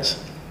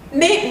guidance.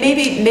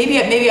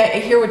 Maybe I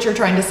hear what you're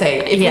trying to say.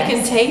 If Yes. we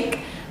can take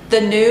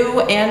the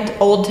New and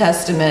Old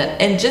Testament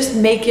and just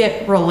make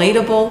it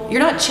relatable,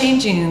 you're not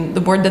changing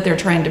the word that they're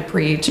trying to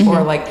preach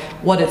or like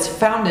what it's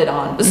founded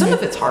on. But some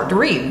of it's hard to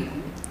read.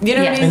 You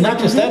know what I Yes. mean? And not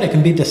just that, it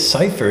can be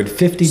deciphered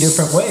 50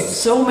 different ways.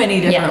 So many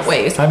different Yes.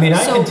 ways. I mean,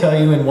 I So- can tell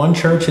you in one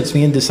church it's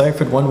being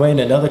deciphered one way, in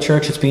another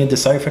church it's being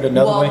deciphered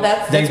another Well, way.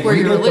 that's They where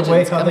read your it the way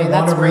religion's how they coming.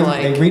 want That's to where read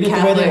like it. They read it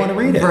the way they want to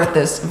read it.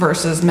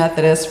 versus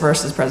Methodist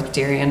versus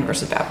Presbyterian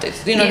versus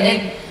Baptist. You know what I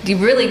mean? It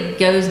really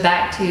goes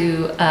back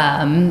to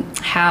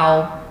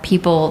how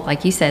people,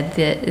 like you said,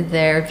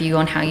 their view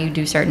on how you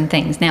do certain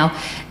things. Now,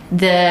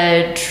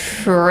 the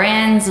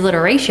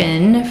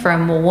transliteration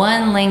from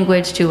one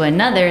language to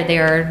another,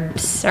 there are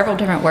several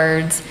different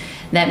words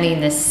that mean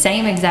the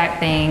same exact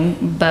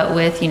thing, but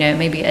with,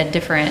 maybe a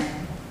different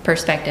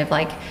perspective.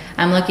 Like,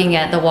 I'm looking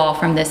at the wall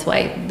from this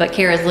way, but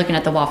Kara's looking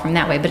at the wall from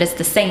that way, but it's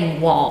the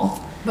same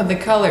wall. But the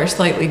color is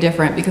slightly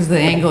different because of the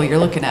angle you're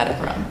looking at it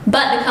from.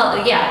 But the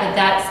color, yeah, but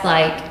that's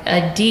like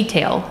a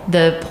detail.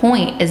 The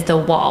point is the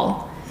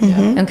wall.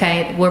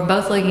 Okay, we're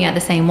both looking at the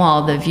same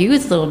wall. The view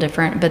is a little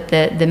different, but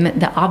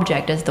the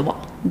object is the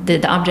wall.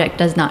 The object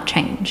does not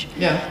change.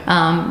 Yeah.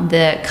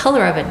 The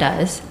color of it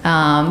does,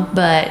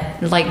 but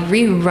like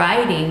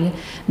rewriting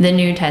the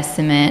New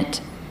Testament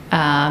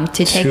to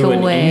take To an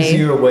away.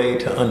 easier way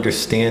to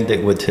understand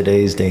it with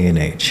today's day and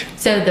age.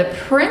 So the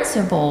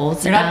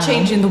principles. You're not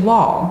changing the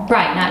wall.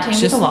 Right, not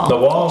changing just the wall. The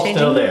wall's Changing-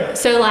 still there.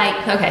 So like,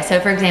 okay, so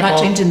for example, Not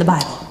changing the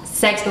Bible.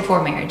 sex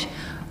before marriage.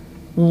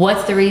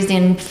 What's the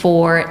reason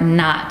for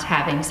not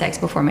having sex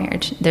before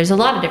marriage? There's a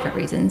lot of different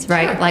reasons,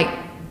 right? Sure. Like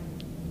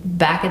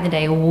back in the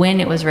day when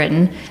it was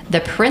written,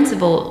 the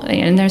principle,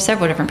 and there's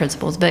several different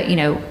principles, but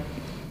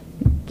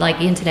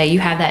like in today, you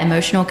have that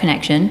emotional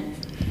connection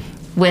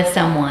with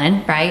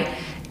someone, right?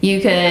 You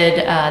could,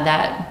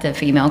 that the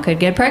female could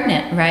get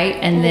pregnant, right?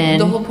 And then,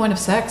 the whole point of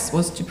sex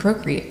was to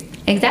procreate.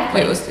 exactly.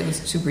 It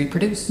was to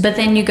reproduce. But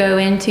then you go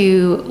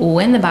into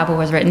when the Bible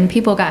was written,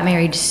 people got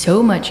married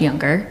so much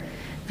younger.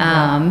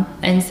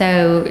 And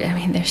so, I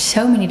mean, there's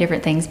so many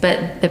different things,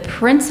 but the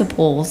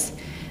principles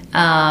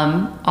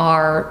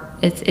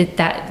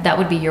that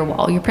would be your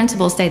wall. Your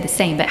principles stay the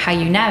same, but how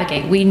you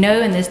navigate. We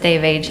know in this day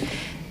of age,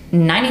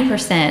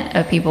 90%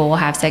 of people will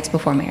have sex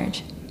before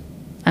marriage.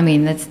 I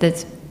mean,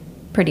 that's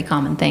pretty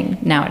common thing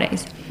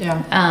nowadays.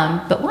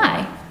 Yeah. But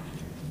why?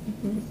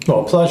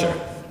 Well, pleasure.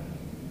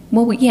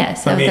 Well,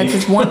 yes, I mean- that's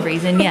just one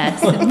reason, yes.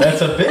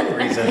 That's a big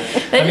reason.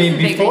 That I mean, is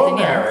a big before reason,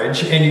 yes.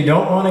 marriage and you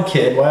don't want a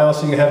kid, why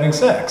else are you having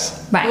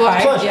sex? Right.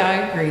 Well, Pleasure. I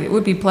agree. It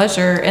would be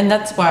pleasure, and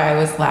that's why I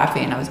was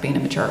laughing. I was being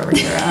immature over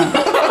here.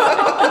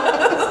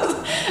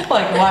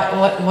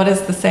 Like, what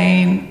is the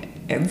saying?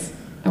 It's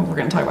we're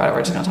going to talk about it.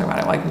 We're just going to talk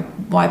about it. Like,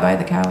 why buy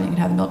the cow when you can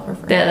have the milk for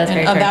free? Yeah, that's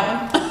very And, true.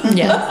 that one.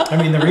 Yeah.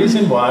 I mean, the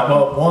reason why,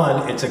 well,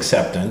 one, it's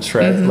acceptance,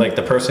 right? Like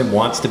the person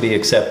wants to be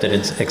accepted,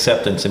 it's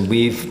acceptance, and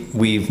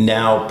we've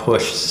now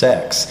pushed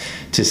sex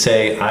to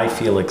say, I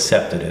feel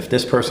accepted. If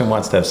this person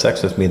wants to have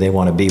sex with me, they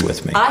want to be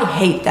with me. I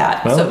hate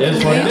that. Well, so it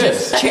is can what we it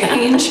just is.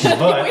 change?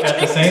 But at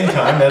the same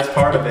time, that's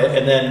part of it.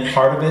 And then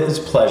part of it is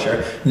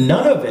pleasure.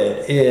 None of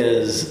it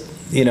is,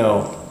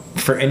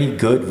 for any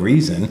good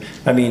reason.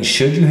 I mean,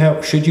 should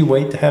you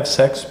wait to have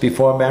sex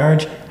before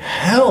marriage?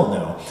 Hell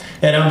no.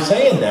 And I'm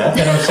saying that,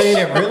 and I'm saying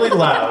it really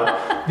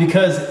loud,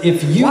 because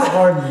if you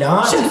are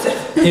not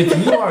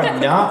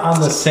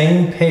on the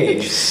same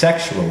page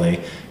sexually,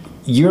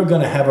 you're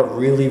going to have a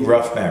really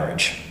rough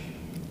marriage.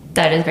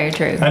 That is very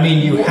true. I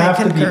mean, you have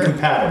to be concur.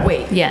 compatible.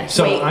 Wait. Yes.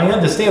 So I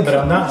understand, but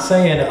I'm not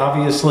saying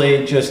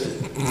obviously just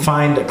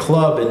find a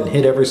club and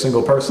hit every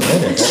single person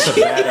in it. That's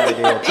a bad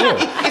idea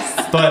too.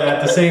 But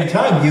at the same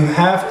time, you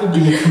have to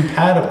be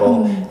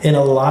compatible in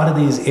a lot of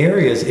these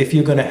areas if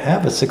you're going to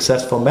have a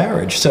successful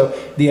marriage. So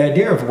the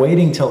idea of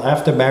waiting till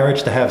after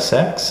marriage to have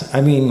sex,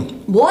 I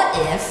mean, What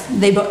if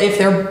if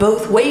they're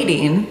both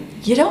waiting?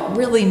 You don't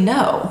really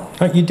know.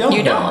 you don't.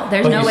 You know. don't.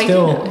 There's But no you way to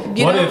still, know.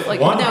 You what know, if like,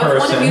 one now, if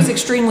one of you is person?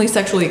 extremely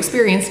sexually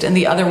experienced and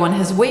the other one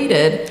has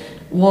waited,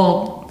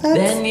 well,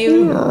 then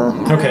you.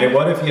 Okay,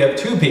 what if you have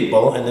two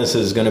people, and this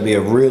is going to be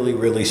a really,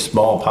 really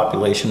small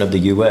population of the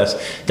U.S.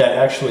 that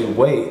actually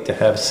wait to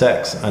have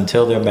sex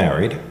until they're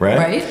married, right?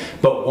 Right.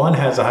 But one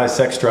has a high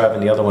sex drive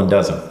and the other one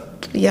doesn't.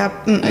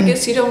 Yeah. I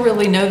guess you don't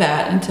really know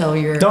that until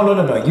you're.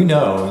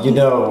 No. You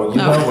know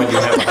when you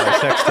have a high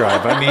sex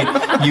drive. I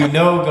mean, you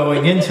know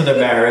going into the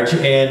marriage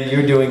and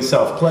you're doing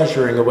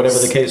self-pleasuring or whatever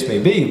the case may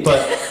be, but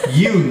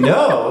you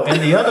know,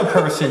 and the other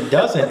person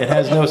doesn't and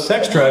has no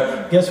sex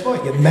drive, guess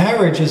what? Your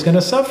marriage is going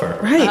to suffer.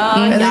 Right.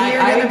 And then I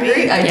you're gonna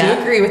agree. be. I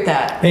do agree with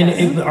that.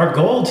 And our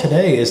goal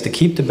today is to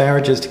keep the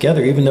marriages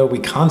together, even though we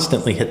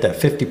constantly hit that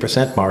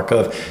 50% mark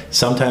of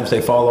sometimes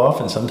they fall off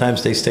and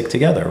sometimes they stick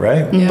together,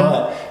 right? Yeah.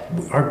 But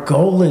our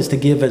goal is to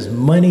give as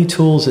many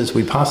tools as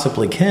we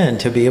possibly can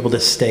to be able to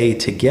stay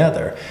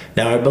together.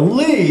 Now, I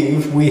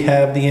believe we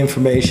have the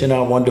information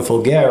on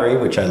wonderful Gary,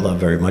 which I love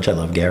very much. I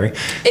love Gary.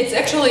 It's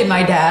actually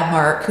my dad,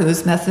 Mark,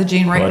 who's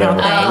messaging right Whatever.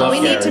 now. I love we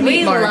need to Gary. meet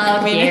We Mark.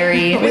 love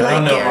Gary. We like I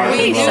don't know Gary. Mark.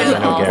 We Well, I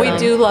don't know do, Gary. we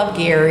do love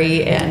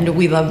Gary, and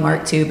we love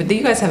Mark too. But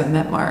you guys haven't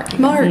met Mark.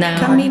 Mark, No.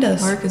 come meet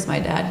us. Mark is my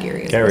dad.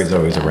 Gary is Gary's my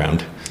always stepdad.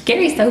 around.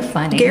 Gary's so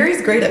funny.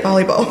 Gary's great at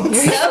volleyball.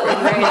 so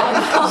great.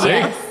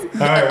 Yes.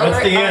 All right,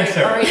 what's the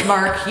answer? All right,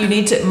 Mark, you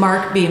need to,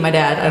 Mark being my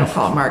dad, I don't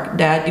call him Mark,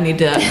 Dad, you need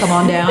to come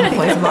on down and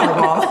play some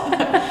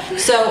volleyball.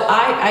 So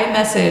I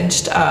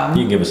messaged,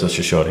 You can give us just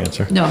a short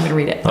answer. no, I'm going to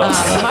read it.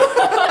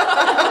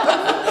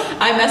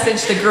 I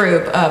messaged the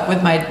group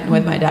with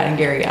my dad and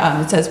Gary.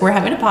 It says, we're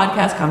having a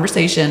podcast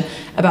conversation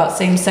about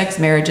same-sex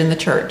marriage in the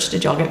church.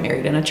 Did y'all get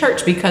married in a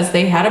church? Because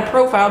they had a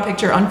profile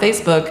picture on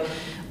Facebook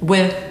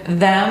with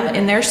them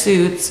in their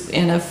suits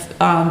in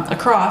a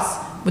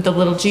cross with a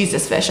little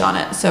Jesus fish on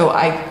it. So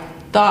I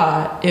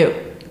thought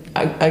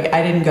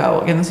I didn't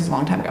go. Again, this was a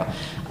long time ago.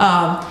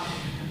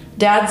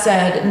 Dad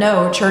said,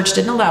 no, church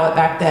didn't allow it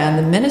back then.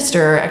 The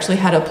minister actually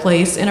had a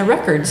place in a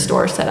record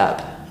store set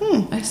up.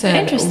 I said,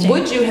 Interesting.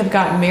 would you have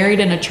gotten married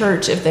in a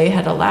church if they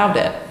had allowed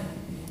it?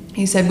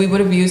 He said, we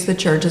would have used the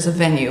church as a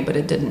venue, but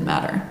it didn't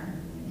matter.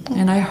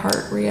 And I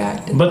heart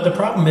reacted. But the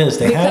problem is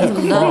they had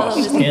a cross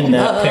in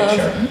that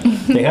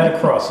picture. They had a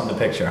cross in the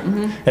picture.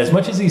 As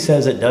much as he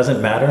says it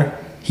doesn't matter,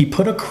 he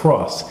put a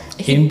cross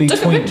in took a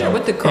between picture them,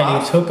 with the cross.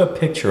 and he took a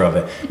picture of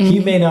it. He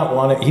may not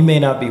want it. He may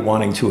not be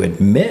wanting to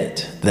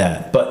admit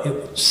that,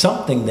 but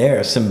something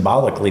there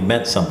symbolically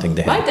meant something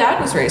to him. My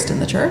dad was raised in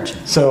the church.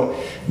 So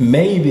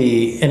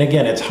maybe, and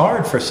again, it's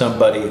hard for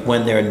somebody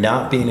when they're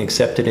not being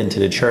accepted into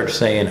the church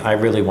saying, "I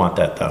really want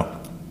that though,"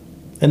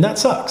 and that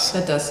sucks.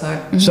 That does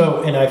suck.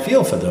 So, and I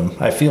feel for them.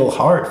 I feel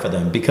hard for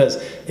them because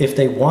if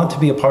they want to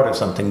be a part of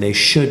something, they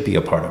should be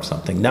a part of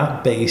something,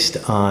 not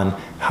based on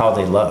how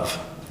they love.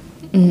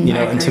 You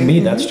know, and to me,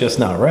 that's just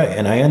not right.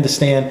 And I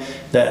understand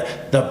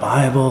that the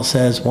Bible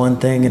says one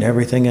thing and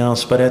everything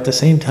else, but at the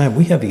same time,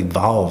 we have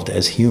evolved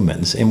as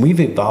humans and we've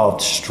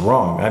evolved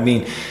strong. I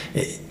mean,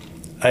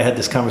 I had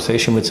this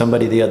conversation with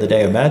somebody the other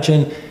day.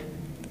 Imagine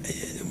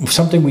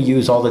something we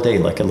use all the day,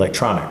 like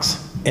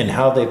electronics, and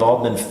how they've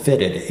all been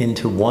fitted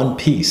into one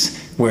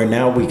piece where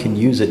now we can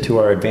use it to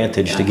our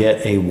advantage to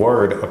get a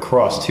word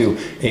across to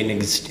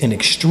an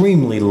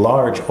extremely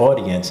large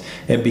audience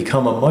and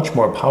become a much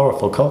more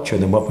powerful culture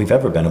than what we've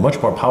ever been, a much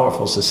more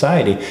powerful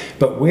society.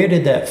 But where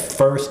did that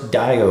first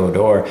diode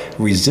or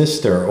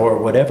resistor or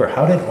whatever,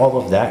 how did all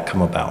of that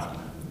come about?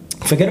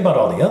 Forget about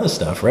all the other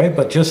stuff, right?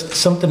 But just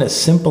something as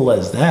simple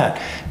as that,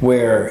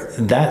 where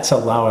that's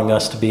allowing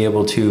us to be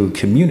able to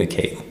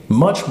communicate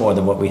much more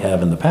than what we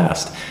have in the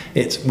past.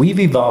 We've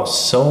evolved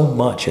so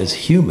much as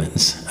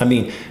humans. I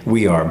mean,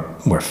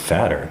 we're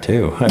fatter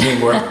too. I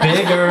mean, we're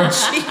bigger,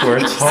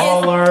 we're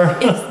taller.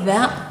 Is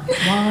that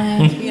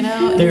why? You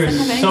know, There's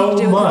does that have anything so to do with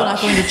people much.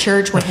 not going to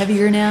church? We're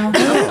heavier now.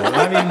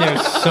 I mean,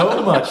 there's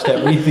so much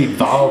that we've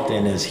evolved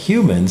in as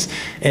humans,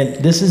 and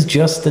this is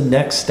just the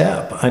next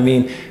step. I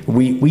mean,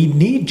 we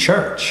need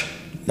church.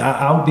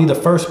 I'll be the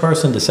first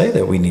person to say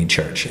that we need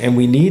church, and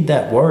we need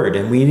that word,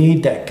 and we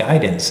need that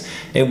guidance,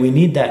 and we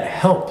need that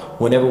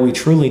help whenever we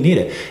truly need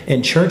it.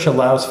 And church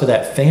allows for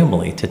that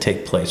family to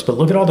take place. But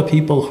look at all the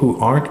people who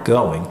aren't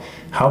going,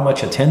 how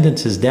much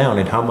attendance is down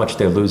and how much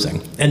they're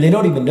losing. And they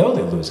don't even know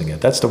they're losing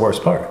it. That's the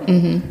worst part.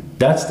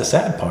 That's the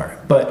sad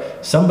part.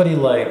 But somebody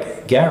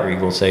like Gary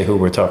will say, who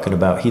we're talking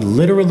about, he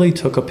literally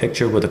took a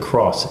picture with a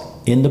cross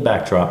in the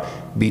backdrop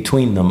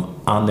between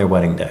them on their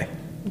wedding day.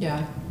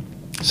 Yeah.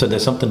 So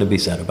there's something to be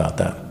said about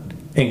that.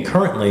 And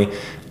currently,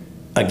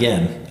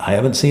 again, I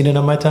haven't seen it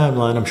on my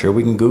timeline. I'm sure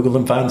we can Google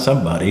and find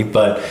somebody,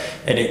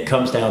 and it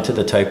comes down to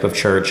the type of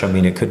church. I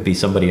mean, it could be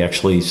somebody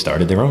actually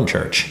started their own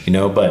church, you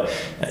know, but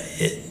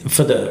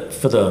for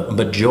the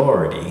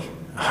majority,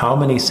 how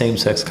many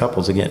same-sex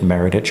couples are getting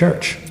married at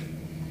church?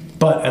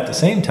 But at the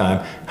same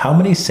time, how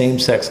many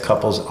same-sex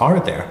couples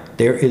are there?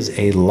 There is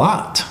a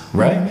lot,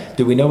 right?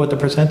 Do we know what the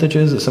percentage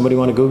is? Does somebody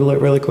want to Google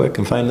it really quick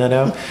and find that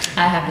out?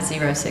 I have a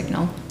zero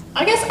signal.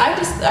 I guess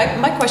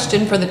my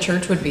question for the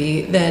church would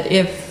be that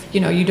if, you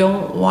know, you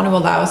don't want to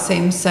allow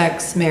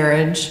same-sex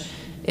marriage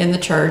in the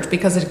church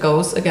because it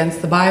goes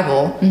against the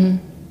Bible,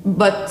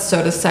 but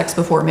so does sex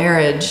before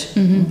marriage,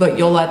 but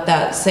you'll let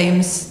that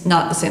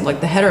not the same, like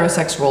the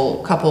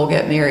heterosexual couple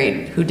get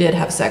married who did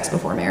have sex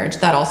before marriage,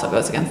 that also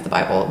goes against the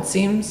Bible. It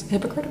seems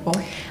hypocritical.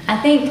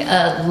 I think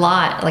a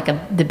lot,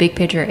 the big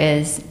picture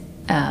is,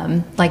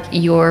 like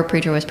your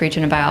preacher was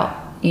preaching about,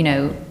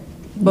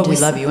 But we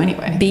just love you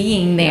anyway.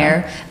 being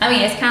there. I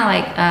mean, it's kind of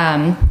like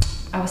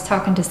I was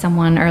talking to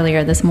someone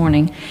earlier this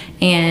morning,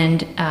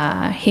 and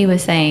he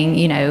was saying,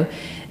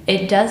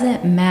 it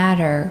doesn't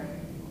matter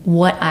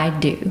what I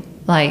do.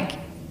 Like,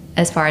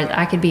 as far as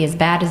I could be as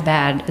bad as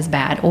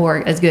bad,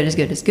 or as good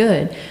as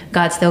good,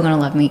 God's still going to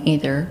love me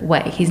either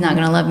way. He's not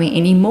going to love me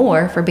any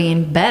more for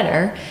being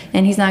better,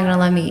 and he's not going to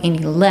love me any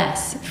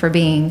less for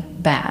being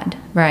bad,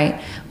 right?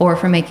 Or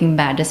for making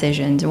bad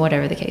decisions, or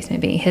whatever the case may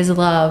be. His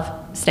love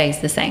stays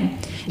the same.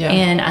 Yeah.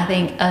 And I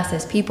think us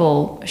as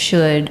people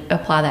should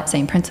apply that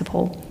same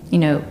principle.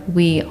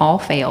 We all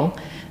fail.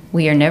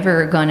 We are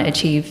never going to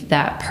achieve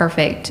that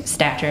perfect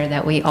stature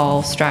that we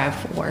all strive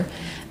for.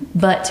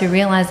 But to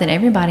realize that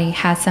everybody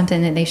has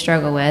something that they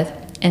struggle with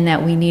and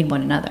that we need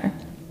one another.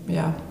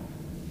 Yeah.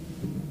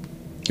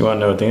 You want to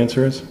know what the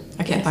answer is?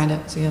 I can't find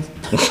it, so yes.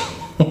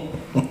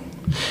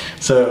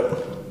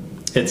 So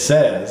it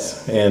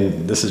says,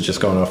 and this is just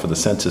going off of the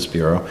Census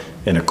Bureau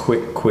in a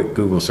quick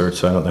Google search,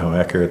 so I don't know how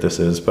accurate this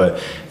is,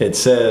 but it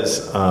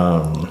says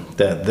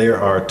that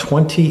there are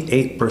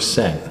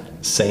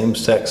 28%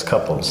 same-sex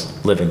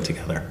couples living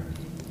together.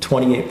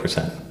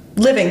 28%.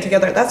 Living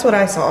together. That's what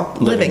I saw.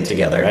 Living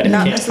together. I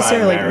Not can't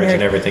necessarily find marriage married.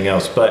 and everything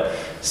else, but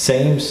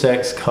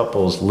same-sex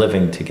couples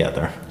living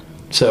together.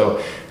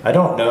 So I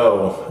don't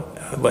know,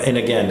 and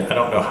again, I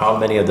don't know how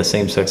many of the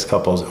same-sex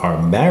couples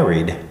are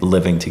married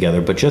living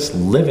together, but just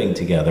living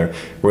together,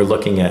 we're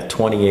looking at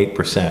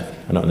 28%.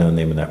 I don't know the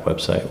name of that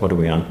website. What are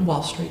we on?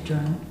 Wall Street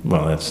Journal.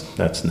 Well, that's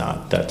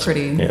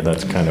Pretty yeah,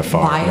 that's kind of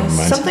far. biased. Never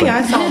mind. Something But-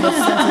 I saw in the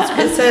census,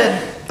 it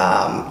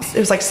said it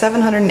was like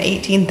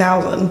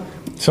 718,000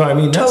 So I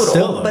mean, that's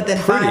still total, a but then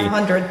pretty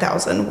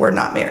 500,000 were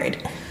not married.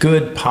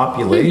 good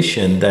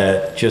population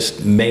that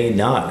just may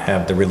not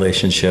have the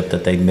relationship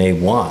that they may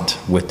want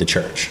with the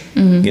church.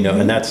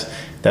 And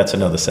that's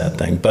another sad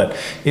thing. But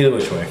either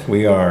which way,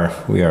 we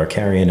are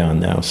carrying on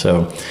now.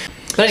 So,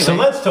 But anyway. so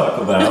let's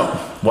talk about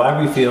why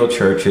we feel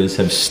churches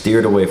have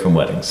steered away from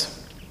weddings.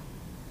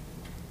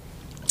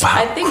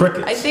 Wow,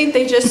 crickets. I think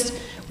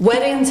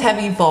weddings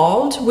have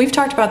evolved. We've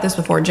talked about this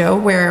before, Joe,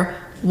 where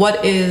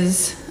what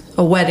is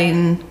a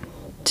wedding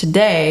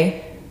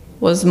today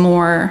was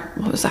more,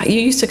 what was that?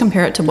 You used to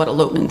compare it to what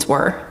elopements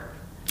were.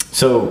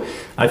 So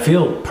I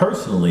feel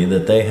personally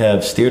that they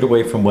have steered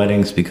away from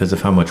weddings because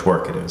of how much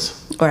work it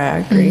is. Or I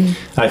agree.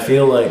 I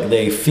feel like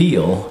they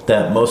feel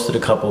that most of the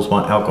couples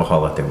want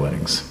alcohol at their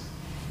weddings.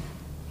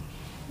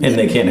 And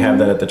they can't have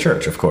that at the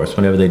church, of course,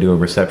 whenever they do a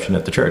reception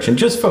at the church. And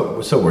just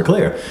so we're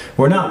clear,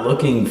 we're not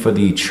looking for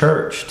the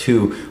church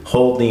to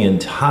hold the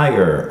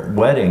entire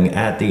wedding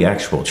at the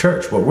actual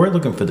church. What we're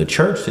looking for the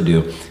church to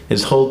do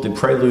is hold the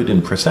prelude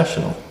and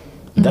processional.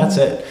 That's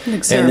it. Like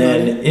And ceremony.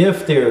 then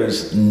if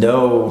there's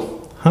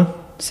no,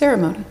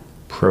 Ceremony.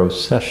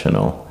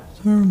 processional.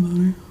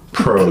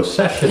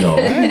 Processional.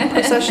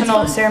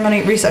 Processional,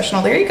 ceremony,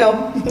 recessional. There you go.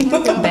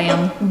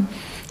 Bam.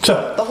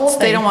 So, The whole thing.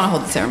 They don't want to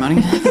hold the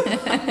ceremony.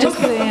 Just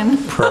kidding.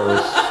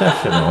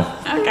 processional.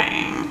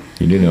 Okay.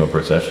 You do know a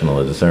processional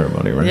is a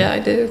ceremony, right? Yeah, I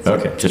do.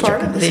 Okay, just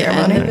Part checking. of the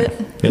ceremony. end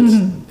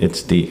of it.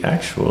 It's the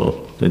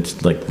actual.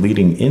 It's like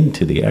leading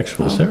into the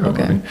actual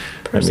ceremony. okay.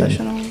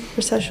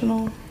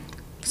 Processional.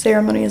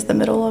 Ceremony is the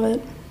middle of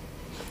it.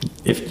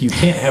 If you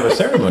can't have a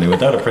ceremony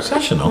without a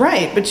processional,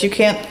 Right, but you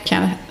can't.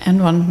 Can't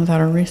end one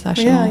without a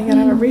recession. Yeah, you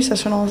gotta have a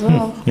recessional as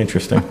well.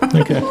 Interesting.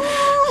 Okay,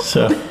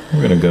 so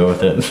we're gonna go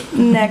with it.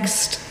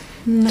 Next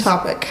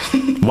topic.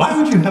 Why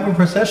would you have a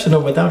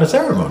processional without a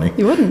ceremony?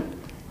 You wouldn't.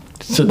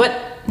 So, But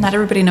not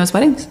everybody knows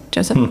weddings,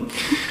 Joseph.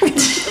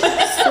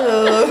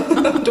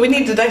 So, do we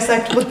need to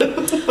dissect what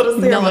a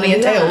ceremony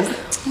entails?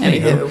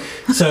 Anywho.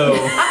 So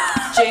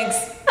Jinx.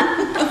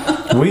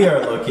 we are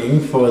looking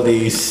for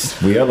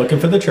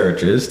the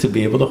churches to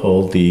be able to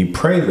hold the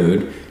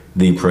prelude,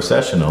 the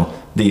processional,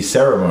 the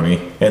ceremony,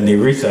 and the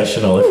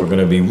recessional if we're going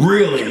to be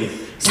really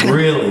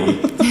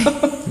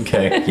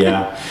okay,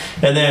 yeah.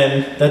 And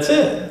then that's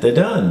it. They're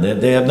done.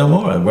 They have no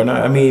more. We're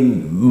not. I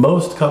mean,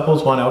 most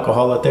couples want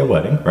alcohol at their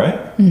wedding,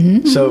 right?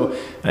 Mm-hmm. So,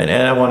 and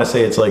I want to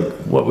say it's like,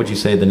 what would you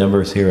say the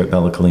numbers here at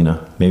Bella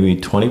Colina? Maybe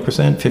 20%,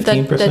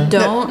 15%. That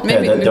don't,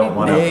 maybe, that don't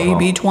want alcohol.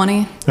 maybe 20.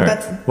 All right.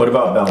 That's- What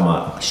about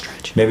Belmont?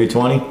 Stretch. Maybe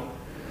 20.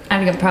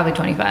 I think probably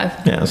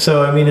 25. Yeah,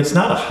 so I mean, it's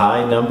not a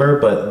high number,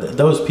 but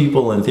those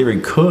people in theory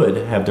could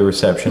have the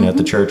reception at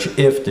the church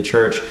if the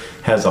church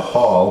has a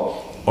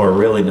hall or a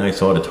really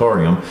nice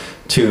auditorium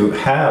to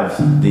have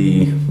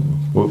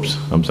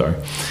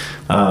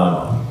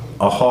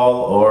a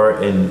hall or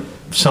an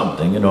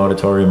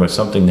auditorium or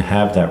something to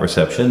have that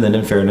reception. Then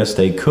in fairness,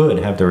 they could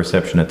have the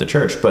reception at the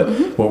church. But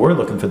what we're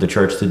looking for the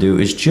church to do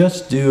is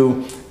just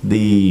do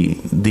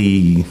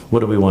the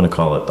what do we want to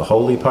call it? The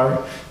holy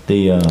part?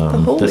 The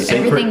holy-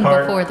 sacred Everything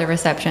part? before the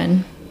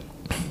reception.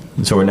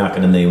 So we're not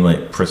going to name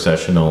like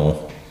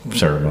processional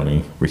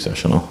ceremony,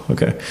 recessional.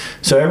 Okay.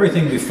 So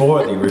everything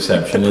before the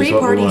reception The is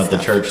what we pre-party want the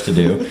stuff. church to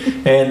do,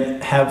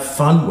 and have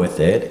fun with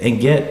it and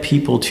get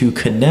people to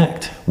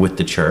connect with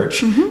the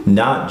church,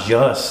 not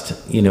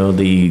just,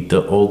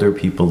 the older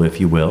people, if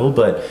you will,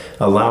 but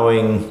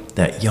allowing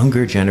that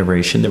younger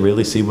generation to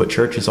really see what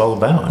church is all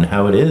about and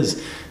how it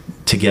is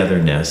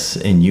togetherness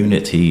and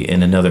unity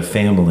in another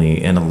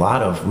family, and a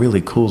lot of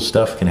really cool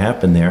stuff can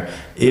happen there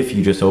if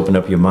you just open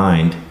up your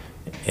mind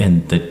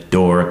and the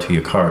door to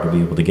your car to be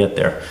able to get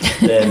there.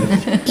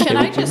 Then Can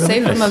I just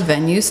say from a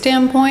venue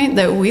standpoint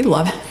that we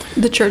love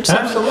the church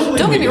ceremony? Absolutely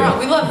Don't get we me do. wrong,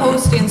 we love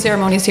hosting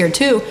ceremonies here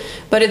too,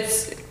 but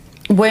it's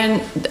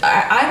when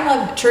I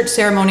love church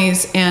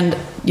ceremonies and,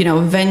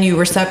 venue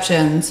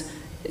receptions.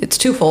 It's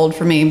twofold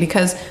for me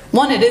because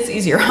one, it is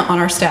easier on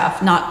our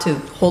staff not to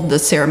hold the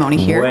ceremony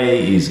here.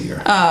 way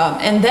easier.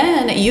 And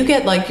then you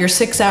get like your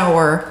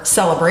 6-hour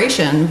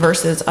celebration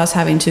versus us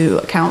having to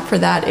account for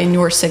that in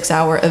your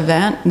 6-hour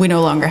event. We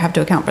no longer have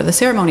to account for the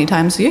ceremony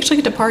time, so you actually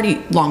get to party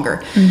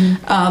longer.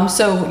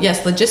 So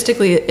yes,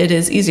 logistically it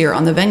is easier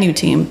on the venue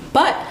team,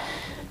 but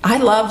I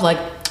love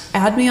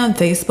add me on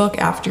Facebook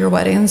after your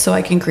wedding so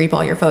I can creep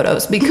all your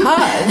photos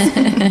because,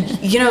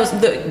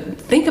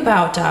 think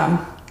about,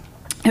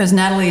 it was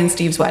Natalie and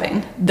Steve's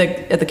wedding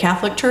at the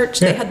Catholic church.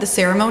 They had the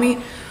ceremony.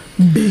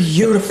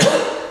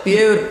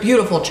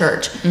 Beautiful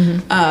church.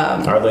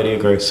 Our Lady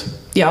of Grace.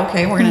 Yeah,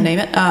 okay, we're gonna name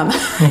it.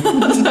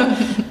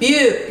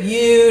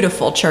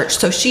 Beautiful church.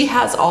 So she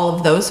has all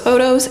of those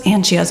photos,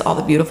 and she has all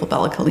the beautiful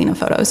Bella Kalina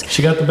photos.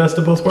 She got the best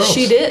of both worlds.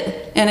 She did,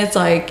 and it's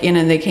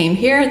they came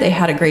here, they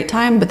had a great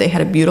time, but they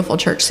had a beautiful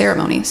church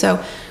ceremony. So,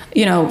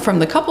 from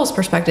the couple's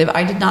perspective,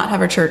 I did not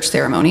have a church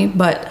ceremony,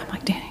 but I'm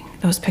like, dang,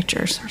 those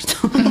pictures are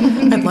so.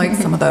 I'd like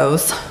some of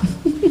those.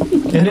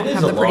 And it is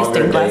have a the pretty longer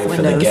stained glass day for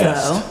the windows,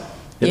 guest. though.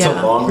 It's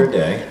Yeah. a longer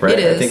day, right? It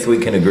is. I think we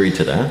can agree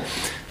to that.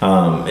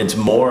 It's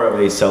more of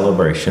a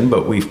celebration,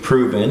 but we've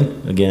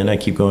proven, again, I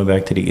keep going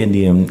back to the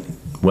Indian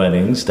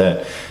weddings,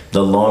 that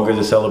the longer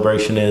the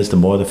celebration is, the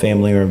more the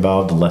family are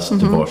involved, the less the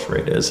divorce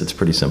rate is. It's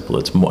pretty simple.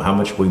 It's more, how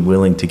much we're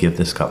willing to give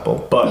this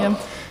couple. But Yeah.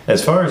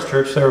 as far as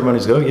church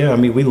ceremonies go,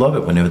 we love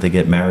it whenever they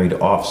get married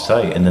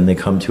off-site and then they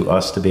come to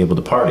us to be able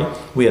to party.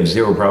 We have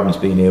zero problems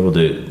being able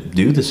to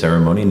do the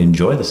ceremony and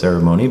enjoy the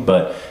ceremony,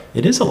 but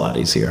it is a lot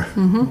easier.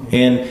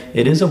 And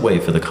it is a way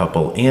for the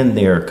couple and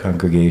their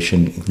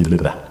congregation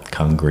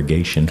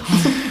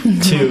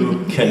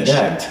to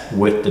connect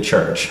with the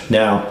church.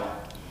 Now,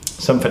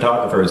 some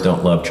photographers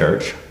don't love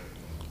church.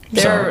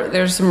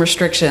 There's some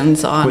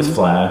restrictions on With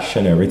flash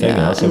and everything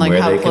else, and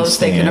where how they can close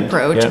they stand. can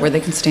approach, Yeah. where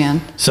they can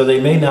stand. So they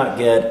may not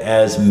get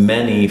as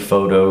many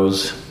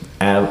photos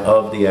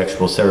of the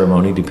actual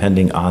ceremony,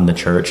 depending on the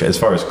church, as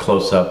far as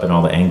close up and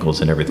all the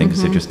angles and everything,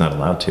 because they're just not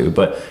allowed to.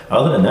 But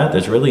other than that,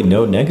 there's really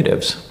no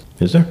negatives,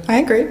 is there? I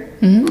agree.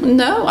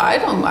 No, I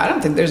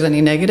don't think there's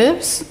any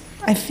negatives.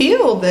 I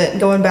feel that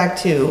going back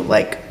to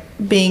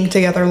being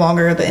together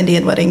longer, the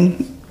Indian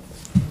wedding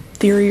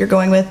theory you're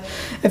going with,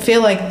 I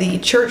feel like the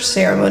church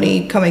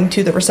ceremony coming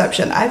to the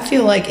reception, I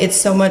feel like it's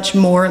so much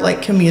more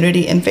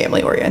community and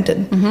family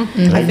oriented.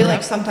 I feel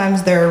like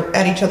sometimes they're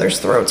at each other's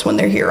throats when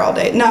they're here all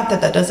day. Not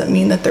that doesn't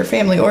mean that they're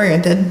family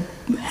oriented.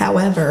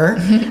 However,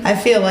 I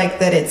feel like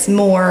that it's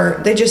more,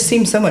 they just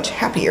seem so much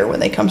happier when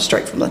they come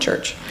straight from the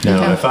church.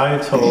 Now, if I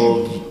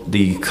told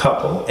the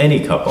couple,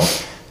 any couple,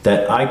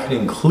 that I could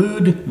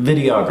include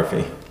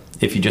videography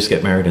if you just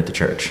get married at the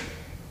church,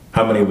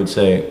 how many would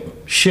say,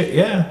 shit,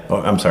 yeah?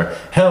 Or, I'm sorry,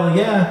 hell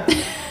yeah.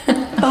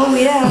 Oh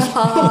yeah.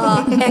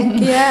 Heck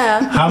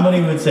yeah. How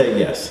many would say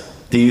yes?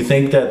 Do you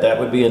think that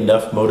would be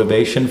enough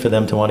motivation for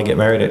them to want to get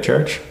married at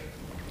church?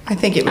 I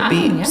think it would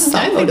be Yeah. some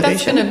I think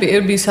that's motivation. gonna be. It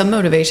would be some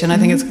motivation. I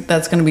think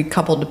that's gonna be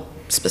coupled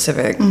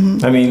specific.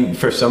 I mean,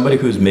 for somebody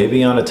who's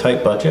maybe on a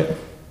tight budget,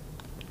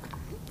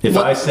 if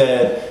I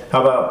said,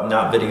 how about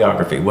not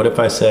videography? What if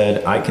I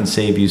said, I can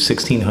save you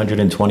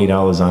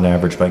 $1,620 on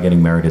average by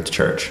getting married at the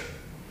church?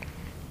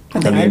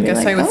 think I I'd be guess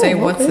like, I would oh, say,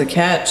 what's okay. the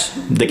catch?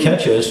 The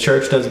catch is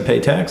church doesn't pay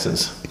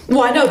taxes.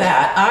 Well, I know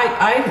that.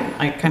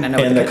 I kind of know.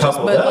 And what the catch is,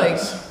 couple but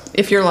does.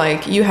 if you're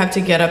you have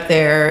to get up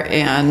there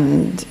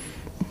and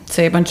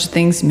say a bunch of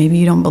things maybe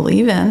you don't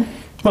believe in.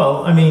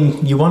 Well, I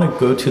mean, you want to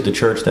go to the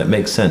church that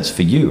makes sense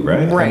for you,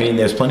 right? Right. I mean,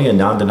 there's plenty of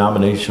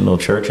non-denominational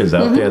churches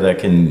out there that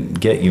can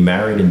get you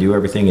married and do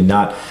everything and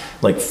not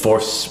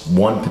force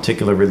one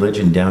particular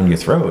religion down your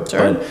throat.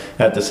 Sure. But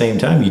at the same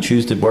time, you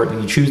choose the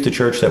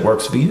church that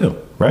works for you,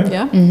 right?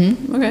 Yeah.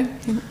 Okay.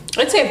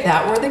 I'd say if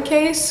that were the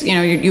case,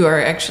 you are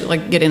actually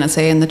getting a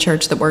say in the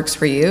church that works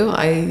for you.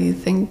 I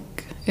think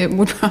it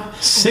would.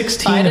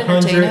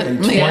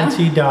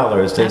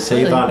 $1,620 they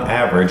save Absolutely. on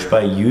average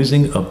by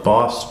using a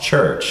Boss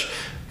church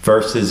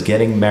versus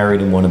getting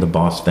married in one of the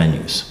Boss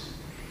venues.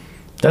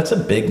 That's a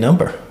big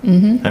number. I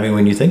mean,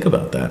 when you think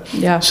about that.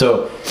 Yeah.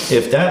 So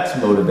if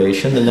that's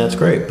motivation, then that's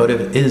great. But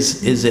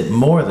is it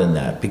more than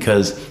that?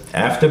 Because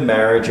after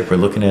marriage, if we're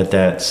looking at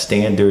that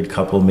standard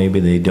couple,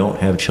 maybe they don't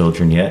have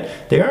children yet,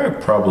 they are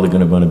probably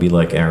going to want to be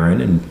like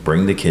Aaron and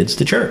bring the kids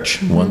to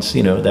church once,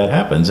 that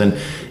happens. And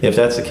if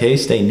that's the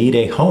case, they need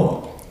a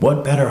home.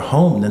 what better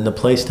home than the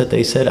place that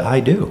they said I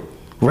do?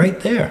 Right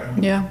there.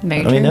 Yeah.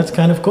 Very I mean, true. that's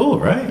kind of cool,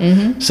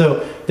 right?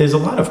 So there's a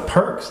lot of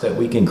perks that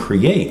we can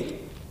create,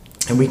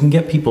 and we can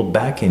get people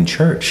back in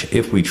church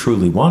if we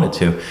truly wanted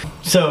to.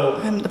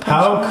 So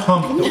how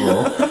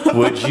comfortable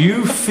would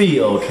you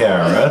feel,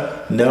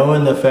 Kara,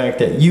 knowing the fact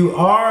that you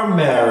are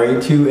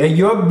married to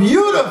your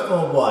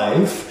beautiful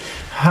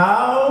wife?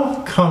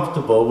 How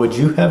comfortable would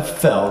you have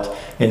felt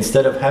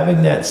instead of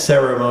having that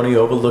ceremony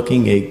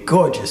overlooking a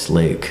gorgeous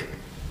lake?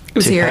 It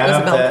was to here, have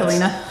Isabel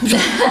that-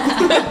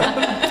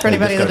 Kalina. For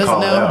anybody that Just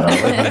doesn't gonna call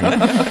know. it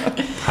out, aren't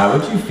we? How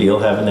would you feel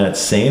having that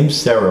same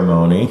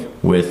ceremony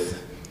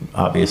with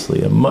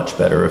obviously a much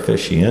better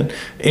officiant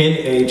in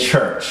a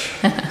church?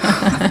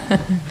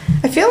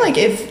 I feel like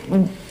if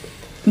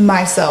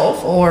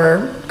myself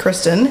or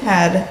Kristen,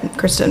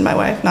 my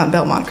wife, not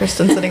Belmont,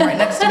 Kristen sitting right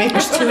next to me.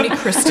 There's too many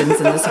Kristens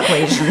in this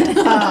equation.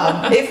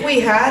 If we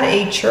had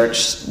a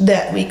church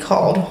that we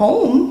called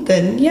home,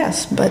 then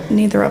yes, but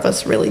neither of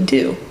us really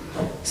do.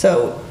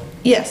 So,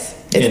 yes,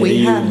 if And do we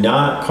you had.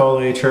 not call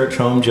a church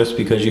home just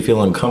because you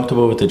feel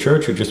uncomfortable with the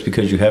church, or just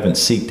because you haven't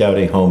seeked out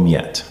a home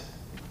yet?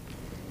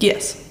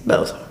 Yes,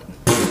 both.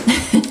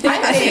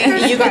 I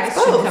think you guys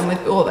should come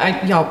with.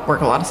 Well, y'all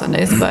work a lot of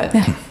Sundays, but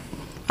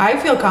I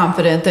feel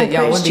confident that I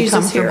y'all praise would be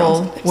Jesus here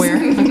on comfortable where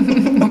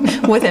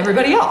with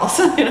everybody else.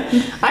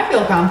 I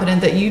feel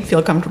confident that you'd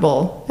feel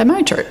comfortable at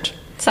my church.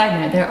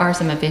 Side note, there are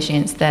some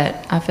officiants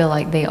that I feel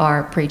like they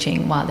are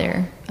preaching while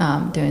they're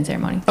doing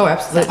ceremony. Oh,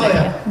 absolutely.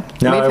 Now,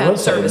 We've I had will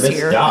say, service Miss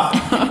here. Dot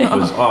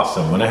was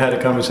awesome. When I had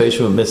a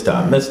conversation with Miss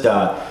Dot, Miss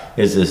Dot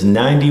is this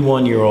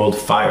 91-year-old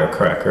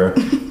firecracker.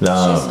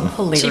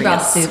 Hilarious. She brought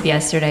soup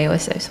yesterday. It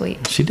was so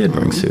sweet. She did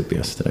bring soup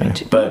yesterday,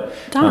 but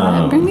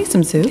Donna, bring me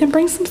some soup. Can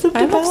bring some soup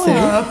I to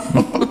love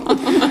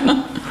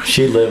Bella.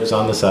 she lives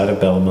on the side of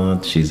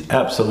Belmont. She's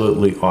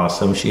absolutely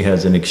awesome. She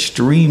has an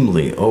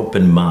extremely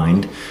open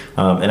mind.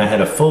 And I had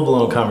a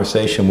full-blown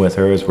conversation with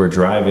her as we're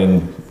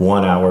driving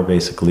 1 hour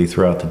basically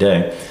throughout the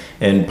day.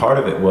 And part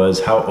of it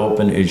was, how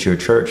open is your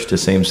church to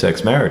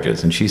same-sex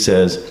marriages? And she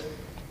says,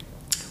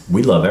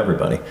 we love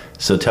everybody.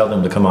 So tell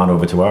them to come on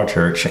over to our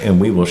church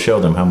and we will show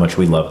them how much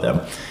we love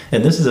them.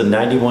 And this is a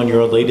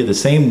 91-year-old lady, the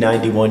same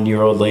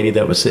 91-year-old lady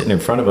that was sitting in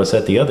front of us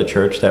at the other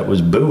church that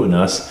was booing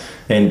us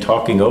and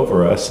talking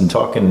over us and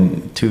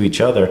talking to each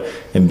other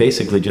and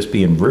basically just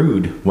being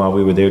rude while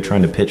we were there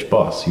trying to pitch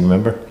boss. You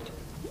remember?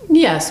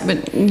 Yes,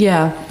 but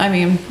yeah, I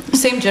mean,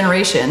 same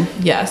generation,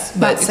 yes,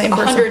 but Not same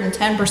person.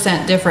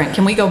 110% different.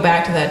 Can we go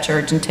back to that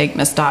church and take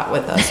Miss Dot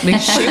with us?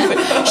 Because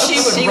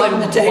she would run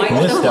the table. wipe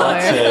Miss Dot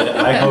said,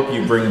 I hope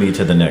you bring me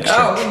to the next church.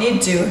 Oh, we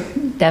need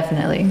to.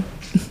 Definitely.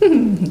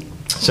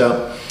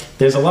 So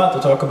there's a lot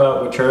to talk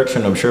about with church,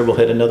 and I'm sure we'll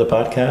hit another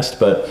podcast.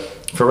 But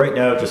for right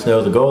now, just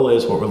know the goal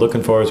is, what we're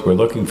looking for is we're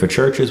looking for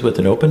churches with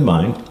an open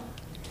mind.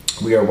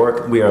 We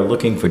are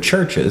looking for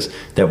churches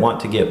that want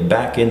to get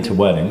back into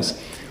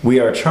weddings. We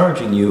are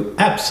charging you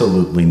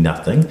absolutely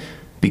nothing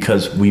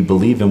because we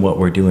believe in what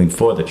we're doing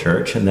for the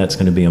church, and that's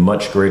going to be a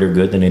much greater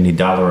good than any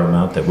dollar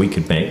amount that we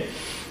could make.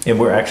 And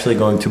we're actually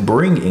going to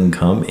bring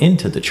income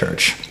into the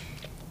church.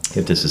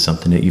 If this is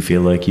something that you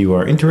feel like you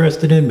are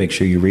interested in, make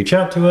sure you reach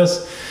out to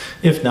us.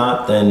 If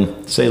not,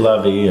 then say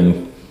la vie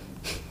and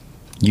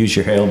use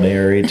your Hail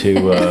Mary to...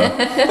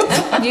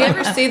 Do you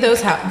ever see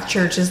those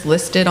churches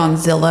listed on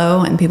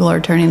Zillow and people are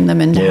turning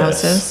them into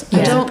Yes. houses? Yeah.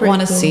 I don't Pretty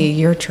want to cool. see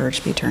your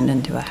church be turned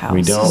into a house.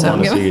 we don't So-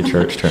 want to see a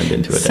church turned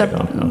into a So-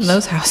 daggone house.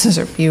 Those houses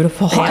are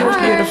beautiful. are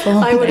beautiful.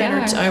 I would, They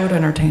are. I would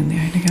entertain the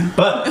idea.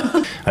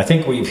 But I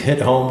think we've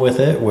hit home with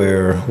it,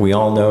 where we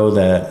all know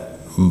that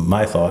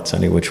my thoughts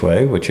any which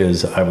way, which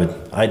is I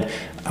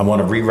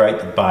want to rewrite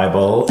the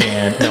Bible,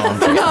 and no, I'm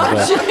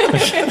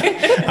joking.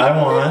 I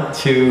want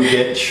to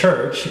get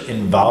church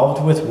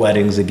involved with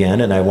weddings again,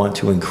 and I want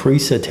to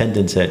increase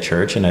attendance at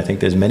church, and I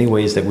think there's many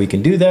ways that we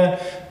can do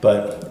that,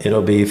 but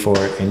it'll be for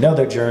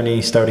another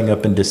journey starting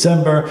up in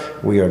December.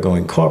 We are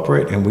going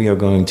corporate, and we are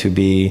going to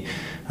be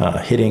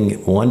hitting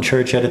one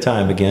church at a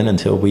time again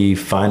until we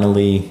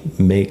finally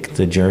make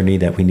the journey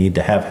that we need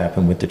to have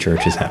happen with the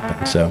churches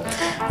happen. So,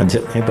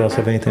 until anybody else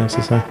have anything else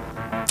to say?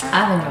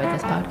 I've enjoyed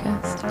this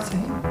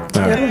podcast.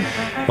 All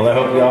right. Well, I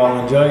hope you all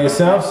enjoy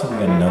yourselves. We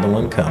got another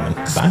one coming.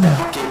 Bye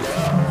now.